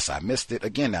all unless I missed it.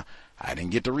 Again, now, I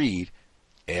didn't get to read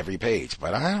every page,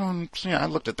 but I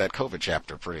looked at that COVID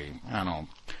chapter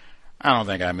I don't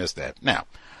think I missed that. Now,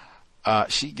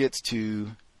 she gets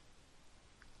to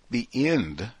the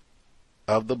end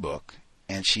of the book,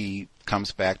 and she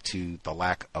comes back to the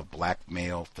lack of black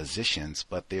male physicians,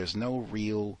 but there's no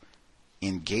real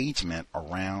engagement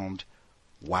around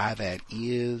why that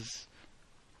is,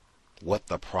 what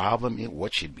the problem is,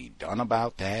 what should be done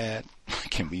about that.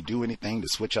 Can we do anything to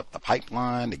switch up the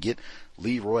pipeline, to get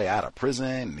Leroy out of prison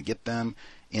and to get them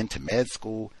into med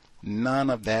school? None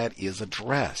of that is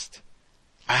addressed.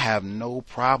 I have no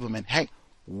problem. And hey,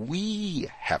 we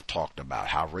have talked about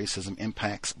how racism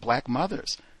impacts black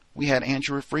mothers. We had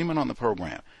Andrew Freeman on the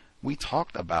program. We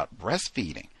talked about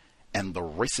breastfeeding and the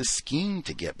racist scheme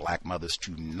to get black mothers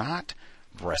to not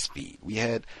breastfeed. We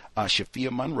had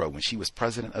Shafia Monroe when she was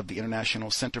president of the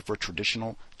International Center for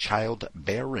Traditional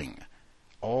Childbearing.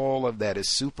 All of that is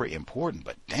super important,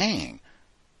 but dang,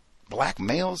 black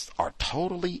males are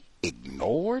totally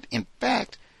ignored. In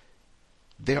fact,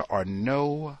 there are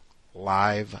no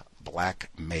live black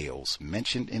males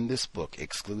mentioned in this book,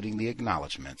 excluding the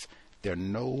acknowledgments. There are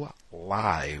no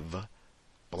live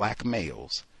black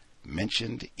males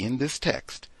mentioned in this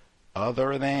text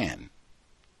other than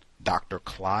Dr.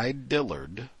 Clyde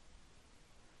Dillard,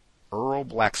 Earl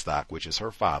Blackstock, which is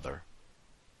her father,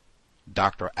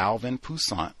 Dr. Alvin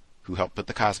Poussaint, who helped put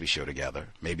the Cosby Show together,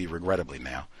 maybe regrettably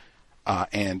now,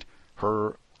 and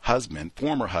her husband,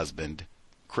 former husband,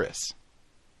 Chris.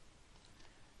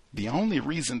 The only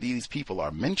reason these people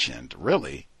are mentioned,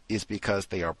 really, is because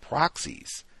they are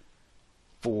proxies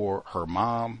for her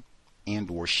mom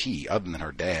and or she, other than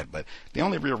her dad. But the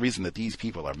only real reason that these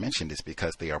people are mentioned is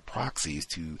because they are proxies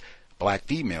to black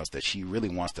females that she really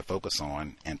wants to focus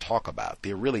on and talk about.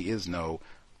 There really is no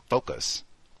focus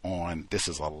on this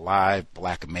is a live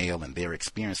black male and their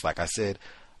experience, like I said,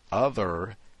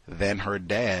 other than her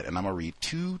dad. And I'm going to read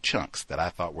two chunks that I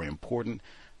thought were important.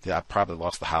 I probably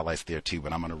lost the highlights there too,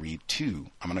 but I'm going to read two.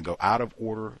 I'm going to go out of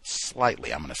order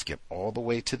slightly. I'm going to skip all the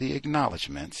way to the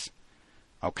acknowledgments.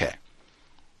 Okay.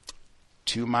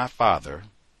 To my father,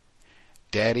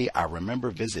 Daddy, I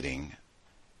remember visiting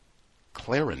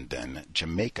Clarendon,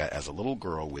 Jamaica as a little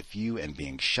girl with you and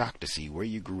being shocked to see where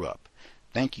you grew up.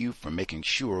 Thank you for making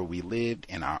sure we lived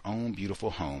in our own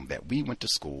beautiful home, that we went to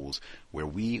schools where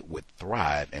we would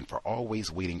thrive, and for always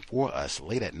waiting for us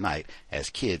late at night as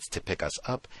kids to pick us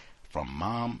up from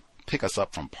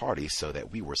parties so that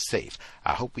we were safe.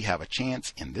 I hope we have a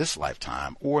chance in this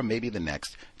lifetime, or maybe the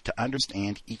next, to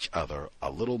understand each other a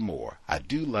little more. I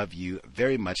do love you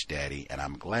very much, Daddy, and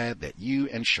I'm glad that you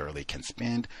and Shirley can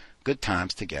spend good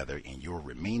times together in your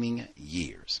remaining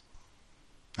years.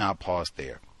 Now I'll pause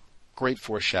there. Great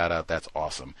for a shout out. That's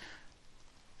awesome.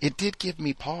 It did give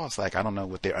me pause. Like, I don't know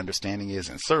what their understanding is.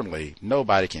 And certainly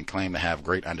nobody can claim to have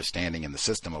great understanding in the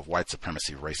system of white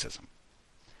supremacy racism.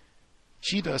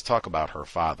 She does talk about her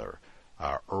father,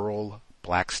 Earl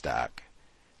Blackstock,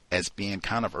 as being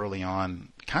kind of early on,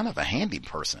 kind of a handy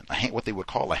person, what they would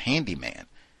call a handyman.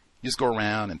 You just go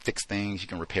around and fix things. You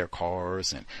can repair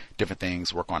cars and different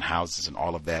things, work on houses and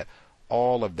all of that.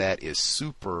 All of that is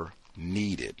super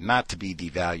needed, not to be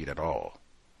devalued at all.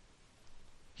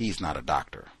 He's not a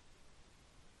doctor.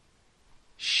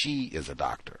 She is a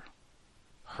doctor.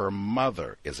 Her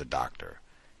mother is a doctor.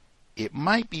 It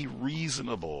might be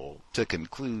reasonable to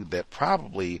conclude that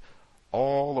probably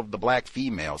all of the black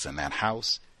females in that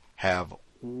house have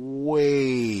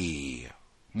way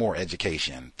more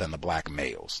education than the black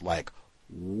males. Like,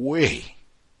 way.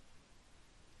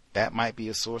 that might be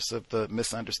a source of the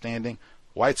misunderstanding.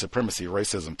 White supremacy,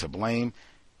 racism to blame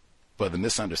for the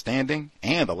misunderstanding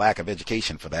and the lack of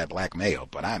education for that black male.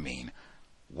 But I mean,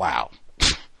 wow.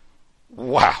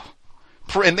 Wow.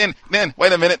 And then,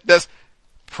 wait a minute, this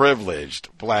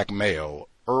privileged black male,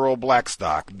 Earl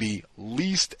Blackstock, the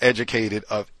least educated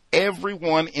of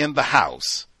everyone in the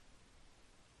house.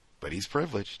 But he's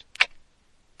privileged.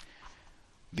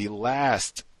 The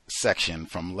last section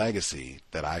from Legacy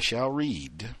that I shall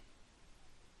read.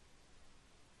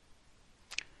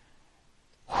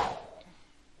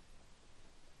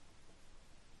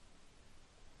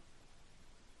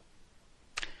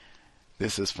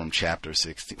 This is from chapter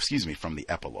 16, from the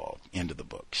epilogue, end of the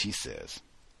book. She says,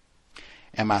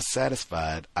 "Am I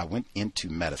satisfied I went into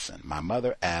medicine?" My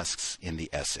mother asks in the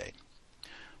essay.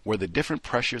 Were the different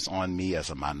pressures on me as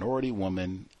a minority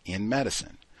woman in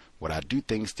medicine? Would I do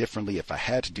things differently if I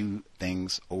had to do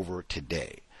things over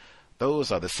today?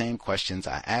 Those are the same questions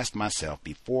I asked myself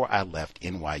before I left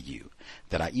NYU.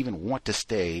 Did I even want to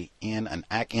stay in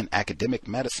academic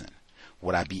medicine?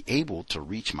 Would I be able to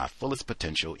reach my fullest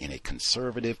potential in a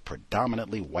conservative,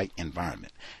 predominantly white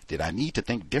environment? Did I need to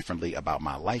think differently about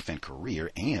my life and career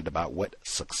and about what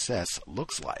success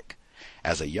looks like?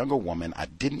 As a younger woman, I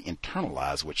didn't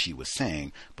internalize what she was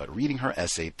saying, but reading her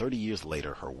essay 30 years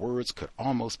later, her words could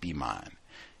almost be mine.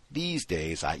 These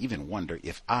days, I even wonder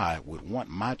if I would want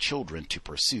my children to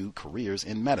pursue careers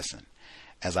in medicine.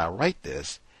 As I write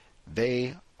this,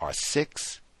 they are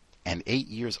 6 and 8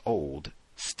 years old,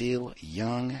 still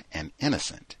young and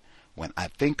innocent. When I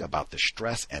think about the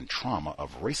stress and trauma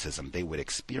of racism they would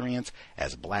experience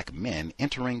as black men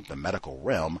entering the medical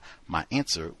realm, my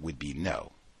answer would be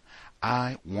no.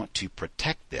 I want to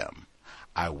protect them.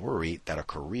 I worry that a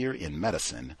career in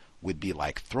medicine would be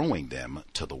like throwing them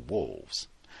to the wolves.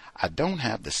 I don't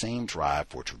have the same drive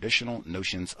for traditional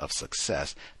notions of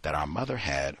success that our mother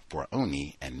had for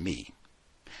Oni and me.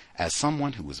 As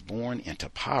someone who was born into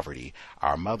poverty,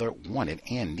 our mother wanted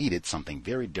and needed something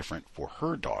very different for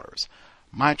her daughters.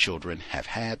 My children have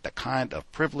had the kind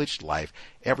of privileged life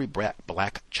every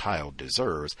black child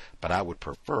deserves, but I would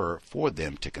prefer for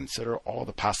them to consider all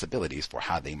the possibilities for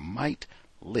how they might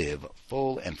live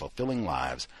full and fulfilling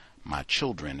lives. My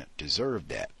children deserve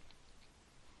that.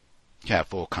 You have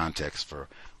full context for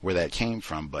where that came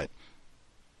from, but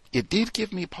it did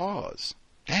give me pause.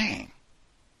 Dang.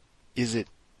 Is it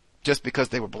just because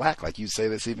they were black, like you say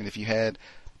this even if you had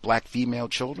black female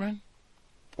children?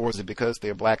 Or is it because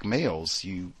they're black males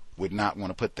you would not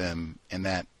want to put them in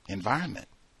that environment?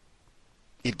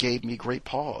 It gave me great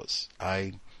pause.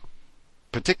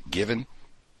 Given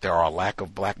there are a lack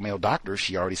of black male doctors,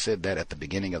 she already said that at the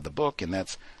beginning of the book, and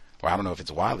that's, well, I don't know if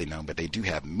it's widely known, but they do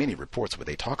have many reports where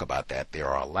they talk about that. There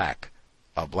are a lack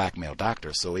of black male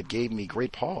doctors, so it gave me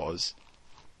great pause.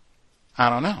 I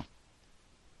don't know.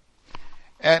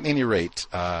 At any rate,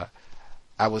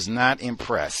 I was not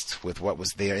impressed with what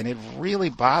was there, and it really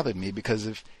bothered me because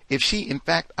if she, in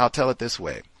fact, I'll tell it this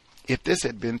way, if this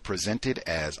had been presented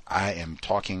as I am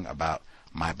talking about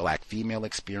my black female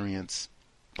experience,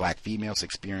 black females'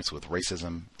 experience with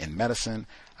racism in medicine,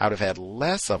 I would have had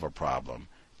less of a problem,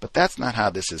 but that's not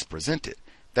how this is presented.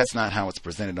 That's not how it's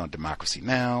presented on Democracy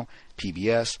Now!,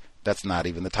 PBS, that's not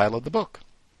even the title of the book.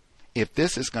 If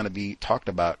this is going to be talked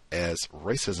about as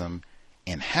racism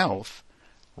in health,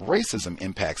 racism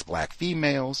impacts black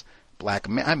females, black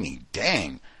men. I mean,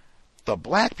 dang, the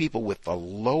black people with the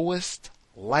lowest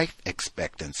life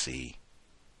expectancy,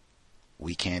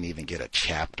 we can't even get a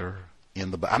chapter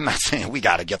in the book. I'm not saying we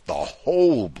got to get the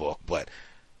whole book, but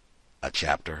a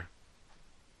chapter.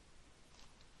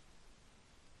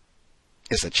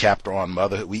 It's a chapter on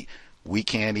motherhood. We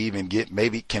can't even get,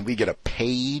 maybe, can we get a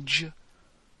page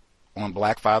on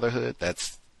black fatherhood?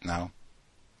 That's, no.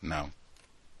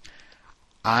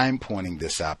 I'm pointing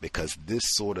this out because this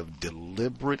sort of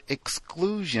deliberate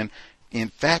exclusion, in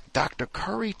fact, Dr.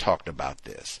 Curry talked about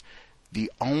this.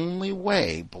 The only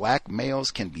way black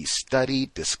males can be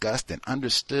studied, discussed, and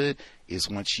understood is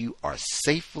once you are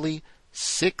safely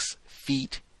 6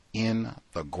 feet in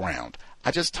the ground.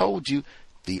 I just told you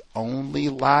the only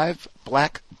live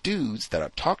black dudes that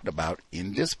are talked about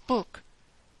in this book,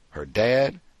 her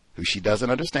dad, who she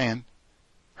doesn't understand,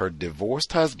 her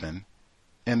divorced husband,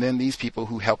 and then these people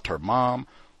who helped her mom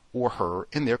or her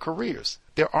in their careers.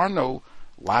 There are no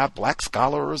live black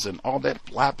scholars and all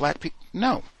that live black people.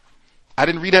 No. I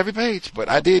didn't read every page, but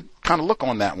I did kind of look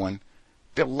on that one.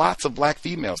 There are lots of black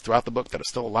females throughout the book that are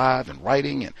still alive and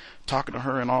writing and talking to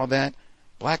her and all that.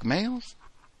 Black males?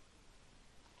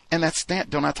 And that's,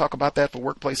 don't I talk about that for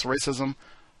workplace racism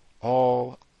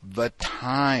all the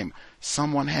time.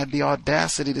 Someone had the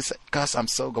audacity to say, Gus, I'm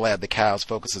so glad the Cows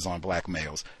focuses on black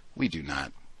males. We do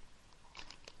not.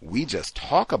 We just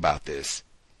talk about this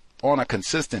on a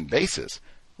consistent basis.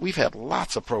 We've had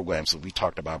lots of programs where we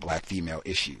talked about black female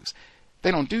issues.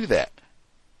 They don't do that.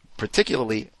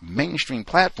 Particularly mainstream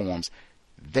platforms,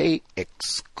 they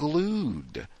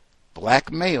exclude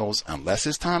black males unless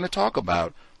it's time to talk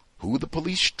about who the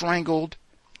police strangled,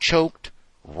 choked,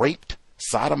 raped,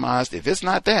 sodomized. If it's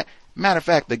not that, matter of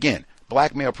fact, again,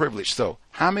 black male privilege. So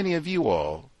how many of you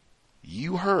all,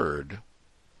 you heard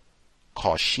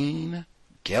Causheen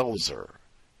Gelzer?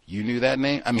 You knew that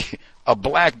name? I mean, a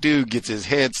black dude gets his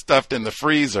head stuffed in the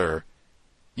freezer.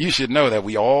 You should know that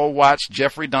we all watched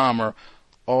Jeffrey Dahmer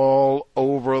all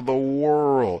over the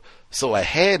world. So a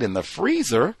head in the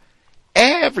freezer,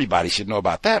 everybody should know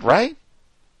about that, right?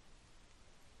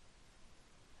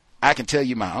 I can tell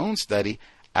you my own study.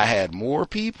 I had more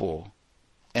people,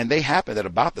 and they happened at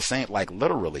about the same, like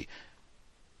literally,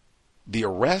 the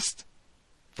arrest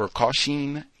for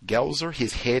Causheen Gelzer,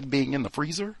 his head being in the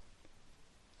freezer,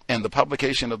 and the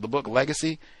publication of the book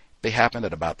Legacy, they happened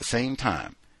at about the same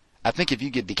time. I think if you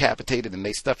get decapitated and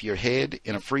they stuff your head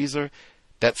in a freezer,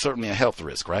 that's certainly a health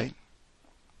risk, right?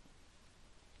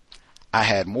 I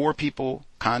had more people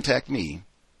contact me,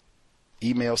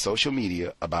 email, social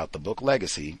media, about the book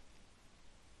Legacy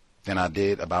than I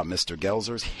did about Mr.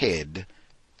 Gelzer's head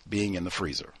being in the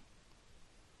freezer.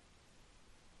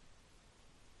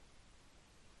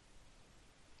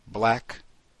 Black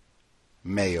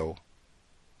male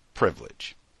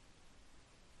privilege.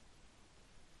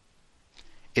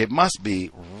 It must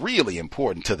be really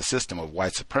important to the system of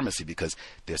white supremacy because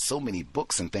there's so many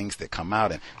books and things that come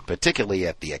out, and particularly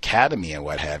at the academy and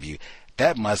what have you,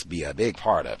 that must be a big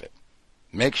part of it.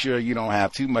 Make sure you don't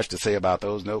have too much to say about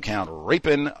those no-count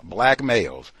raping black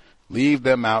males. Leave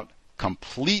them out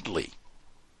completely.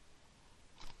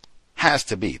 Has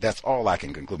to be. That's all I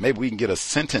can conclude. Maybe we can get a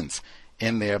sentence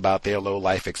in there about their low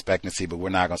life expectancy, but we're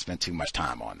not going to spend too much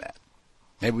time on that.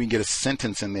 Maybe we can get a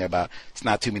sentence in there about it's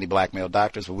not too many black male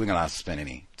doctors, but we're going to not spend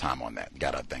any time on that. We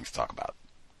got other things to talk about.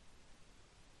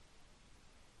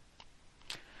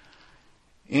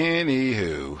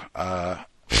 Anywho,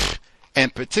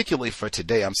 and particularly for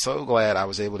today, I'm so glad I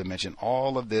was able to mention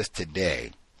all of this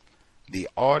today. The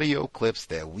audio clips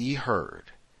that we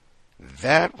heard,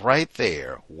 that right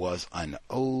there was an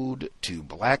ode to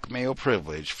black male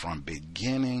privilege from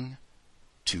beginning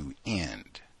to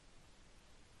end.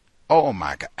 Oh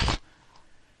my God.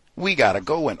 We got to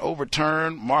go and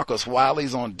overturn Marcus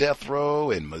Wiley's on death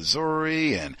row in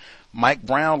Missouri, and Mike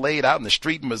Brown laid out in the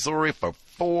street in Missouri for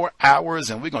 4 hours,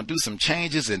 and we're going to do some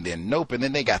changes, and then nope. And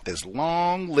then they got this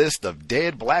long list of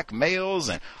dead black males,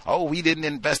 and oh, we didn't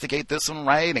investigate this one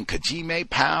right, and Kajime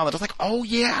Powell. And I was like, oh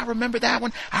yeah, I remember that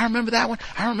one. I remember that one.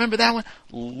 I remember that one.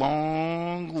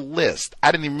 Long list.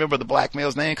 I didn't even remember the black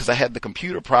male's name because I had the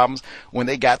computer problems when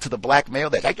they got to the black male.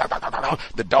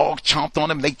 The dog chomped on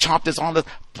him. They chomped his on the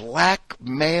black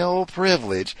male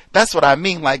privilege. That's what I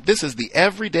mean. Like, this is the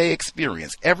everyday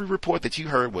experience. Every report that you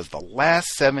heard was the last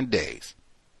 7 days.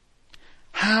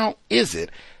 How is it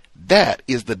that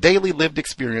is the daily lived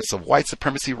experience of white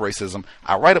supremacy racism?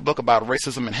 I write a book about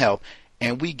racism and health,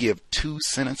 and we give 2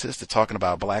 sentences to talking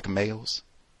about black males.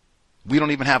 We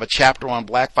don't even have a chapter on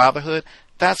black fatherhood.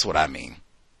 That's what I mean.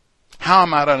 How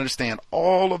am I to understand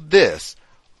all of this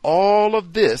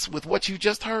with what you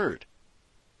just heard?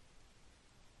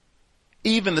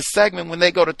 Even the segment when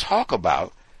they go to talk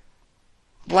about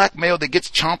black male that gets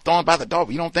chomped on by the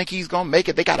dog. You don't think he's going to make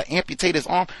it? They got to amputate his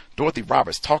arm. Dorothy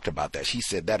Roberts talked about that. She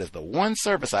said that is the one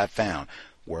service I found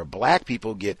where black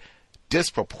people get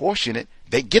disproportionate.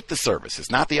 They get the service.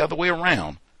 It's not the other way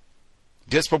around.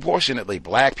 Disproportionately,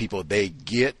 black people, they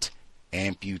get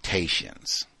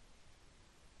amputations.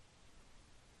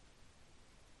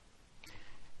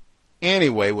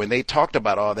 Anyway, when they talked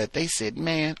about all that, they said,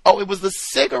 man, oh, it was the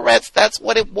cigarettes. That's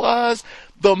what it was.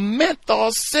 The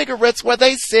menthol cigarettes where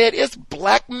they said it's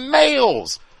black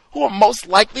males who are most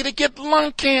likely to get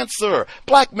lung cancer.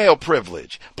 Black male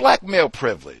privilege. Black male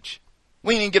privilege.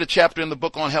 We didn't get a chapter in the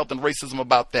book on health and racism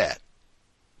about that.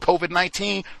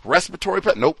 COVID-19, respiratory,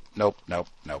 nope.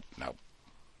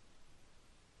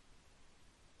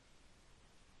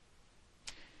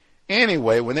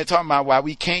 Anyway, when they're talking about why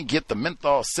we can't get the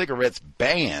menthol cigarettes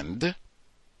banned,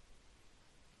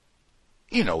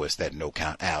 you know it's that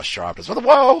no-count Al Sharpton.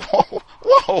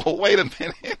 Whoa, wait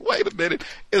a minute.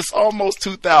 It's almost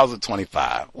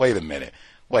 2025. Wait a minute.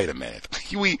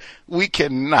 We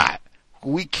cannot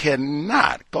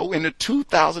go into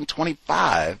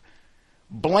 2025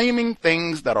 blaming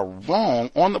things that are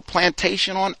wrong on the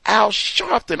plantation on Al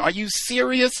Sharpton. Are you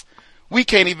serious? We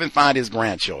can't even find his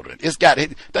grandchildren.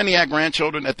 Doesn't he have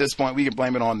grandchildren at this point? We can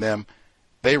blame it on them.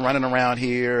 They running around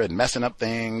here and messing up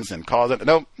things and causing.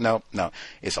 No.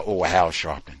 It's Al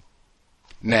Sharpton.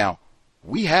 Now,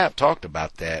 we have talked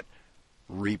about that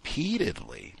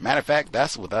repeatedly. Matter of fact,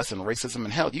 that's with us in Racism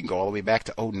and Health. You can go all the way back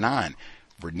to 2009.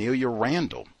 Vernelia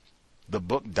Randall, the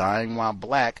book Dying While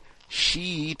Black,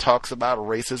 she talks about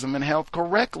racism and health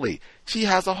correctly. She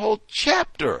has a whole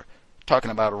chapter talking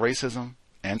about racism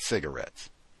and cigarettes.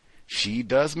 She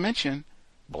does mention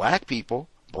black people,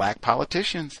 black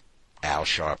politicians, Al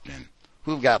Sharpton,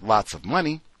 who've got lots of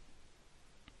money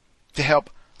to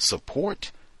help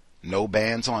support no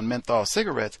bans on menthol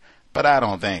cigarettes, but I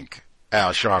don't think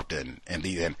Al Sharpton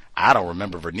and I don't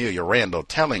remember Vernelia Randall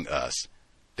telling us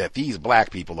that these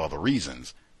black people are the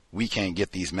reasons we can't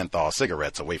get these menthol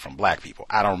cigarettes away from black people.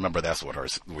 I don't remember that's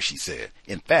what she said.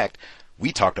 In fact,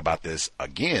 we talked about this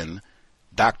again.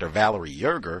 Dr. Valerie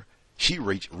Yerger, she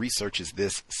researches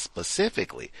this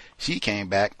specifically. She came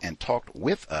back and talked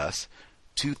with us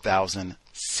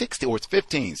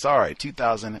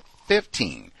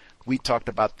 2015. We talked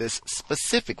about this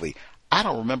specifically. I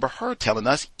don't remember her telling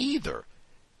us either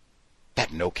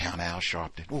that no count Al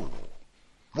Sharpton.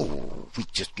 We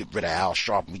just get rid of Al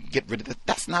Sharpton. We can get rid of that.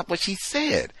 That's not what she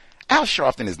said. Al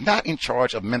Sharpton is not in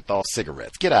charge of menthol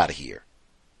cigarettes. Get out of here.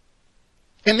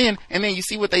 And then you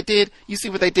see what they did?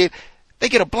 They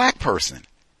get a black person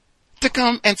to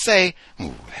come and say,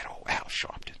 ooh, that old Al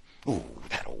Sharpton. Ooh,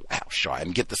 that old Al Sharpton.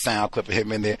 And get the sound clip of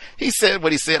him in there. He said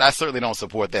what he said. I certainly don't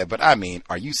support that. But I mean,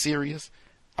 are you serious?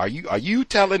 Are you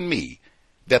telling me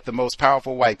that the most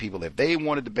powerful white people, if they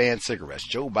wanted to ban cigarettes,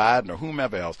 Joe Biden or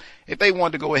whomever else, if they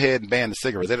wanted to go ahead and ban the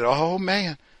cigarettes, they'd, oh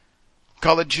man,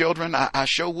 colored children, I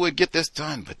sure would get this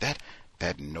done. But that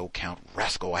no count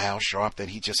rascal Al Sharpton,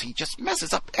 he just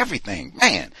messes up everything.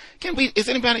 Man, is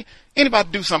anybody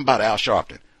do something about Al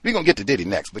Sharpton? We're gonna get to Diddy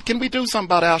next, but can we do something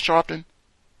about Al Sharpton?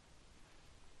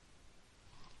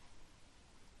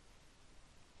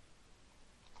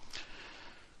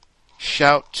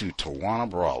 Shout to Tawana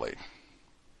Brawley.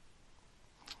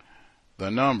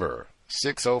 The number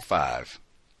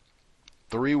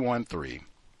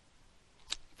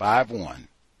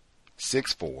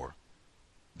 605-313-5164.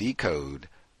 The code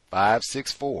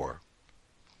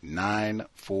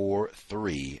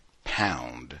 564-943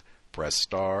 #. Press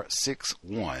star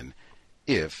 61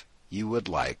 if you would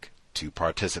like to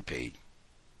participate.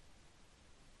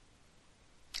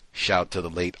 Shout to the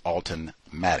late Alton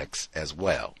Maddox as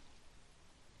well.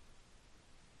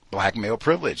 Black male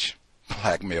privilege.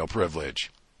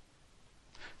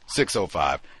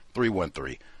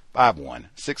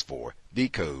 605-313-5164. The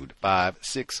code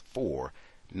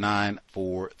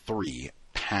 564-943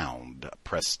 #.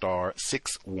 Press star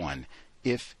 61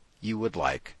 if you would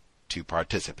like to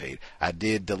participate. I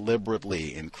did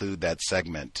deliberately include that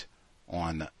segment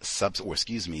on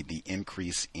the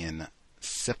increase in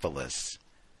syphilis.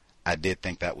 I did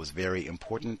think that was very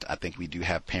important. I think we do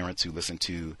have parents who listen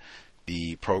to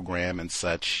the program and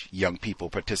such. Young people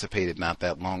participated not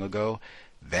that long ago.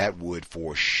 That would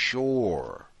for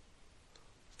sure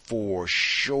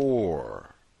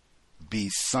be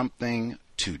something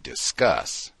to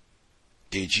discuss.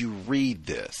 Did you read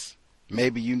this?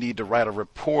 Maybe you need to write a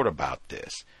report about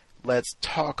this. Let's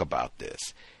talk about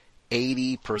this.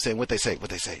 80%, what they say?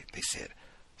 They said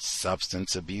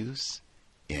substance abuse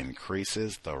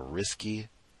increases the risky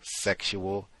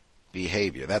sexual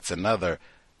behavior. That's another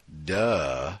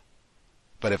duh.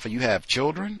 But if you have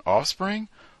children, offspring,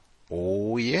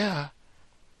 oh yeah,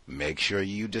 make sure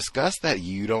you discuss that.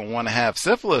 You don't want to have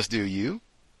syphilis, do you?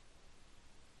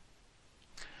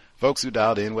 Folks who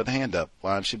dialed in with a hand up,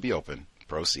 line should be open.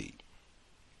 Proceed.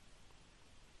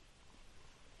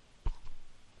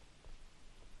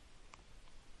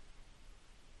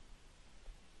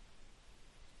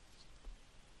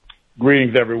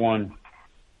 Greetings, everyone.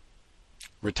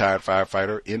 Retired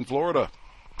firefighter in Florida.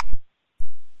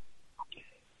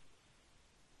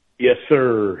 Yes,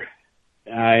 sir.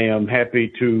 I am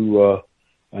happy to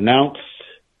announce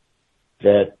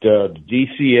that the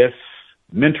DCS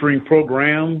mentoring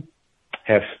program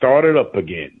has started up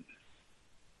again.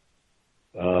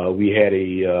 We had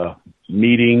a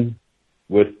meeting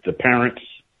with the parents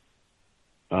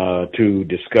to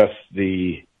discuss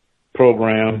the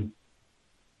program,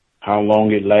 how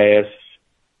long it lasts,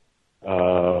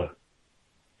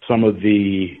 some of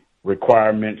the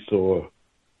requirements or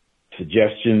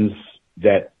suggestions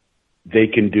that they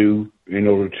can do in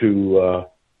order to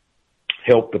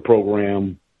help the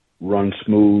program run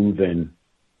smooth and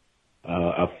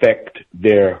affect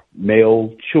their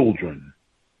male children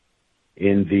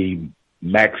in the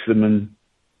maximum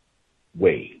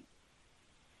way.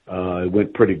 It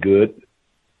went pretty good,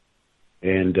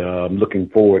 and I'm looking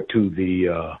forward to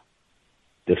the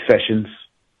sessions.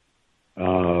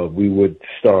 We would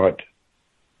start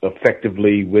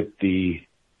effectively with the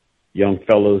young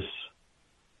fellas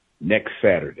next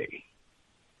Saturday.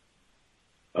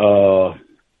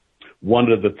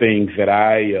 One of the things that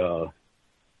I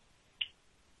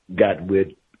got with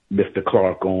Mr.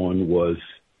 Clark on was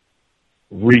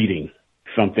reading,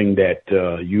 something that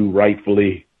you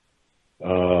rightfully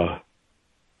talk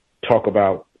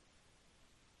about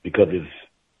because it's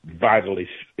vitally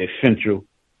essential.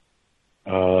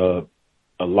 A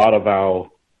lot of our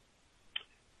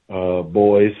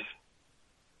boys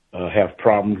have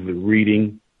problems with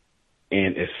reading,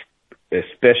 and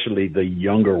especially the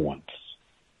younger ones.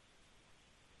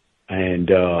 And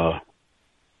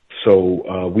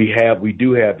so we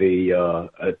do have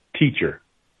a teacher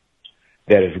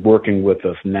that is working with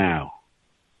us now,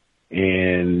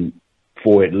 and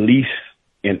for at least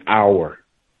an hour,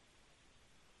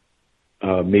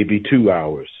 maybe 2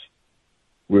 hours,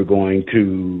 we're going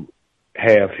to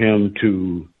have him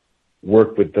to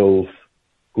work with those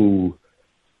who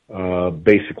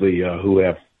basically who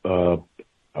have are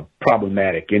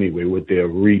problematic anyway with their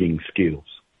reading skills,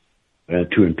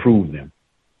 to improve them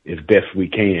as best we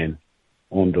can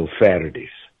on those Saturdays.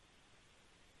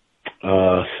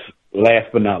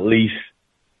 Last but not least,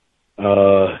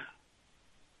 the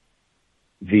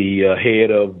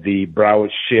head of the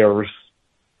Broward Sheriff's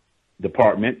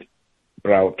Department,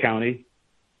 Broward County,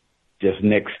 just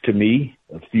next to me,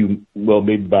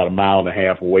 maybe about a mile and a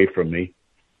half away from me,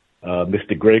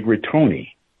 Mr. Gregory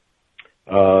Toney.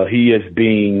 He is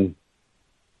being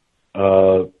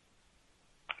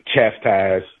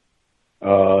chastised.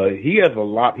 He has a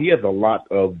lot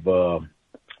of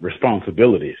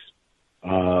responsibilities.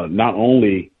 Not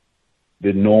only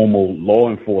the normal law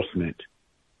enforcement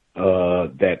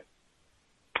that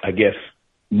I guess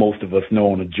most of us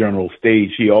know on a general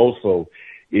stage, he also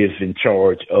is in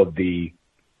charge of the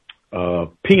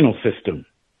penal system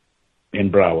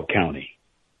in Broward County.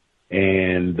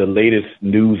 And the latest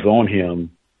news on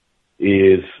him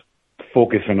is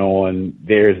focusing on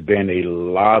there's been a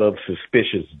lot of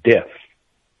suspicious deaths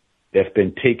that's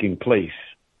been taking place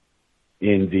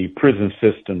in the prison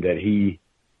system that he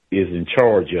is in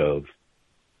charge of.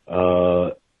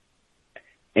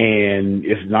 And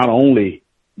it's not only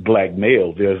black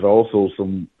males, there's also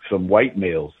some white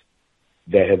males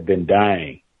that have been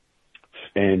dying.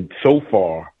 And so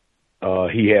far,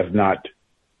 he has not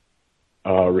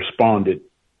responded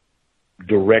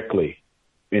directly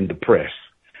in the press.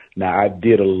 Now, I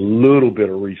did a little bit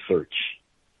of research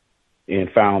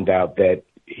and found out that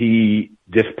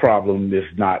this problem is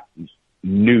not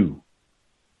new,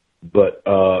 but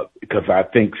because I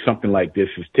think something like this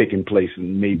has taken place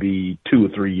maybe 2 or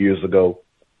 3 years ago,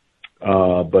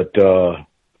 but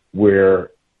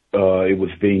where it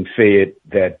was being said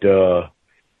that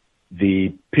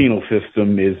the penal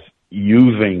system is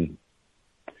using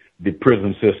the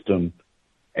prison system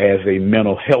as a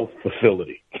mental health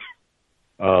facility.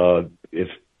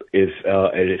 It's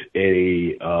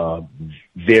a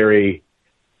very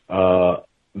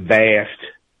vast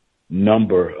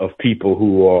number of people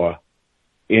who are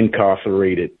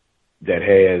incarcerated that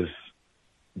has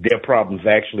their problems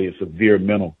actually are severe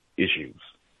mental issues.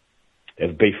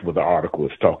 That's basically what the article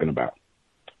is talking about.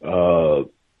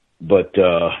 But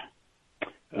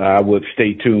I would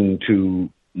stay tuned to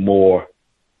more.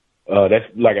 That's,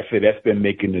 like I said, that's been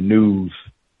making the news,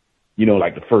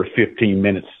 like the first 15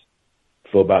 minutes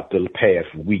for about the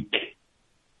past week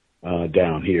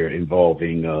down here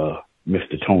involving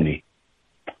Mr. Toney,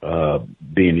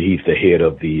 being he's the head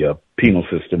of the penal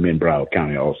system in Broward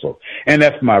County also. And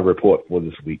that's my report for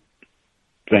this week.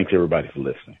 Thanks, everybody, for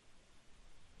listening.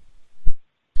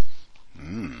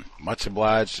 Much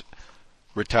obliged,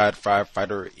 retired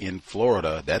firefighter in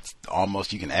Florida. That's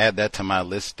almost, you can add that to my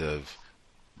list of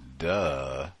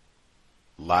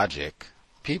logic.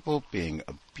 People being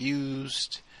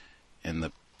abused in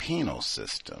the penal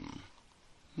system.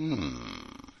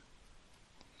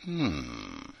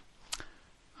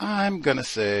 I'm going to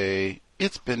say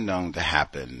it's been known to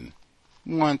happen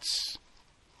once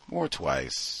or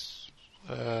twice.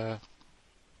 I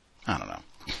don't know.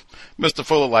 Mr.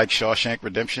 Fuller likes Shawshank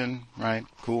Redemption, right?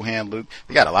 Cool Hand Luke.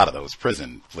 They got a lot of those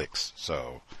prison flicks.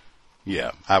 So,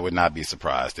 yeah, I would not be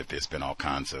surprised if there's been all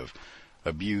kinds of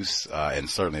abuse. And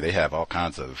certainly they have all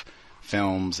kinds of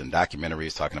films and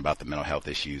documentaries talking about the mental health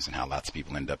issues and how lots of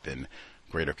people end up in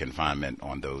greater confinement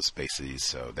on those spaces.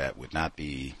 So that would not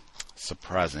be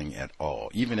surprising at all,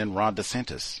 even in Ron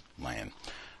DeSantis land.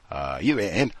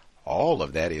 And all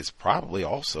of that is probably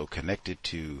also connected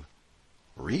to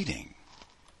reading.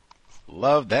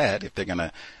 Love that. If they're going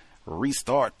to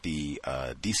restart the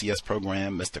DCS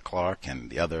program, Mr. Clark and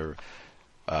the other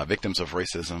victims of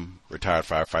racism, retired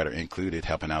firefighter included,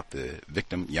 helping out the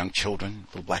victim, young children,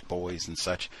 little black boys and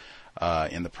such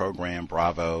in the program.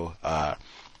 Bravo.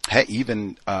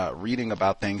 Even reading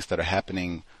about things that are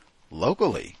happening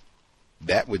locally.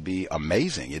 That would be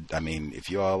amazing. If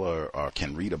you all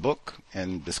can read a book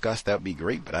and discuss, that would be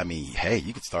great. But hey,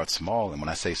 you could start small. And when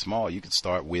I say small, you could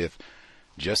start with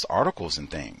just articles and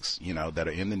things, that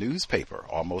are in the newspaper,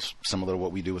 almost similar to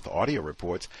what we do with the audio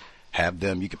reports. Have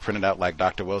them, you could print it out like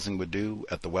Dr. Welsing would do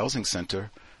at the Welsing Center,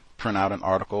 print out an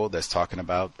article that's talking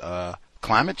about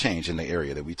climate change in the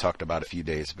area that we talked about a few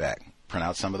days back. Print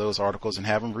out some of those articles and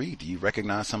have them read. Do you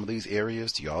recognize some of these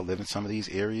areas? Do you all live in some of these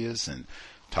areas? And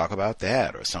talk about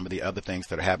that, or some of the other things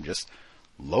that are happening, just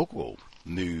local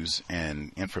news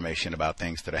and information about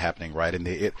things that are happening right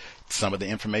in some of the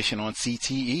information on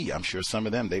CTE. I'm sure some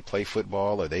of them, they play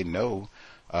football or they know,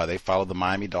 they follow the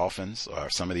Miami Dolphins or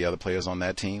some of the other players on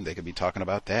that team. They could be talking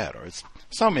about that, or it's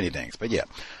so many things. But yeah,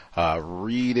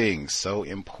 reading, so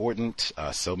important.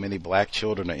 So many black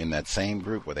children are in that same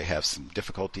group where they have some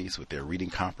difficulties with their reading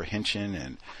comprehension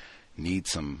and need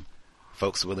some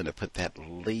folks willing to put that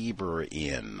labor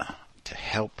in to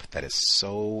help. That is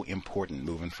so important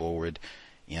moving forward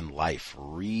in life.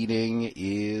 Reading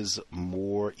is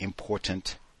more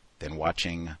important than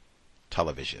watching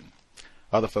television.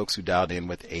 Other folks who dialed in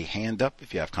with a hand up,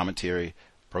 if you have commentary,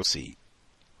 proceed.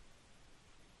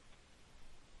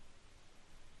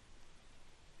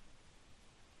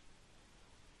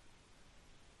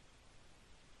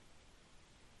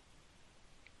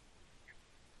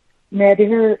 May I be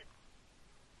heard?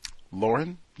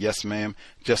 Lauren? Yes, ma'am.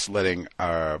 Just letting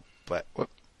our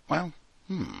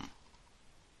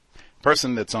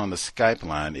person that's on the Skype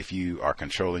line, if you are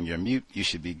controlling your mute, you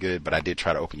should be good. But I did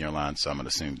try to open your line, so I'm going to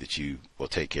assume that you will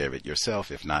take care of it yourself.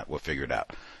 If not, we'll figure it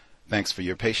out. Thanks for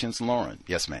your patience, Lauren.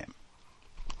 Yes, ma'am.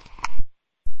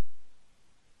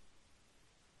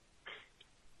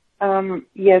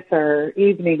 Yes, sir.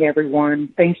 Evening, everyone.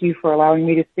 Thank you for allowing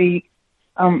me to speak.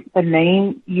 The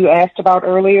name you asked about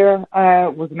earlier, I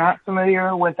was not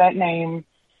familiar with that name,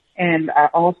 and I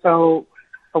also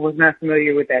was not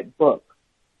familiar with that book.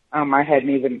 I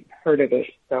hadn't even heard of it.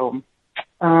 So,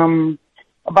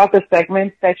 about the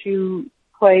segments that you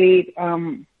played,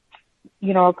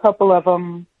 a couple of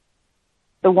them,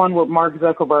 the one with Mark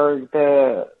Zuckerberg,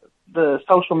 the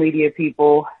social media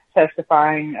people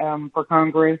testifying for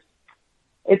Congress,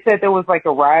 it said there was like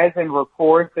a rise in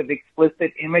reports of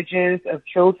explicit images of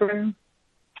children.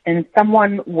 And it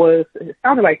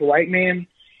sounded like a white man.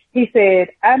 He said,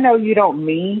 I know you don't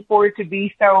mean for it to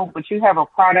be so, but you have a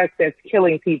product that's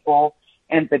killing people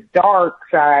and the dark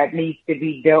side needs to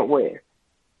be dealt with.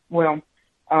 Well,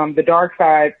 the dark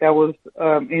side, that was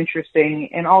interesting.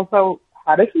 And also,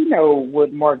 how does he know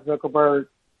what Mark Zuckerberg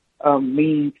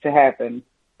means to happen?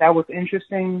 That was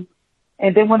interesting.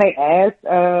 And then when they asked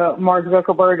Mark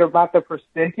Zuckerberg about the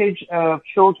percentage of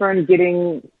children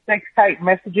getting sex-type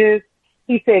messages,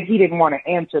 he said he didn't want to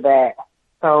answer that.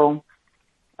 So,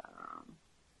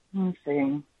 let's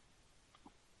see.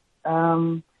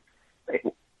 The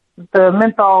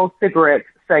menthol cigarette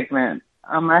segment,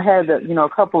 I had a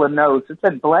couple of notes. It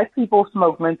said black people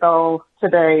smoke menthol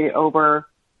today over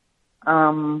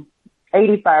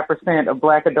 85% of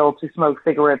black adults who smoke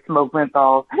cigarettes smoke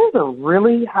menthol. That is a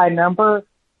really high number.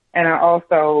 And I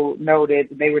also noted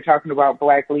they were talking about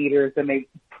black leaders and they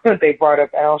brought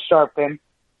up Al Sharpton.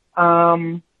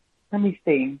 Let me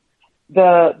see.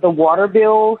 The water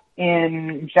bills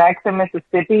in Jackson,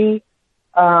 Mississippi,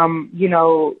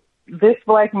 this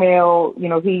black male,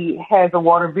 he has a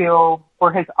water bill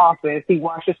for his office. He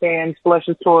washes hands,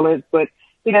 flushes toilets, but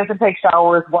he doesn't take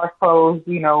showers, wash clothes,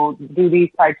 do these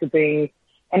types of things.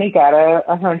 And he got a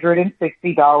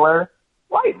 $160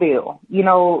 light bill,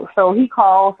 so he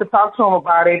calls to talk to him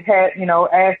about it,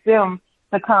 asked them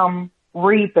to come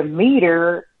read the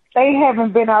meter. They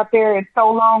haven't been out there in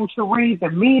so long to read the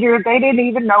meter, they didn't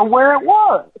even know where it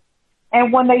was.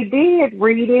 And when they did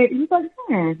read it, he's like,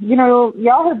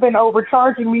 y'all have been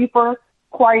overcharging me for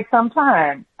quite some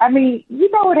time. I mean,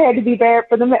 it had to be bad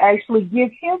for them to actually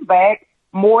give him back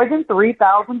more than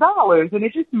 $3,000. And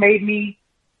it just made me,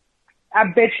 I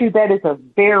bet you that is a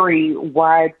very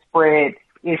widespread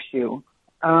issue.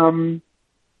 St.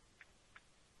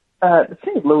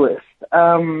 Louis,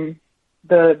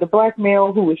 the black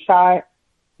male who was shot,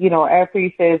 after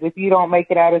he says, if you don't make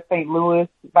it out of St. Louis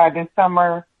by this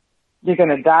summer, you're going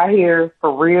to die here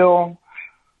for real.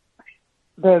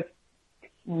 That's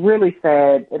really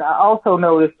sad. And I also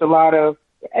noticed a lot of,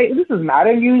 this is not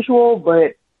unusual,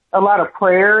 but a lot of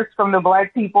prayers from the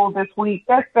Black people this week.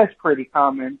 That's pretty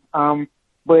common.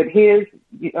 But his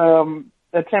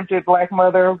attempted Black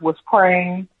mother was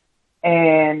praying,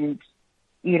 and,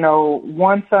 you know,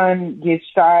 one son gets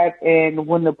shot, and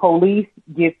when the police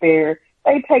get there,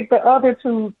 they take the other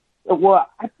two. Well,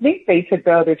 I think they took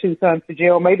the other two sons to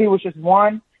jail. Maybe it was just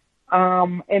one.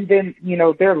 And then, you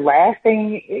know, they're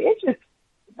laughing. It's just,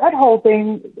 that whole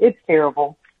thing, it's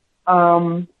terrible.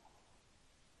 Let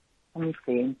me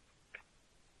see.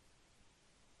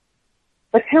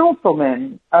 The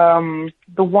councilman,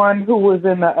 the one who was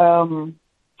in the,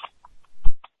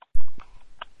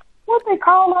 what they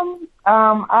call him?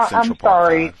 I'm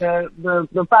sorry,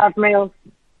 the 5 males.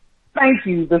 Thank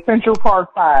you, the Central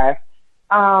Park 5.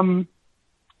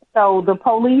 So the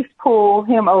police pull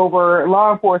him over,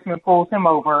 law enforcement pulls him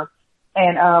over,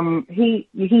 and he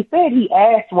said he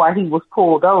asked why he was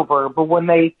pulled over, but when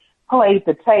they played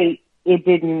the tape, it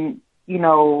didn't, you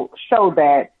know, show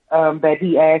that that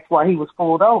he asked why he was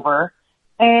pulled over.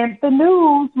 And the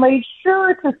news made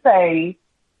sure to say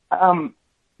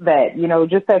that, you know,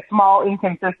 just that small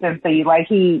inconsistency, like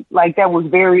that was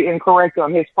very incorrect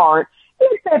on his part. He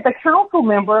said the council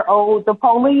member owed the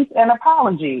police an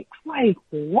apology. Like,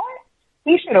 what?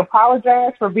 He should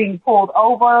apologize for being pulled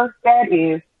over. That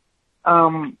is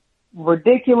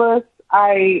ridiculous.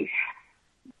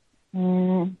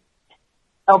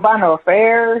 Albino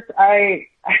Affairs, I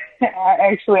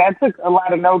took a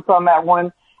lot of notes on that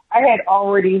one. I had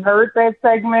already heard that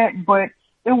segment, but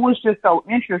it was just so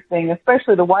interesting,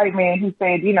 especially the white man who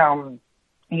said, you know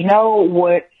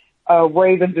what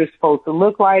ravens are supposed to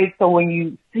look like. So when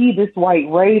you see this white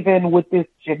raven with this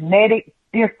genetic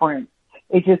difference,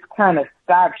 it just kind of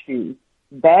stops you.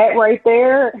 That right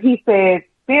there, he said,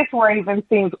 this raven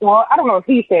seems, well, I don't know if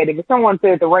he said it, but someone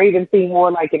said the raven seemed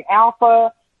more like an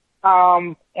alpha.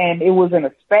 And it was in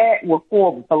a spat with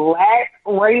 4 black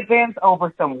ravens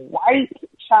over some white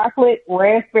chocolate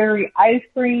raspberry ice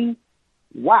cream.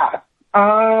 Wow.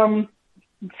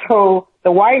 So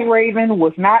the white raven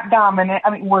was not dominant.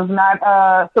 Was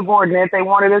not subordinate. They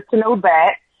wanted us to know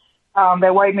that.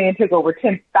 That white man took over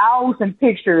 10,000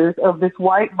 pictures of this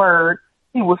white bird.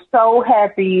 He was so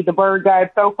happy the bird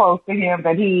got so close to him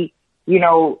that he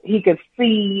could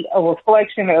see a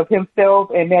reflection of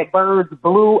himself in that bird's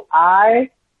blue eye.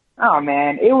 Oh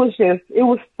man, it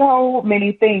was so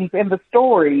many things. And the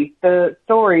stories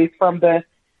from the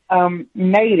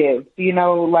natives,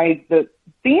 like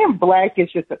being black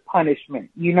is just a punishment.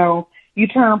 You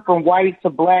turn from white to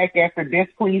black after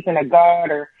displeasing a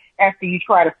god, or after you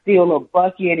try to steal a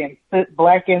bucket and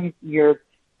blacken your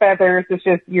feathers. It's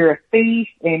just, you're a thief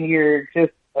and you're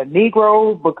just a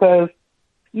Negro because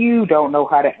you don't know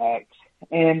how to act.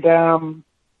 And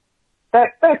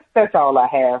that's all I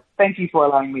have. Thank you for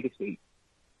allowing me to speak.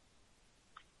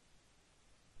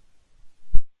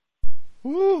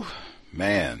 Woo,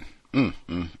 man.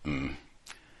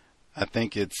 I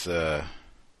think it's a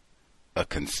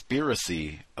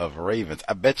conspiracy of ravens.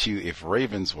 I bet you if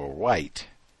ravens were white,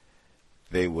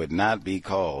 they would not be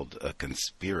called a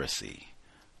conspiracy.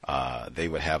 They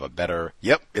would have a better,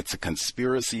 it's a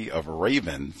conspiracy of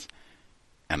ravens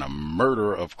and a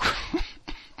murder of,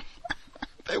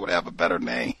 they would have a better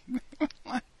name.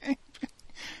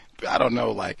 I don't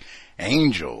know, like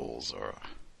angels, or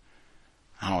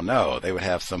I don't know. They would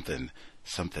have something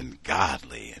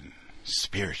godly and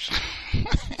spiritual.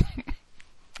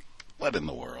 What in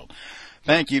the world?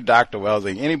 Thank you, Dr.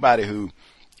 Welsing. Anybody who,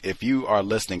 if you are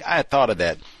listening, I had thought of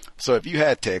that. So if you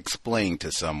had to explain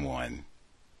to someone,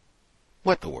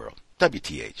 what the world,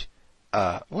 WTH,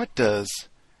 what does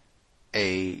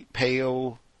a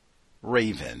pale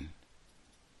raven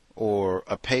or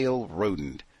a pale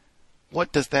rodent,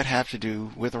 what does that have to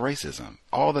do with racism?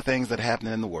 All the things that happen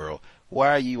in the world, why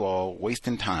are you all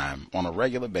wasting time on a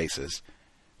regular basis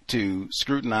to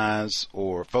scrutinize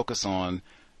or focus on,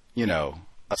 a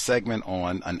segment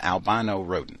on an albino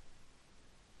rodent?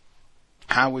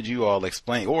 How would you all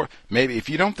explain, or maybe if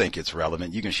you don't think it's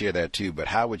relevant, you can share that too, but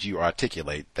how would you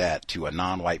articulate that to a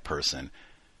non-white person?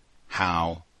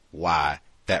 Why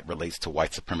that relates to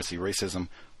white supremacy, racism,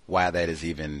 why that is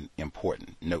even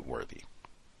important, noteworthy?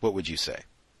 What would you say?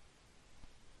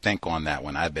 Think on that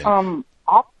one. I've been... I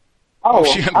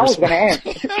was going to answer.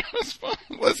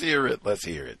 Let's hear it.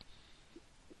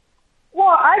 Well,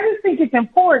 I just think it's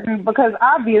important because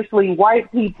obviously white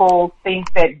people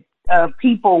think that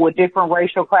people with different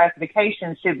racial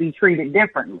classifications should be treated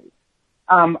differently.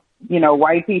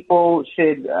 white people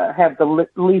should have the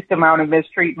least amount of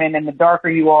mistreatment, and the darker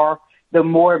you are, the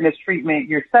more mistreatment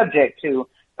you're subject to.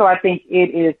 So I think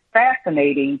it is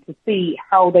fascinating to see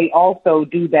how they also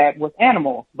do that with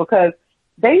animals, because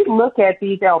they look at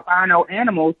these albino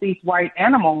animals, these white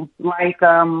animals, like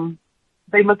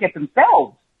they look at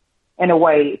themselves in a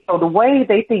way. So the way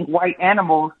they think white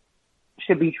animals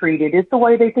should be treated is the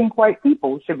way they think white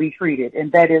people should be treated,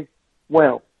 and that is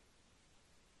well.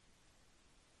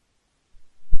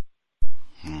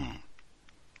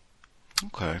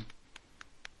 Okay.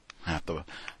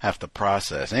 Have to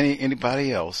process.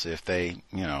 Anybody else, if they,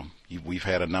 we've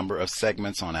had a number of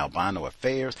segments on albino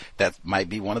affairs. That might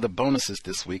be one of the bonuses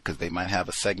this week, because they might have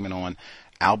a segment on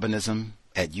albinism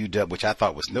at UW, which I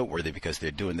thought was noteworthy because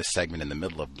they're doing this segment in the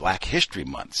middle of Black History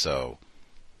Month. So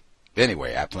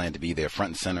anyway, I plan to be there front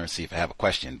and center and see if I have a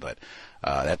question, but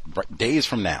that days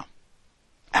from now,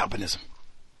 albinism.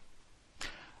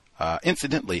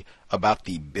 Incidentally, about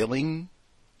the billing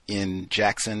in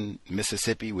Jackson,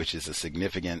 Mississippi, which is a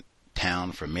significant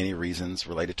town for many reasons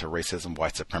related to racism,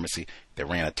 white supremacy. They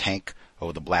ran a tank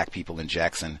over the black people in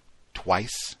Jackson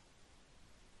twice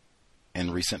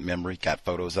in recent memory, got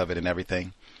photos of it and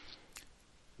everything.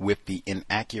 With the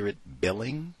inaccurate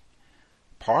billing,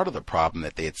 part of the problem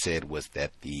that they had said was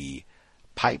that the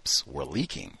pipes were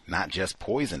leaking, not just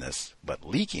poisonous, but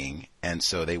leaking, and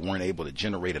so they weren't able to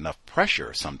generate enough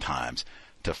pressure sometimes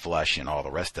to flush and all the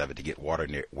rest of it to get water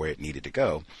near where it needed to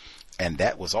go. And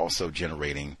that was also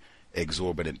generating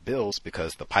exorbitant bills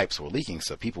because the pipes were leaking,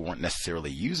 so people weren't necessarily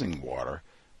using water,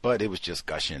 but it was just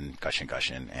gushing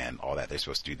and all that. They're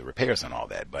supposed to do the repairs and all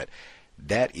that. But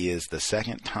that is the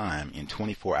second time in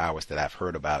 24 hours that I've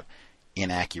heard about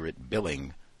inaccurate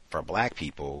billing for black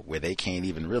people, where they can't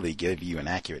even really give you an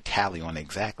accurate tally on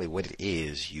exactly what it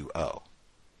is you owe.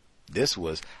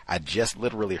 I just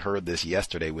literally heard this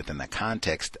yesterday within the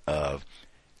context of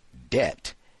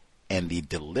debt and the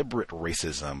deliberate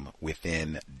racism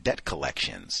within debt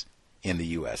collections in the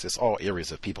U.S. It's all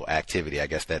areas of people activity. I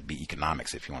guess that'd be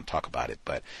economics if you want to talk about it.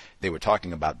 But they were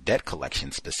talking about debt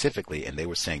collection specifically, and they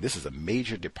were saying this is a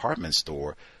major department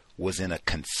store was in a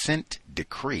consent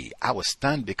decree. I was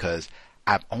stunned because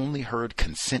I've only heard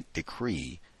consent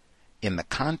decree in the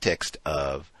context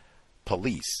of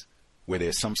police, where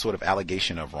there's some sort of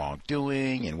allegation of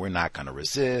wrongdoing and we're not going to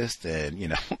resist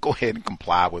and, go ahead and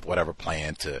comply with whatever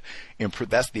plan to improve.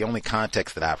 That's the only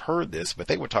context that I've heard this, but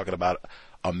they were talking about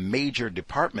a major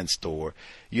department store.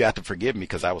 You have to forgive me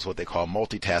because I was what they call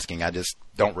multitasking. I just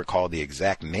don't recall the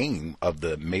exact name of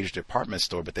the major department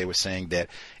store, but they were saying that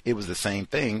it was the same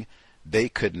thing. They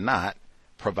could not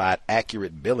provide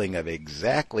accurate billing of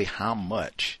exactly how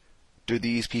much do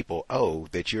these people owe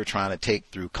that you're trying to take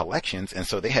through collections, and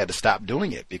so they had to stop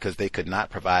doing it because they could not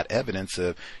provide evidence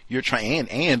of you're trying,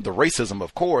 and the racism,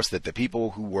 of course, that the people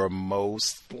who were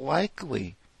most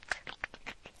likely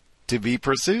to be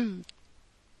pursued.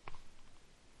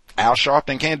 Al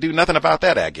Sharpton can't do nothing about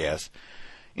that, I guess.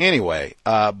 Anyway,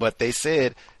 but they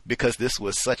said because this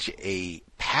was such a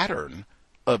pattern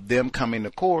of them coming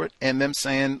to court and them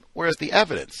saying, where's the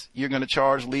evidence? You're going to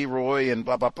charge Leroy and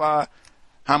blah, blah, blah.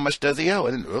 How much does he owe?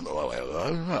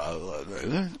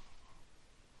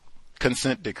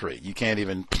 Consent decree. You can't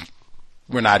even,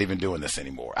 we're not even doing this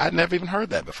anymore. I'd never even heard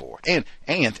that before. And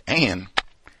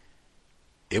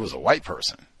it was a white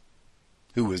person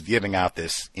who was giving out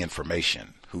this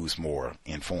information, who's more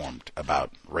informed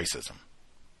about racism.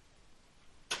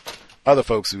 Other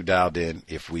folks who dialed in,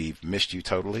 if we've missed you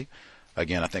totally,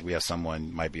 again, I think we have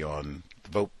someone might be on the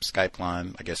Vote Skype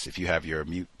line. I guess if you have your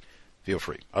mute, feel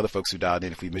free. Other folks who dialed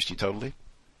in, if we missed you totally.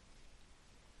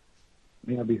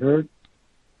 May I be heard?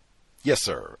 Yes,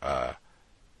 sir.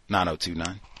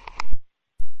 9029.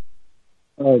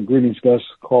 Greetings, guests,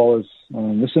 callers,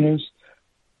 listeners.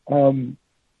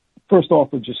 First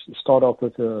off, we'll just start off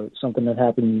with something that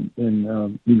happened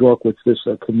in New York with this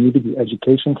Community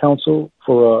Education Council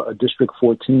for District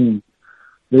 14.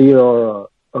 They are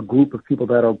a group of people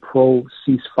that are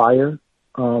pro-ceasefire,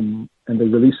 and they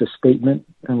released a statement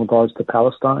in regards to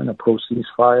Palestine, a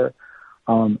pro-ceasefire.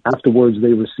 Afterwards,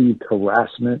 they received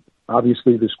harassment.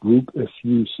 Obviously, this group, if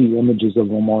you see images of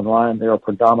them online, they are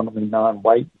predominantly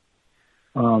non-white.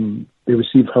 They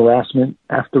received harassment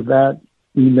after that,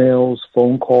 emails,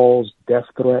 phone calls, death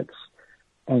threats.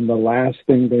 And the last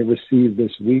thing they received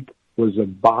this week was a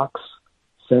box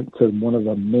sent to one of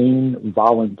the main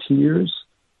volunteers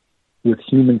with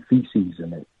human feces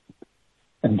in it.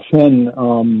 And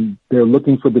then they're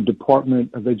looking for the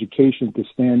Department of Education to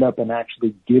stand up and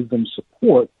actually give them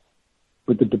support,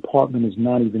 but the department is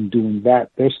not even doing that.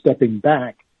 They're stepping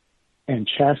back and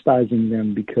chastising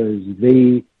them because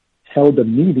they held a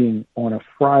meeting on a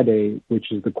Friday,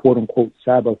 which is the quote-unquote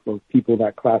Sabbath for people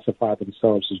that classify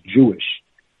themselves as Jewish.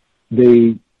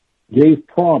 They gave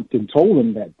prompt and told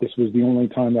them that this was the only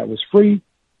time that was free.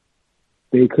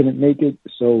 They couldn't make it,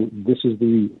 so this is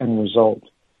the end result.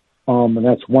 And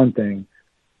that's one thing.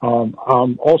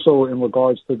 Also, in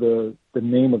regards to the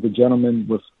name of the gentleman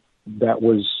that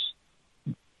was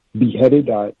beheaded,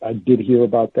 I did hear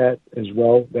about that as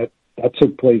well. That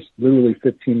took place literally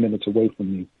 15 minutes away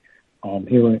from me,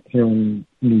 here in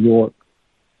New York.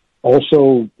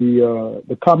 Also,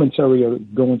 the commentary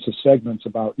going to segments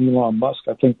about Elon Musk.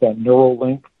 I think that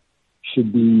Neuralink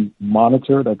should be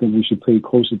monitored. I think we should pay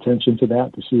close attention to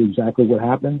that to see exactly what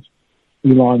happens.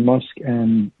 Elon Musk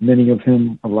and many of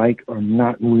him alike are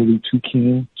not really too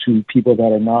keen to people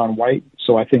that are non-white.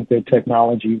 So I think their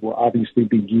technology will obviously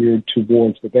be geared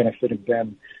towards the benefit of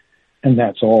them, and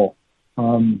that's all.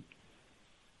 I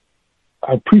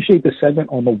appreciate the segment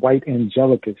on the white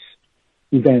evangelicus.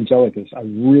 I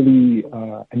really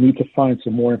I need to find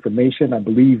some more information. I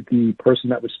believe the person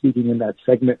that was speaking in that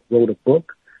segment wrote a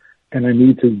book, and I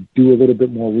need to do a little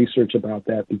bit more research about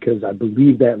that, because I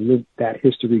believe that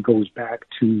history goes back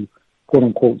to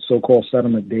quote-unquote so-called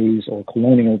settlement days or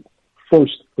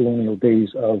first colonial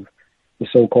days of the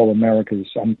so-called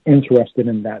Americas. I'm interested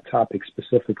in that topic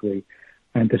specifically,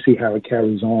 and to see how it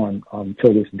carries on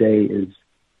till this day is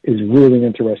really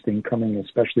interesting, coming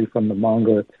especially from the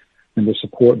manga and the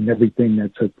support and everything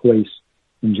that took place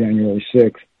in January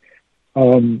 6th.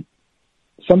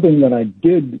 Something that I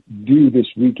did do this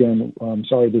week,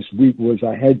 was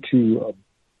I had to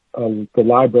the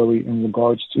library in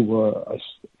regards to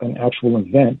an actual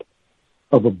event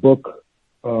of a book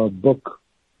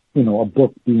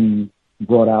being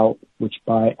brought out, which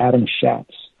by Adam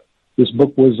Schatz. This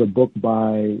book was a book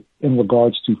in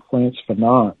regards to Frantz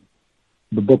Fanon.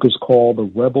 The book is called The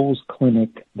Rebels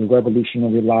Clinic, The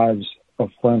Revolutionary Lives of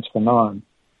Frantz Fanon.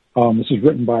 This is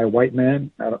written by a white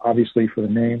man, obviously for the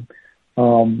name.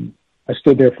 I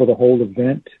stood there for the whole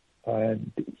event. I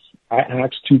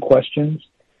asked 2 questions.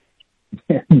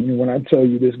 And when I tell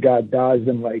you this guy dodged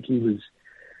them like he was,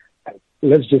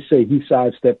 let's just say he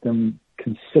sidestepped them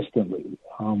consistently.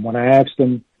 When I asked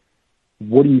him,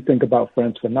 what do you think about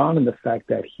Frantz Fanon and the fact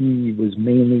that he was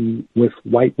mainly with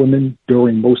white women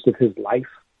during most of his life?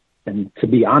 And to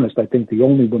be honest, I think the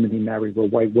only women he married were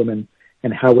white women,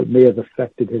 and how it may have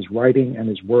affected his writing and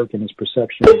his work and his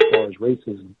perception as far as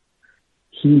racism.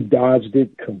 He dodged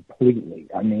it completely.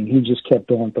 I mean, he just kept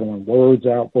on throwing words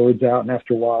out, and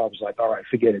after a while I was like, all right,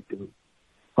 forget it, dude.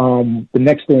 The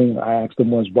next thing I asked him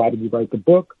was, why did you write the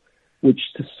book? Which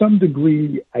to some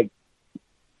degree, I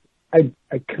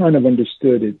kind of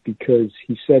understood it, because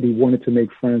he said he wanted to make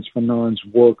Frantz Fanon's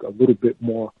work a little bit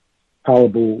more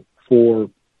palatable for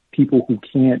people who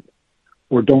can't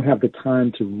or don't have the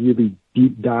time to really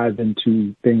deep dive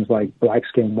into things like Black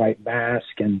Skin, White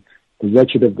Mask and The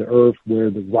Wretched of the Earth, where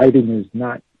the writing is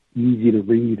not easy to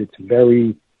read. It's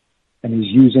and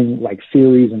he's using like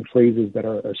theories and phrases that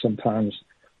are sometimes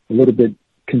a little bit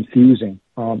confusing.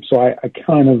 So I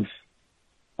kind of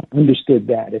understood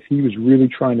that. If he was really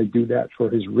trying to do that for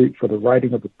the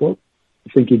writing of the book,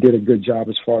 I think he did a good job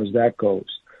as far as that goes.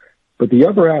 But the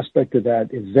other aspect of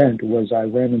that event was I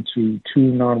ran into 2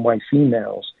 non-white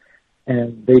females,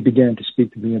 and they began to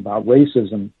speak to me about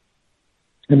racism.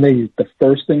 And the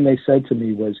first thing they said to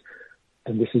me was,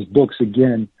 and this is books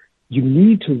again, you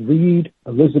need to read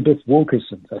Elizabeth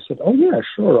Wilkerson's. I said, oh yeah,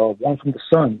 sure, One from the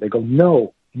Sun. They go,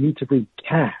 no, you need to read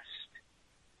Caste.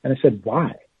 And I said,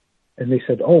 why? And they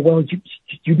said, oh, well,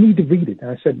 you need to read it.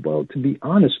 And I said, well, to be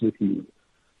honest with you,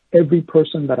 every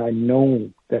person that I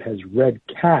know that has read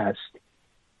Caste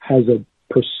has a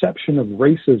perception of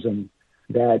racism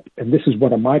that, and this is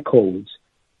one of my codes,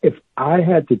 if I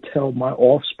had to tell my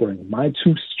offspring, my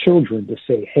 2 children, to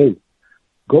say, hey,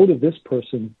 go to this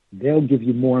person, they'll give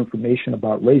you more information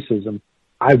about racism,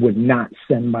 I would not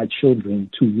send my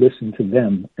children to listen to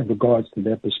them in regards to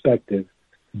their perspective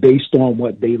based on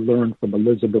what they learned from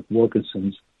Elizabeth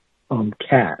Wilkerson's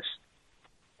Caste.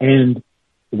 And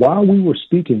while we were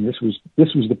speaking, this was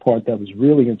the part that was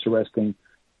really interesting.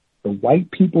 The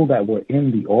white people that were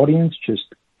in the audience just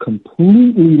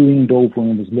completely leaned over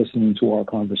and was listening to our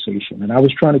conversation. And I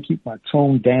was trying to keep my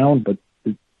tone down, but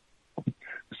the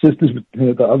sisters,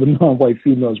 the other non-white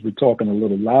females, were talking a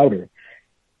little louder.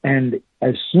 And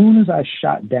as soon as I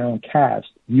shot down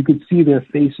Caste, you could see their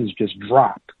faces just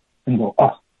drop and go,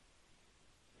 oh,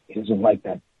 he doesn't like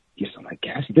that. He doesn't like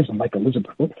Caste. He doesn't like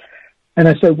Elizabeth. And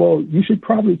I said, well, you should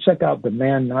probably check out The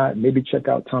Man Not, maybe check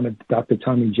out Dr.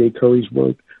 Tommy J. Curry's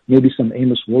work. maybe some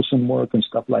Amos Wilson work and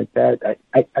stuff like that.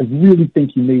 I really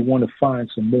think you may want to find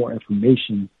some more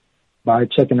information by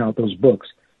checking out those books.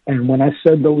 And when I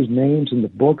said those names in the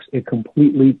books, it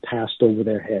completely passed over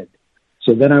their head.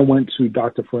 So then I went to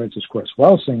Dr. Francis Cress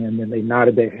Welsing, and then they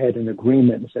nodded their head in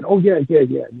agreement and said, oh, yeah.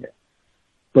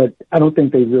 But I don't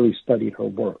think they really studied her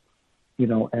work, you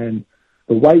know. And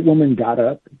the white woman got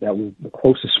up, that was the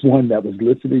closest one that was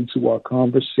listening to our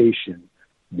conversation,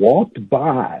 walked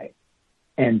by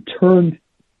and turned,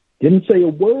 didn't say a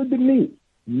word to me,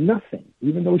 nothing,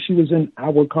 even though she was in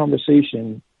our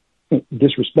conversation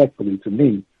disrespectfully to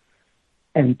me,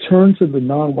 and turned to the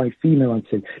non-white female and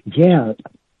said, yeah,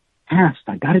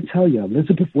 I got to tell you,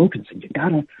 Elizabeth Wilkinson, you got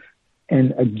to.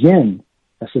 And again,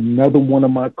 that's another one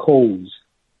of my codes.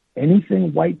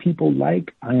 Anything white people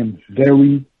like, I am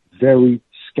very, very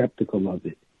skeptical of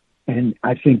it. And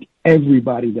I think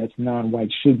everybody that's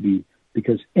non-white should be,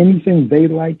 because anything they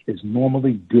like is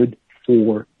normally good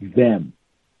for them.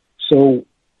 So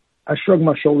I shrugged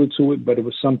my shoulder to it, but it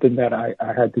was something that I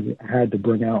had to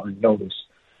bring out and notice.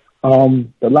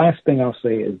 The last thing I'll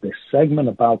say is the segment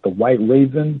about the white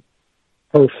raven,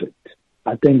 perfect.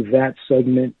 I think that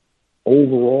segment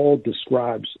overall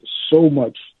describes so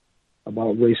much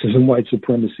about racism, white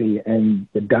supremacy, and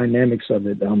the dynamics of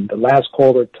it. The last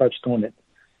caller touched on it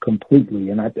completely,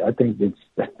 and I think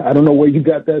I don't know where you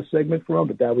got that segment from,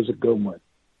 but that was a good one.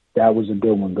 That was a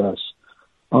good one, Gus.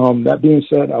 That being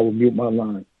said, I will mute my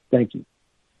line. Thank you.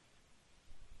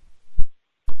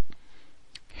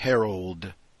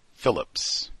 Harold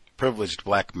Phillips, privileged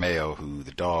black male who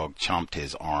the dog chomped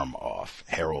his arm off.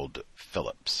 Harold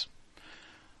Phillips.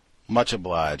 Much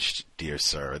obliged, dear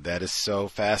sir. That is so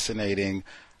fascinating.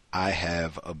 I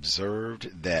have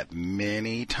observed that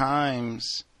many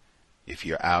times. If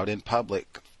you're out in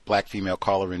public, black female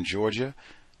caller in Georgia,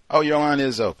 oh, your line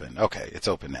is open. Okay, it's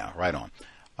open now. Right on.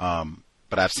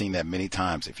 But I've seen that many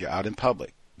times. If you're out in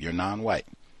public, you're non-white,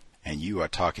 and you are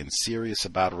talking serious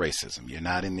about racism. You're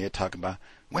not in there talking about,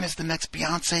 when is the next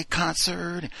Beyonce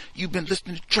concert? You've been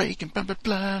listening to Drake and blah, blah,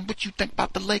 blah. What you think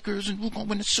about the Lakers and who's going to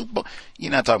win the Super Bowl?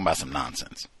 You're not talking about some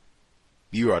nonsense.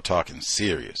 You are talking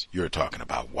serious. You're talking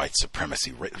about white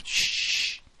supremacy.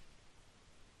 Shh.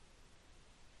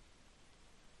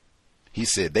 He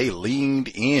said they leaned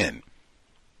in.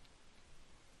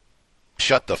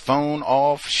 Shut the phone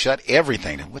off. Shut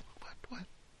everything. What?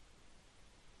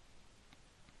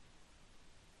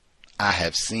 I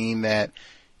have seen that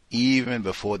even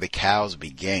before the cows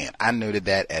began. I noted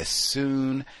that as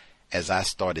soon as I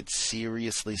started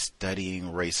seriously studying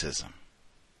racism.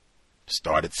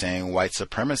 Started saying white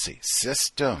supremacy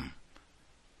system.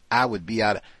 I would be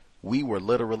out. We were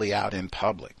literally out in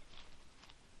public.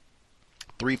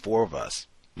 3-4 of us,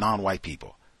 non-white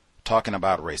people, talking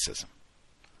about racism.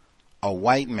 A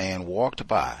white man walked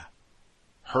by,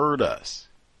 heard us.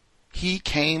 He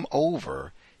came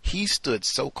over. He stood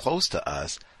so close to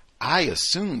us. I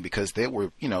assumed, because there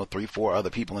were, 3-4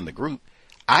 other people in the group,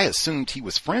 I assumed he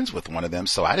was friends with one of them.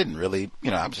 So I didn't really,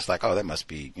 I was just like, oh, that must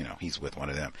be, he's with one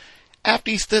of them. After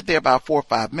he stood there about 4 or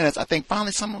 5 minutes, I think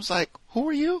finally someone was like, who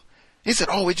are you? He said,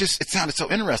 oh, it sounded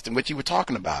so interesting what you were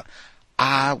talking about.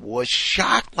 I was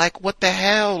shocked, like, what the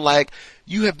hell? Like,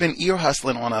 you have been ear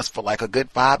hustling on us for like a good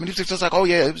 5 minutes. It's just like, oh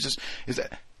yeah,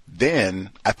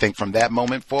 Then I think from that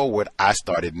moment forward, I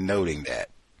started noting that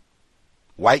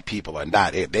white people are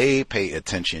not, they pay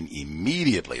attention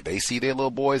immediately. They see their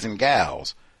little boys and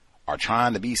gals are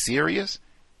trying to be serious,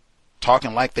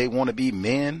 talking like they want to be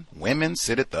men, women,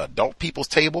 sit at the adult people's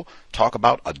table, talk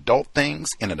about adult things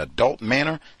in an adult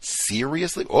manner.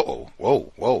 Seriously?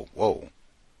 Whoa.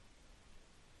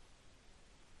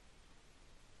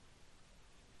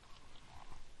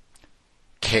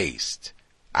 Cased.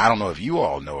 I don't know if you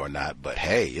all know or not, but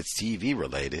hey, it's TV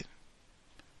related.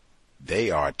 They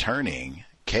are turning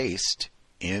Cased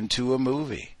into a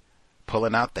movie,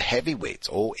 pulling out the heavyweights.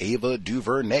 Oh, Ava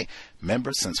DuVernay.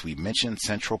 Remember, since we mentioned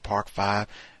Central Park 5,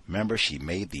 remember she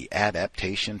made the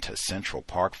adaptation to Central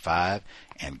Park 5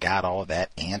 and got all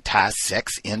that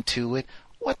anti-sex into it.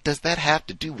 What does that have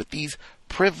to do with these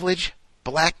privileged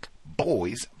black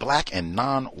boys, black and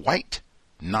non-white,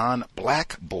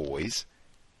 non-black boys,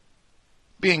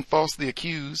 being falsely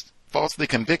accused, falsely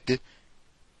convicted,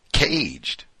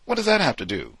 caged? What does that have to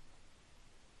do?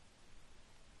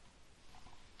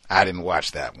 I didn't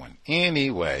watch that one.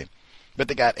 Anyway, but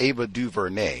they got Ava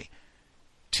DuVernay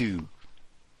to,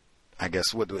 I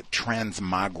guess, what would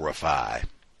transmogrify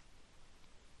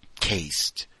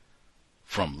Cased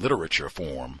from literature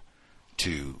form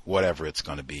to whatever it's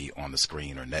going to be on the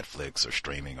screen or Netflix or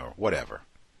streaming or whatever.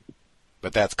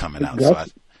 But that's coming out. So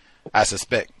I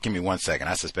suspect, give me 1 second.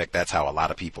 I suspect that's how a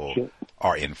lot of people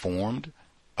are informed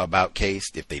about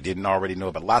Case, if they didn't already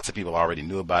know. But lots of people already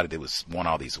knew about it. It was won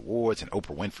all these awards, and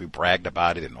Oprah Winfrey bragged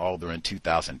about it, and all during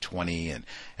 2020 and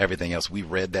everything else. We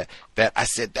read that. I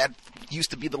said that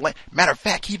used to be the matter of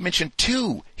fact. He mentioned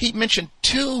two.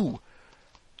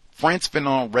 Frantz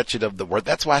Fanon, Wretched of the Earth.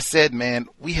 That's why I said, man,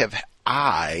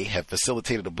 I have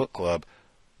facilitated a book club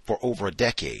for over a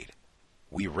decade.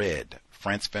 We read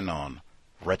Frantz Fanon,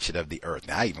 Wretched of the Earth.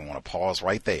 Now I even want to pause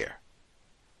right there.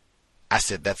 I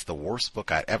said that's the worst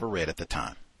book I'd ever read at the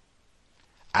time.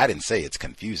 I didn't say it's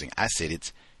confusing. I said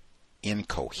it's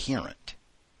incoherent.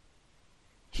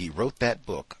 He wrote that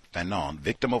book, Fanon,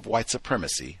 Victim of White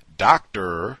Supremacy,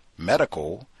 Doctor,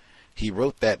 Medical. He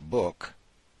wrote that book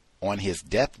on his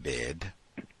deathbed,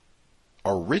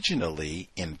 originally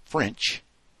in French.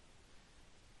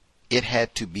 It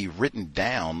had to be written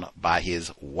down by his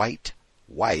white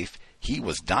wife. He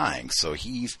was dying, so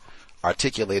he's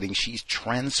articulating, she's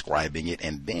transcribing it,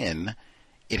 and then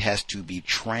it has to be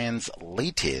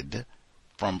translated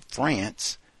from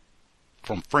French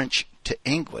to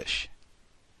English.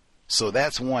 So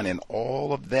that's one, and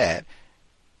all of that,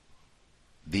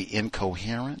 the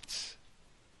incoherence.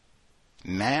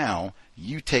 Now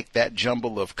you take that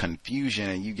jumble of confusion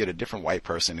and you get a different white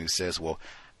person who says, well,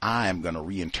 I am going to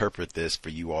reinterpret this for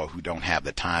you all who don't have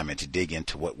the time and to dig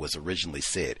into what was originally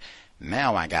said.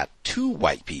 Now I got two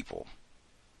white people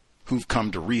who've come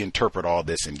to reinterpret all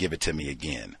this and give it to me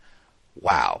again.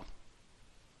 Wow.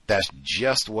 That's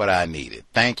just what I needed.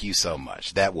 Thank you so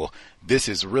much. This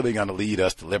is really going to lead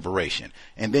us to liberation.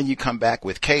 And then you come back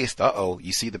with Case.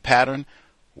 You see the pattern?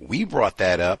 We brought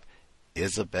that up.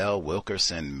 Isabel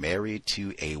Wilkerson married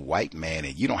to a white man,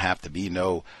 and you don't have to be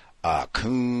no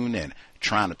coon and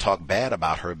trying to talk bad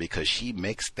about her because she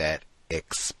makes that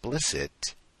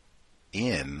explicit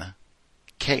in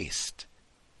Case.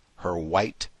 Her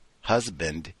white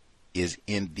husband is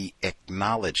in the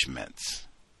acknowledgments.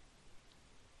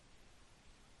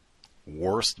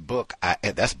 Worst book.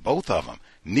 That's both of them.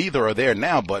 Neither are there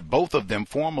now, but both of them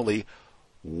formerly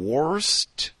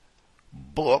worst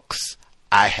books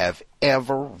I have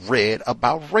ever read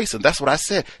about racism. That's what I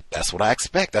said. That's what I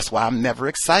expect. That's why I'm never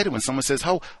excited when someone says,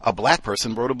 oh, a black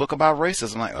person wrote a book about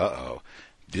racism. I'm like,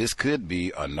 this could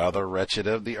be another Wretched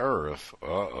of the Earth.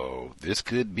 This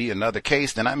could be another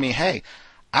Case. Then hey,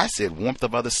 I said Warmth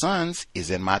of Other Suns is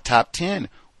in my top 10.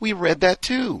 We read that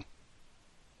too.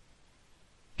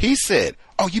 He said,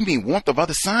 oh, you mean Warmth of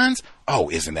Other Suns? Oh,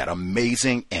 isn't that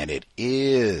amazing? And it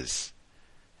is.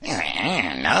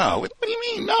 No, what do you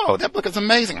mean? No, that book is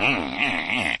amazing.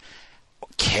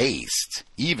 Cased,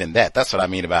 even that's what I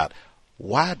mean about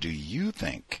why do you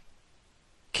think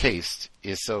Cased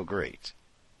is so great?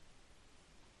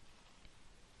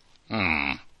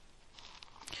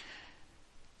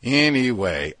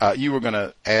 Anyway, you were going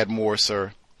to add more,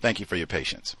 sir. Thank you for your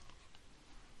patience.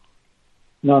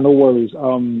 No worries.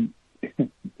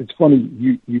 It's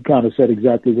funny, you kind of said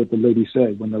exactly what the lady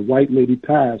said. When the white lady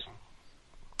passed,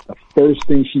 the first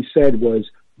thing she said was,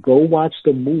 go watch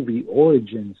the movie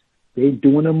Origins. They're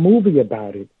doing a movie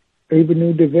about it.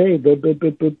 Avenue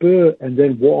DeVay, and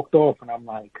then walked off, and I'm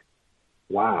like,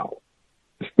 wow.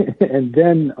 And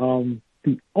then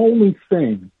the only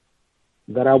thing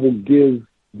that I will give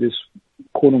this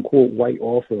quote-unquote white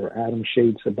author, Adam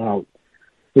Shates, about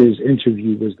his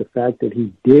interview was the fact that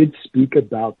he did speak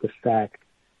about the fact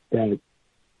that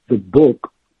the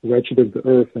book, Wretched of the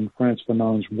Earth, and Frantz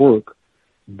Fanon's work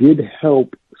did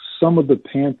help some of the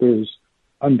Panthers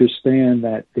understand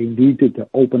that they needed to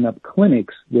open up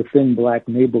clinics within black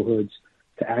neighborhoods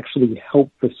to actually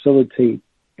help facilitate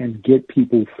and get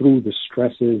people through the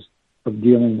stresses of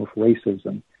dealing with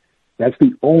racism. That's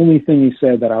the only thing he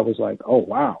said that I was like, oh,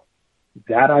 wow,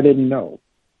 that I didn't know.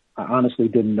 I honestly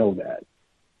didn't know that.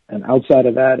 And outside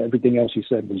of that, everything else he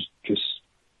said was just,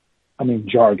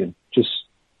 jargon, just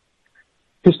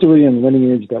history and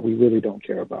lineage that we really don't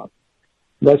care about.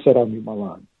 That said, I'll mute my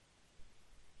line.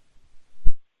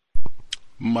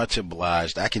 Much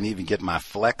obliged. I can even get my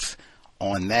flex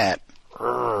on that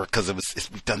because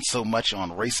we've done so much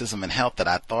on racism and health that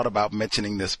I thought about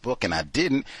mentioning this book and I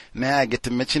didn't. Now I get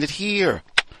to mention it here.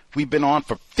 We've been on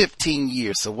for 15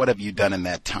 years, so what have you done in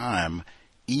that time?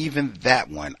 Even that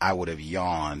one, I would have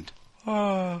yawned.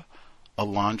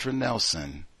 Alondra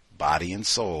Nelson, Body and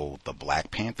Soul, the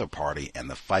Black Panther Party, and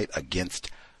the fight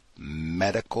against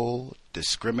medical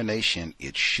discrimination.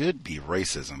 It should be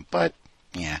racism, but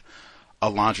yeah.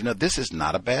 Alondra, this is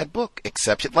not a bad book,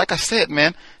 except, like I said,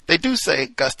 man, they do say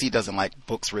Gus T doesn't like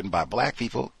books written by black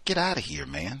people. Get out of here,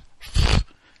 man.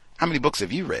 How many books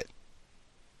have you read?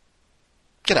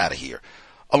 Get out of here.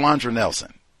 Alondra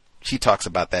Nelson, she talks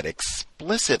about that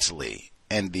explicitly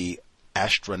and the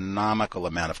astronomical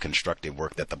amount of constructive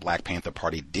work that the Black Panther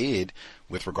Party did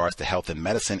with regards to health and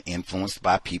medicine, influenced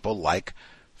by people like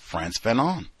Frantz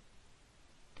Fanon.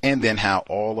 And then how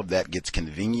all of that gets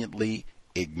conveniently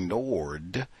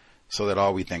ignored so that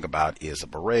all we think about is a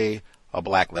beret, a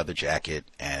black leather jacket,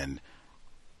 and,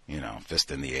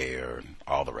 fist in the air and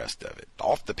all the rest of it.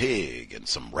 Off the pig and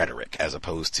some rhetoric, as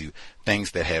opposed to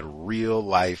things that had real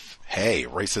life. Hey,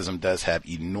 racism does have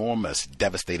enormous,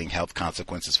 devastating health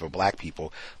consequences for black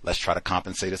people. Let's try to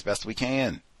compensate as best we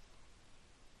can.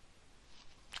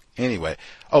 Anyway,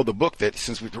 the book that,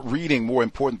 since we're reading more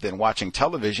important than watching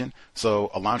television, so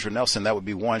Alondra Nelson, that would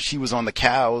be one. She was on the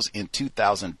cows in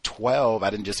 2012. I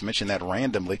didn't just mention that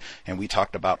randomly, and we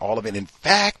talked about all of it. In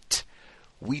fact,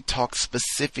 we talked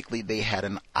specifically, they had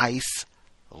an ICE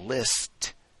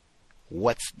list.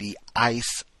 What's the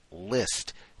ICE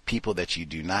list? People that you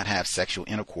do not have sexual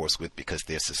intercourse with because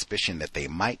there's suspicion that they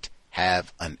might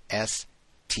have an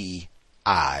STI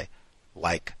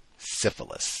like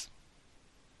syphilis.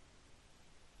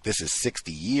 This is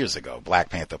 60 years ago. Black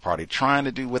Panther Party trying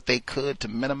to do what they could to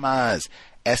minimize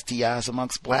STIs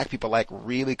amongst black people, like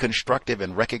really constructive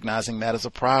and recognizing that as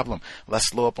a problem. Let's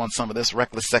slow up on some of this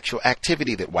reckless sexual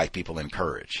activity that white people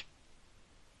encourage.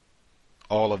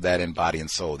 All of that in Body and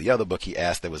Soul. The other book he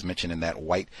asked that was mentioned in that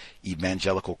white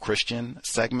evangelical Christian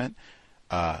segment,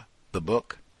 the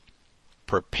book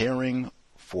Preparing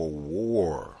for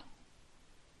War,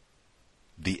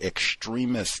 the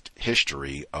extremist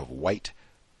history of white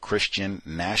Christian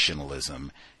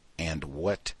nationalism and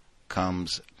what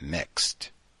comes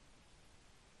next.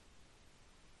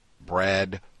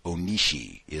 Brad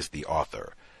Onishi is the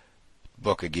author.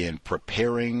 Book again,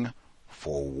 Preparing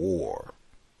for War,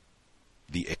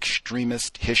 the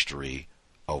extremist history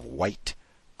of white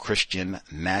Christian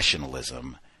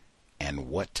nationalism and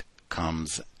what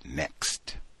comes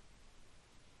next.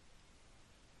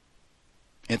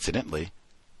 Incidentally,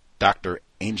 Dr.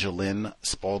 Angeline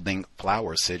Spaulding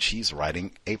Flowers said she's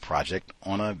writing a project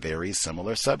on a very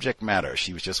similar subject matter.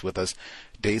 She was just with us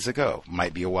days ago.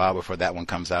 Might be a while before that one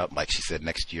comes out. Like she said,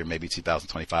 next year, maybe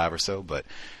 2025 or so, but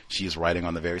she's writing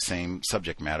on the very same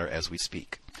subject matter as we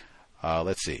speak.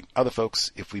 Let's see. Other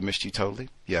folks, if we missed you totally,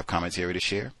 you have commentary to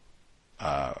share.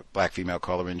 Black female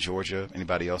caller in Georgia.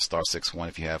 Anybody else? *61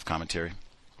 if you have commentary.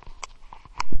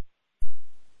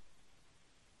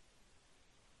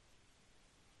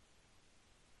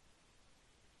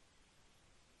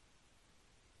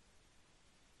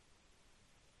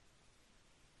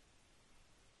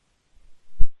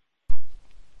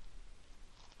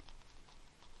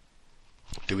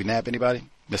 Do we nab anybody?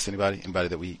 Miss anybody? Anybody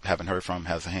that we haven't heard from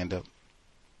has a hand up?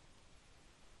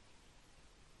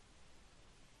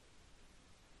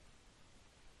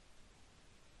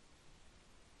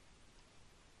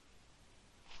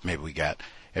 Maybe we got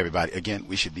everybody. Again,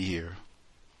 we should be here.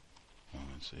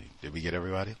 Let's see. Did we get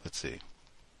everybody? Let's see.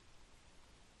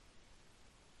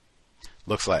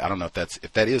 Looks like, I don't know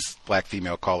if that is black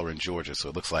female caller in Georgia, so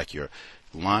it looks like your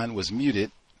line was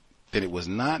muted, then it was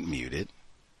not muted.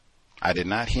 I did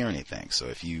not hear anything. So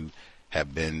if you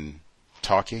have been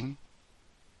talking,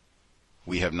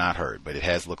 we have not heard. But it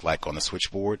has looked like on the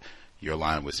switchboard, your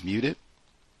line was muted,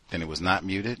 then it was not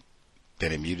muted,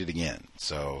 then it muted again.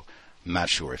 So I'm not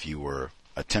sure if you were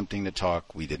attempting to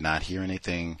talk. We did not hear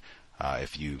anything.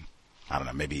 If you, I don't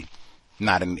know, maybe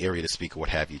not in an area to speak or what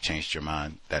have you, changed your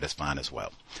mind, that is fine as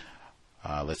well.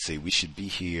 Let's see. We should be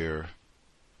here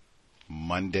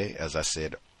Monday, as I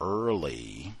said,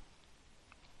 early.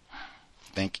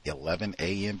 Think 11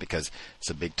 a.m. because it's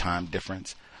a big time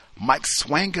difference. Mike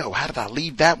Swango, how did I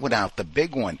leave that one out? The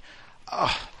big one.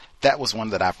 That was one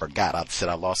that I forgot. I said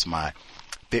I lost my.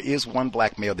 There is one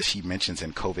black male that she mentions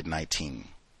in COVID-19.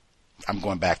 I'm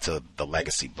going back to the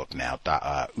legacy book now.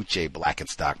 Uche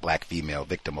Blackenstock, black female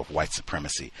victim of white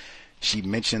supremacy. She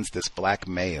mentions this black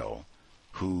male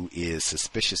who is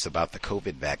suspicious about the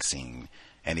COVID vaccine,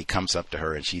 and he comes up to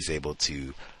her and she's able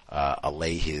to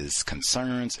allay his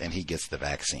concerns, and he gets the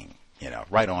vaccine.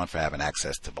 Right on for having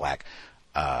access to black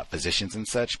physicians and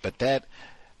such. But that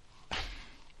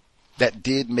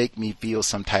did make me feel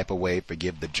some type of way,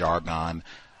 forgive the jargon,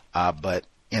 but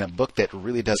in a book that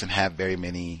really doesn't have very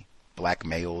many black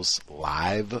males,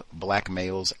 live black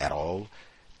males at all,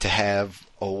 to have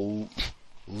old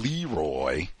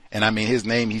Leroy, and I mean his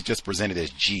name, he's just presented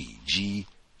as G-E-E.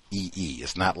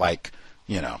 It's not like,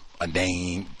 a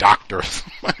name, doctor.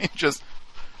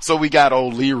 So we got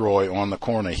old Leroy on the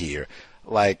corner here.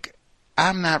 Like,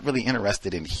 I'm not really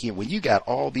interested in here. When you got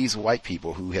all these white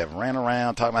people who have ran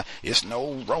around talking about it's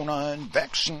no Rona and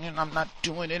vaccine, I'm not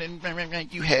doing it,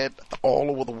 and you had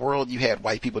all over the world, you had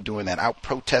white people doing that, out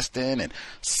protesting and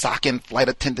socking flight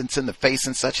attendants in the face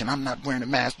and such, and I'm not wearing a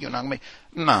mask, you know what I mean?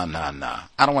 Nah.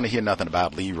 I don't want to hear nothing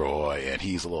about Leroy, and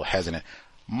he's a little hesitant.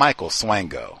 Michael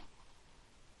Swango.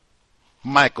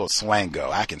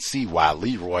 I can see why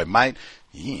Leroy might.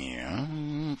 Yeah.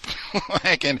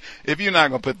 And if you're not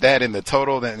going to put that in the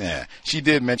total, then yeah. She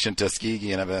did mention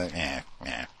Tuskegee and everything.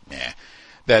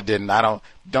 That didn't,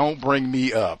 don't bring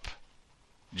me up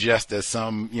just as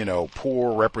some,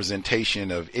 poor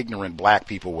representation of ignorant black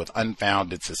people with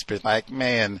unfounded suspicion. Like,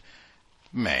 man,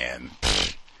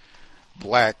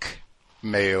 black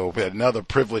male, another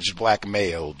privileged black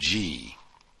male, G,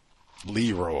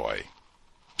 Leroy,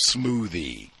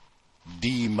 Smoothie,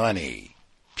 D Money,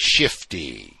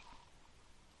 Shifty,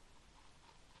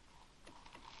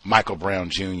 Michael Brown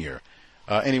Jr.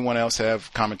 Anyone else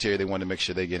have commentary they want to make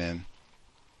sure they get in?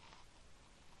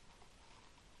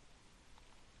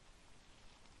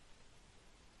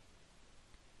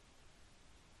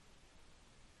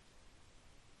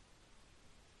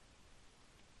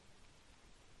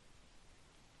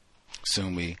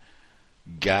 Soon we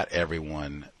got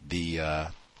everyone.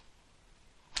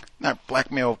 That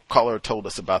black male caller told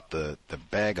us about the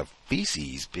bag of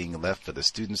feces being left for the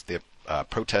students. They're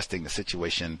protesting the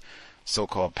situation,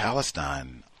 so-called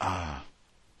Palestine.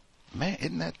 Man,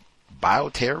 isn't that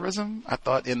bioterrorism? I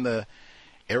thought in the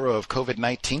era of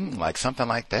COVID-19, like something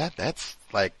like that, that's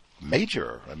like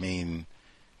major. I mean,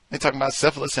 they're talking about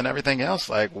syphilis and everything else.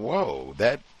 Like, whoa,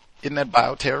 isn't that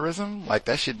bioterrorism? Like,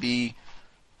 that should be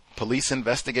police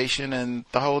investigation and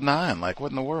the whole nine. Like,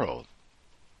 what in the world?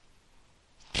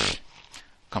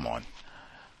 Come on.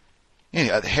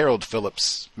 Anyway, Harold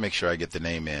Phillips, make sure I get the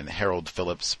name in. Harold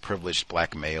Phillips, privileged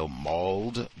black male,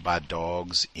 mauled by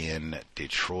dogs in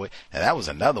Detroit. And that was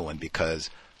another one because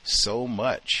so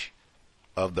much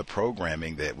of the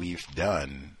programming that we've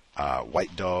done,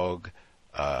 White Dog,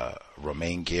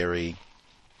 Romaine Gary,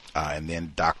 and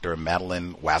then Dr.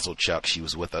 Madeline Wazelchuk, she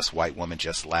was with us, white woman,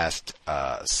 just last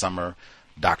summer.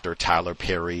 Dr. Tyler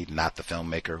Perry, not the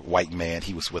filmmaker, white man,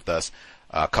 he was with us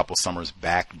a couple summers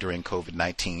back during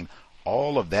COVID-19.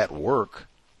 All of that work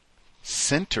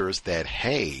centers that,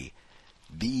 hey,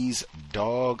 these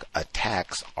dog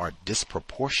attacks are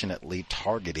disproportionately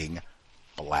targeting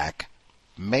black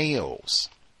males.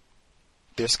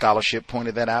 Their scholarship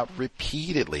pointed that out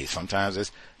repeatedly. Sometimes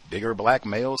it's bigger black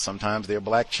males, sometimes they're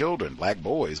black children, black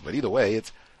boys, but either way,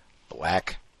 it's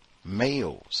black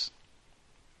males.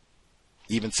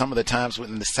 Even some of the times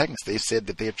within the segments, they've said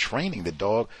that they're training the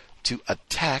dog to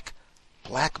attack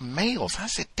black males. I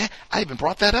said, I even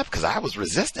brought that up because I was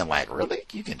resistant. Like, really?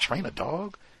 You can train a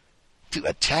dog to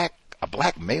attack a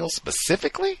black male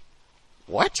specifically?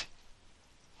 What?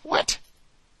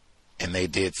 And they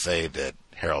did say that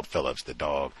Harold Phillips, the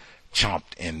dog,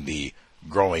 chomped in the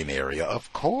groin area.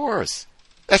 Of course.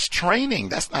 That's training.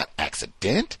 That's not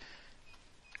accident.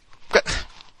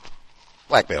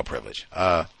 Black male privilege.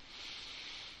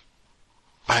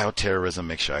 Bioterrorism,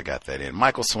 make sure I got that in.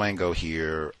 Michael Swango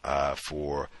here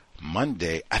for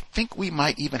Monday. I think we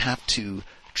might even have to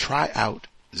try out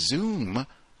Zoom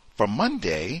for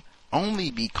Monday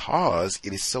only because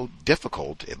it is so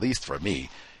difficult, at least for me,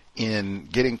 in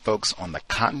getting folks on the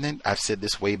continent. I've said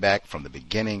this way back from the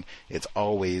beginning. It's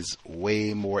always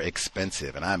way more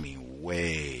expensive, and I mean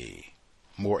way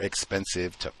more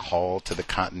expensive to call to the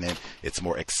continent. It's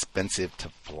more expensive to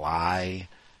fly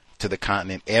to the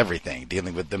continent. Everything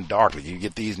dealing with them darkly. You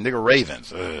get these nigger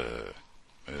ravens.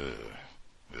 You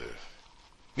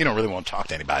don't really want to talk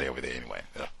to anybody over there anyway.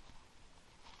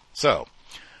 So,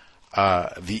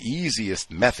 the easiest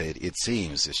method, it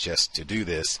seems, is just to do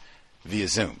this via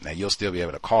Zoom. Now, you'll still be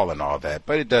able to call and all that,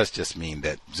 but it does just mean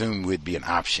that Zoom would be an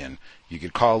option. You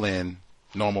could call in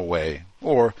normal way,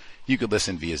 or you could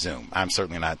listen via Zoom. I'm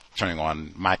certainly not turning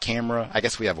on my camera. I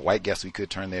guess we have a white guest. We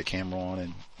could turn their camera on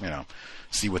and,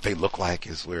 see what they look like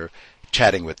as we're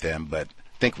chatting with them, but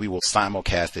I think we will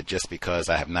simulcast it just because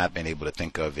I have not been able to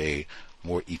think of a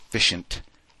more efficient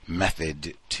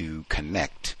method to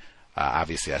connect.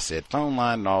 Obviously, I said phone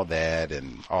line and all that,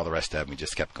 and all the rest of them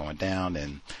just kept going down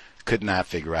and could not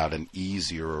figure out an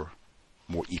easier,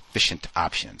 more efficient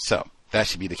option. So that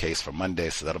should be the case for Monday.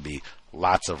 So that'll be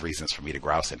lots of reasons for me to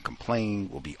grouse and complain.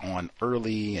 We'll be on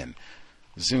early and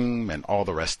Zoom and all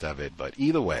the rest of it. But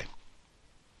either way,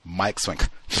 Mike Swango.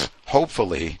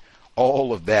 Hopefully,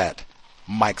 all of that,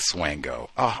 Mike Swango.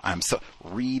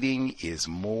 Reading is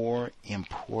more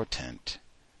important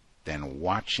than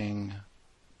watching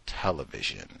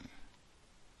television.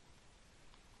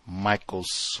 Michael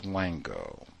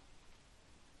Swango.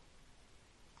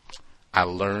 I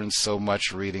learned so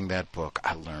much reading that book.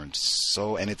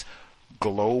 And it's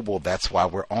global. That's why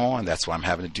we're on. That's why I'm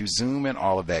having to do Zoom and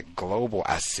all of that global.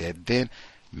 I said then,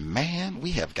 man,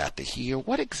 we have got to hear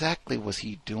what exactly was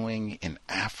he doing in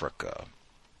Africa?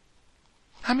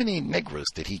 How many Negroes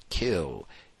did he kill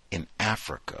in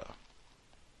Africa?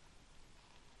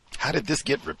 How did this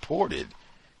get reported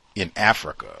in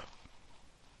Africa?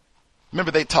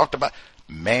 Remember they talked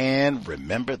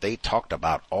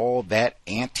about all that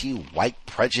anti-white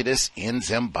prejudice in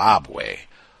Zimbabwe.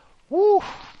 Woo!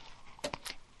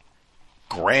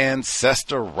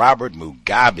 Grandcestor Robert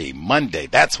Mugabe, Monday.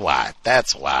 That's why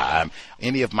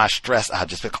any of my stress, I'll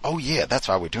just think, oh yeah, that's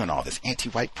why we're doing all this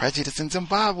anti-white prejudice in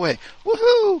Zimbabwe.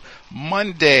 Woohoo!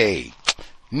 Monday,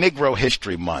 Negro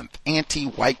History Month,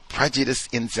 anti-white prejudice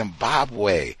in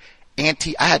Zimbabwe. I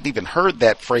hadn't even heard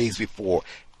that phrase before.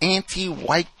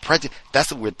 Anti-white prejudice.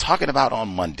 That's what we're talking about on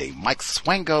Monday. Mike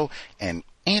Swango and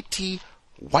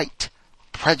anti-white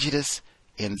prejudice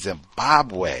in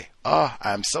Zimbabwe. Oh,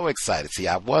 I'm so excited. See,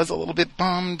 I was a little bit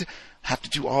bummed. Have to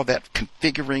do all that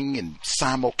configuring and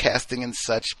simulcasting and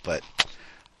such, but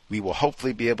we will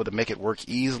hopefully be able to make it work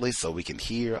easily so we can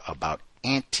hear about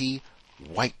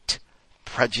anti-white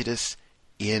prejudice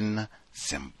in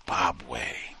Zimbabwe.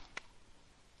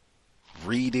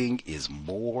 Reading is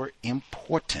more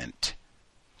important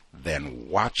than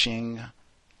watching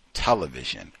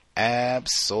television.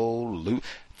 Absolute.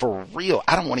 For real.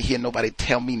 I don't want to hear nobody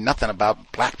tell me nothing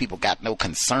about black people got no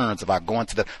concerns about going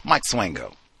to the Mike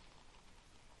Swango.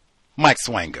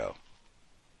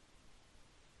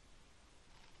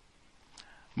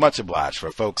 Much obliged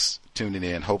for folks tuning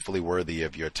in, hopefully worthy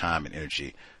of your time and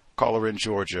energy. Caller in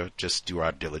Georgia, just do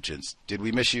our diligence. Did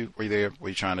we miss you? Were you there? Were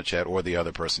you trying to chat? Or the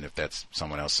other person, if that's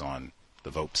someone else on the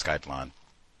Vote Skype line.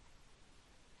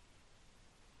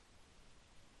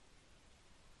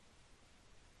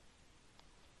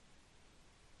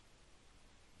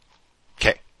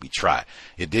 Okay, we try.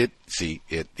 It did see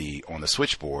it on the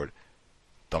switchboard,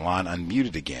 the line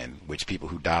unmuted again, which people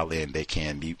who dial in, they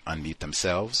can unmute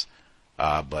themselves.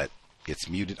 But it's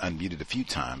unmuted a few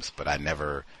times, but I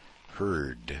never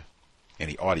heard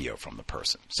any audio from the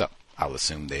person. So I'll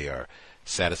assume they are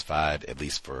satisfied, at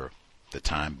least for the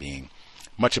time being.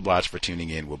 Much obliged for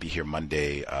tuning in. We'll be here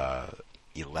Monday,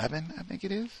 11, I think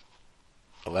it is.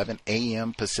 11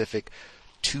 a.m. Pacific,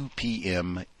 2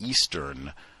 p.m.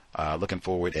 Eastern. Looking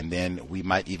forward. And then we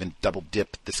might even double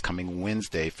dip this coming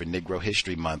Wednesday for Negro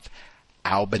History Month.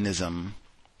 Albinism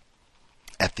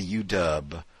at the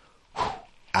UW. Whew.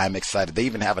 I'm excited. They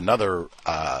even have another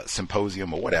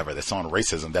symposium or whatever that's on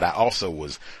racism that I also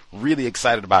was really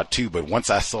excited about too. But once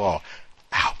I saw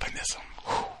albinism,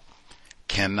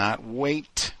 cannot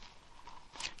wait.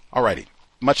 Alrighty.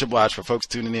 Much obliged for folks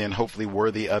tuning in. Hopefully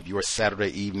worthy of your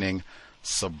Saturday evening.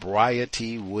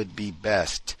 Sobriety would be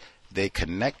best. They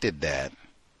connected that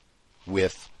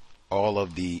with all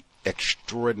of the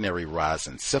extraordinary rise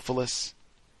in syphilis.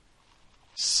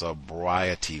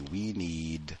 Sobriety. We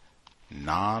need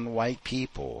non-white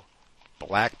people,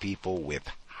 black people with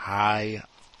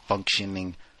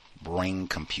high-functioning brain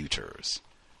computers,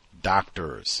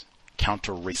 doctors,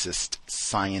 counter-racist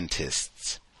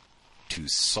scientists to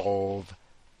solve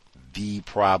the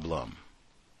problem.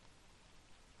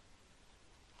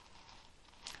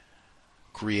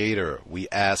 Creator, we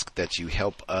ask that you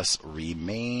help us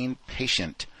remain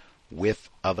patient with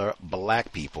other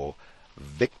black people,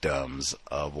 victims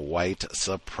of white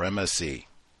supremacy.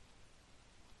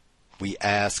 We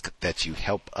ask that you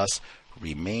help us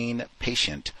remain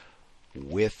patient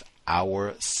with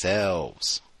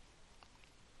ourselves.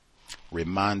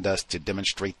 Remind us to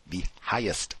demonstrate the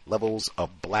highest levels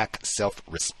of black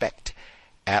self-respect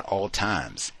at all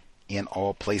times, in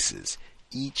all places,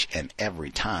 each and every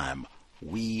time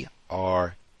we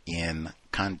are in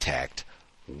contact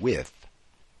with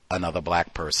another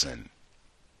black person.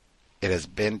 It has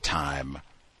been time.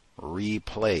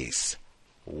 Replace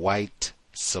white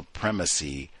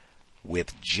supremacy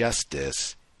with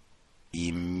justice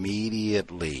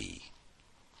immediately.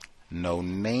 No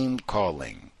name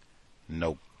calling,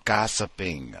 no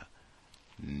gossiping,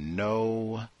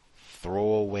 no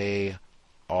throwaway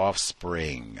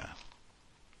offspring.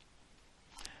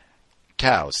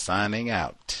 Cow signing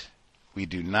out. We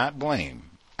do not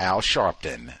blame Al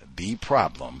Sharpton. The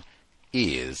problem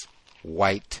is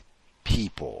white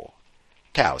people.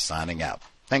 Cow signing out.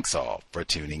 Thanks all for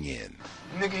tuning in.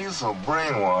 Nigga, you so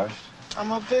brainwashed.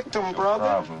 I'm a victim, brother.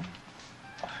 Problem.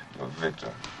 You're a victim.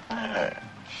 Man,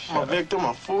 I'm a victim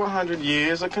of 400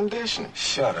 years of conditioning.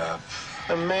 Shut up.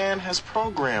 The man has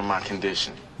programmed my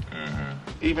conditioning.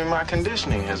 Mm-hmm. Even my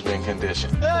conditioning has been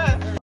conditioned.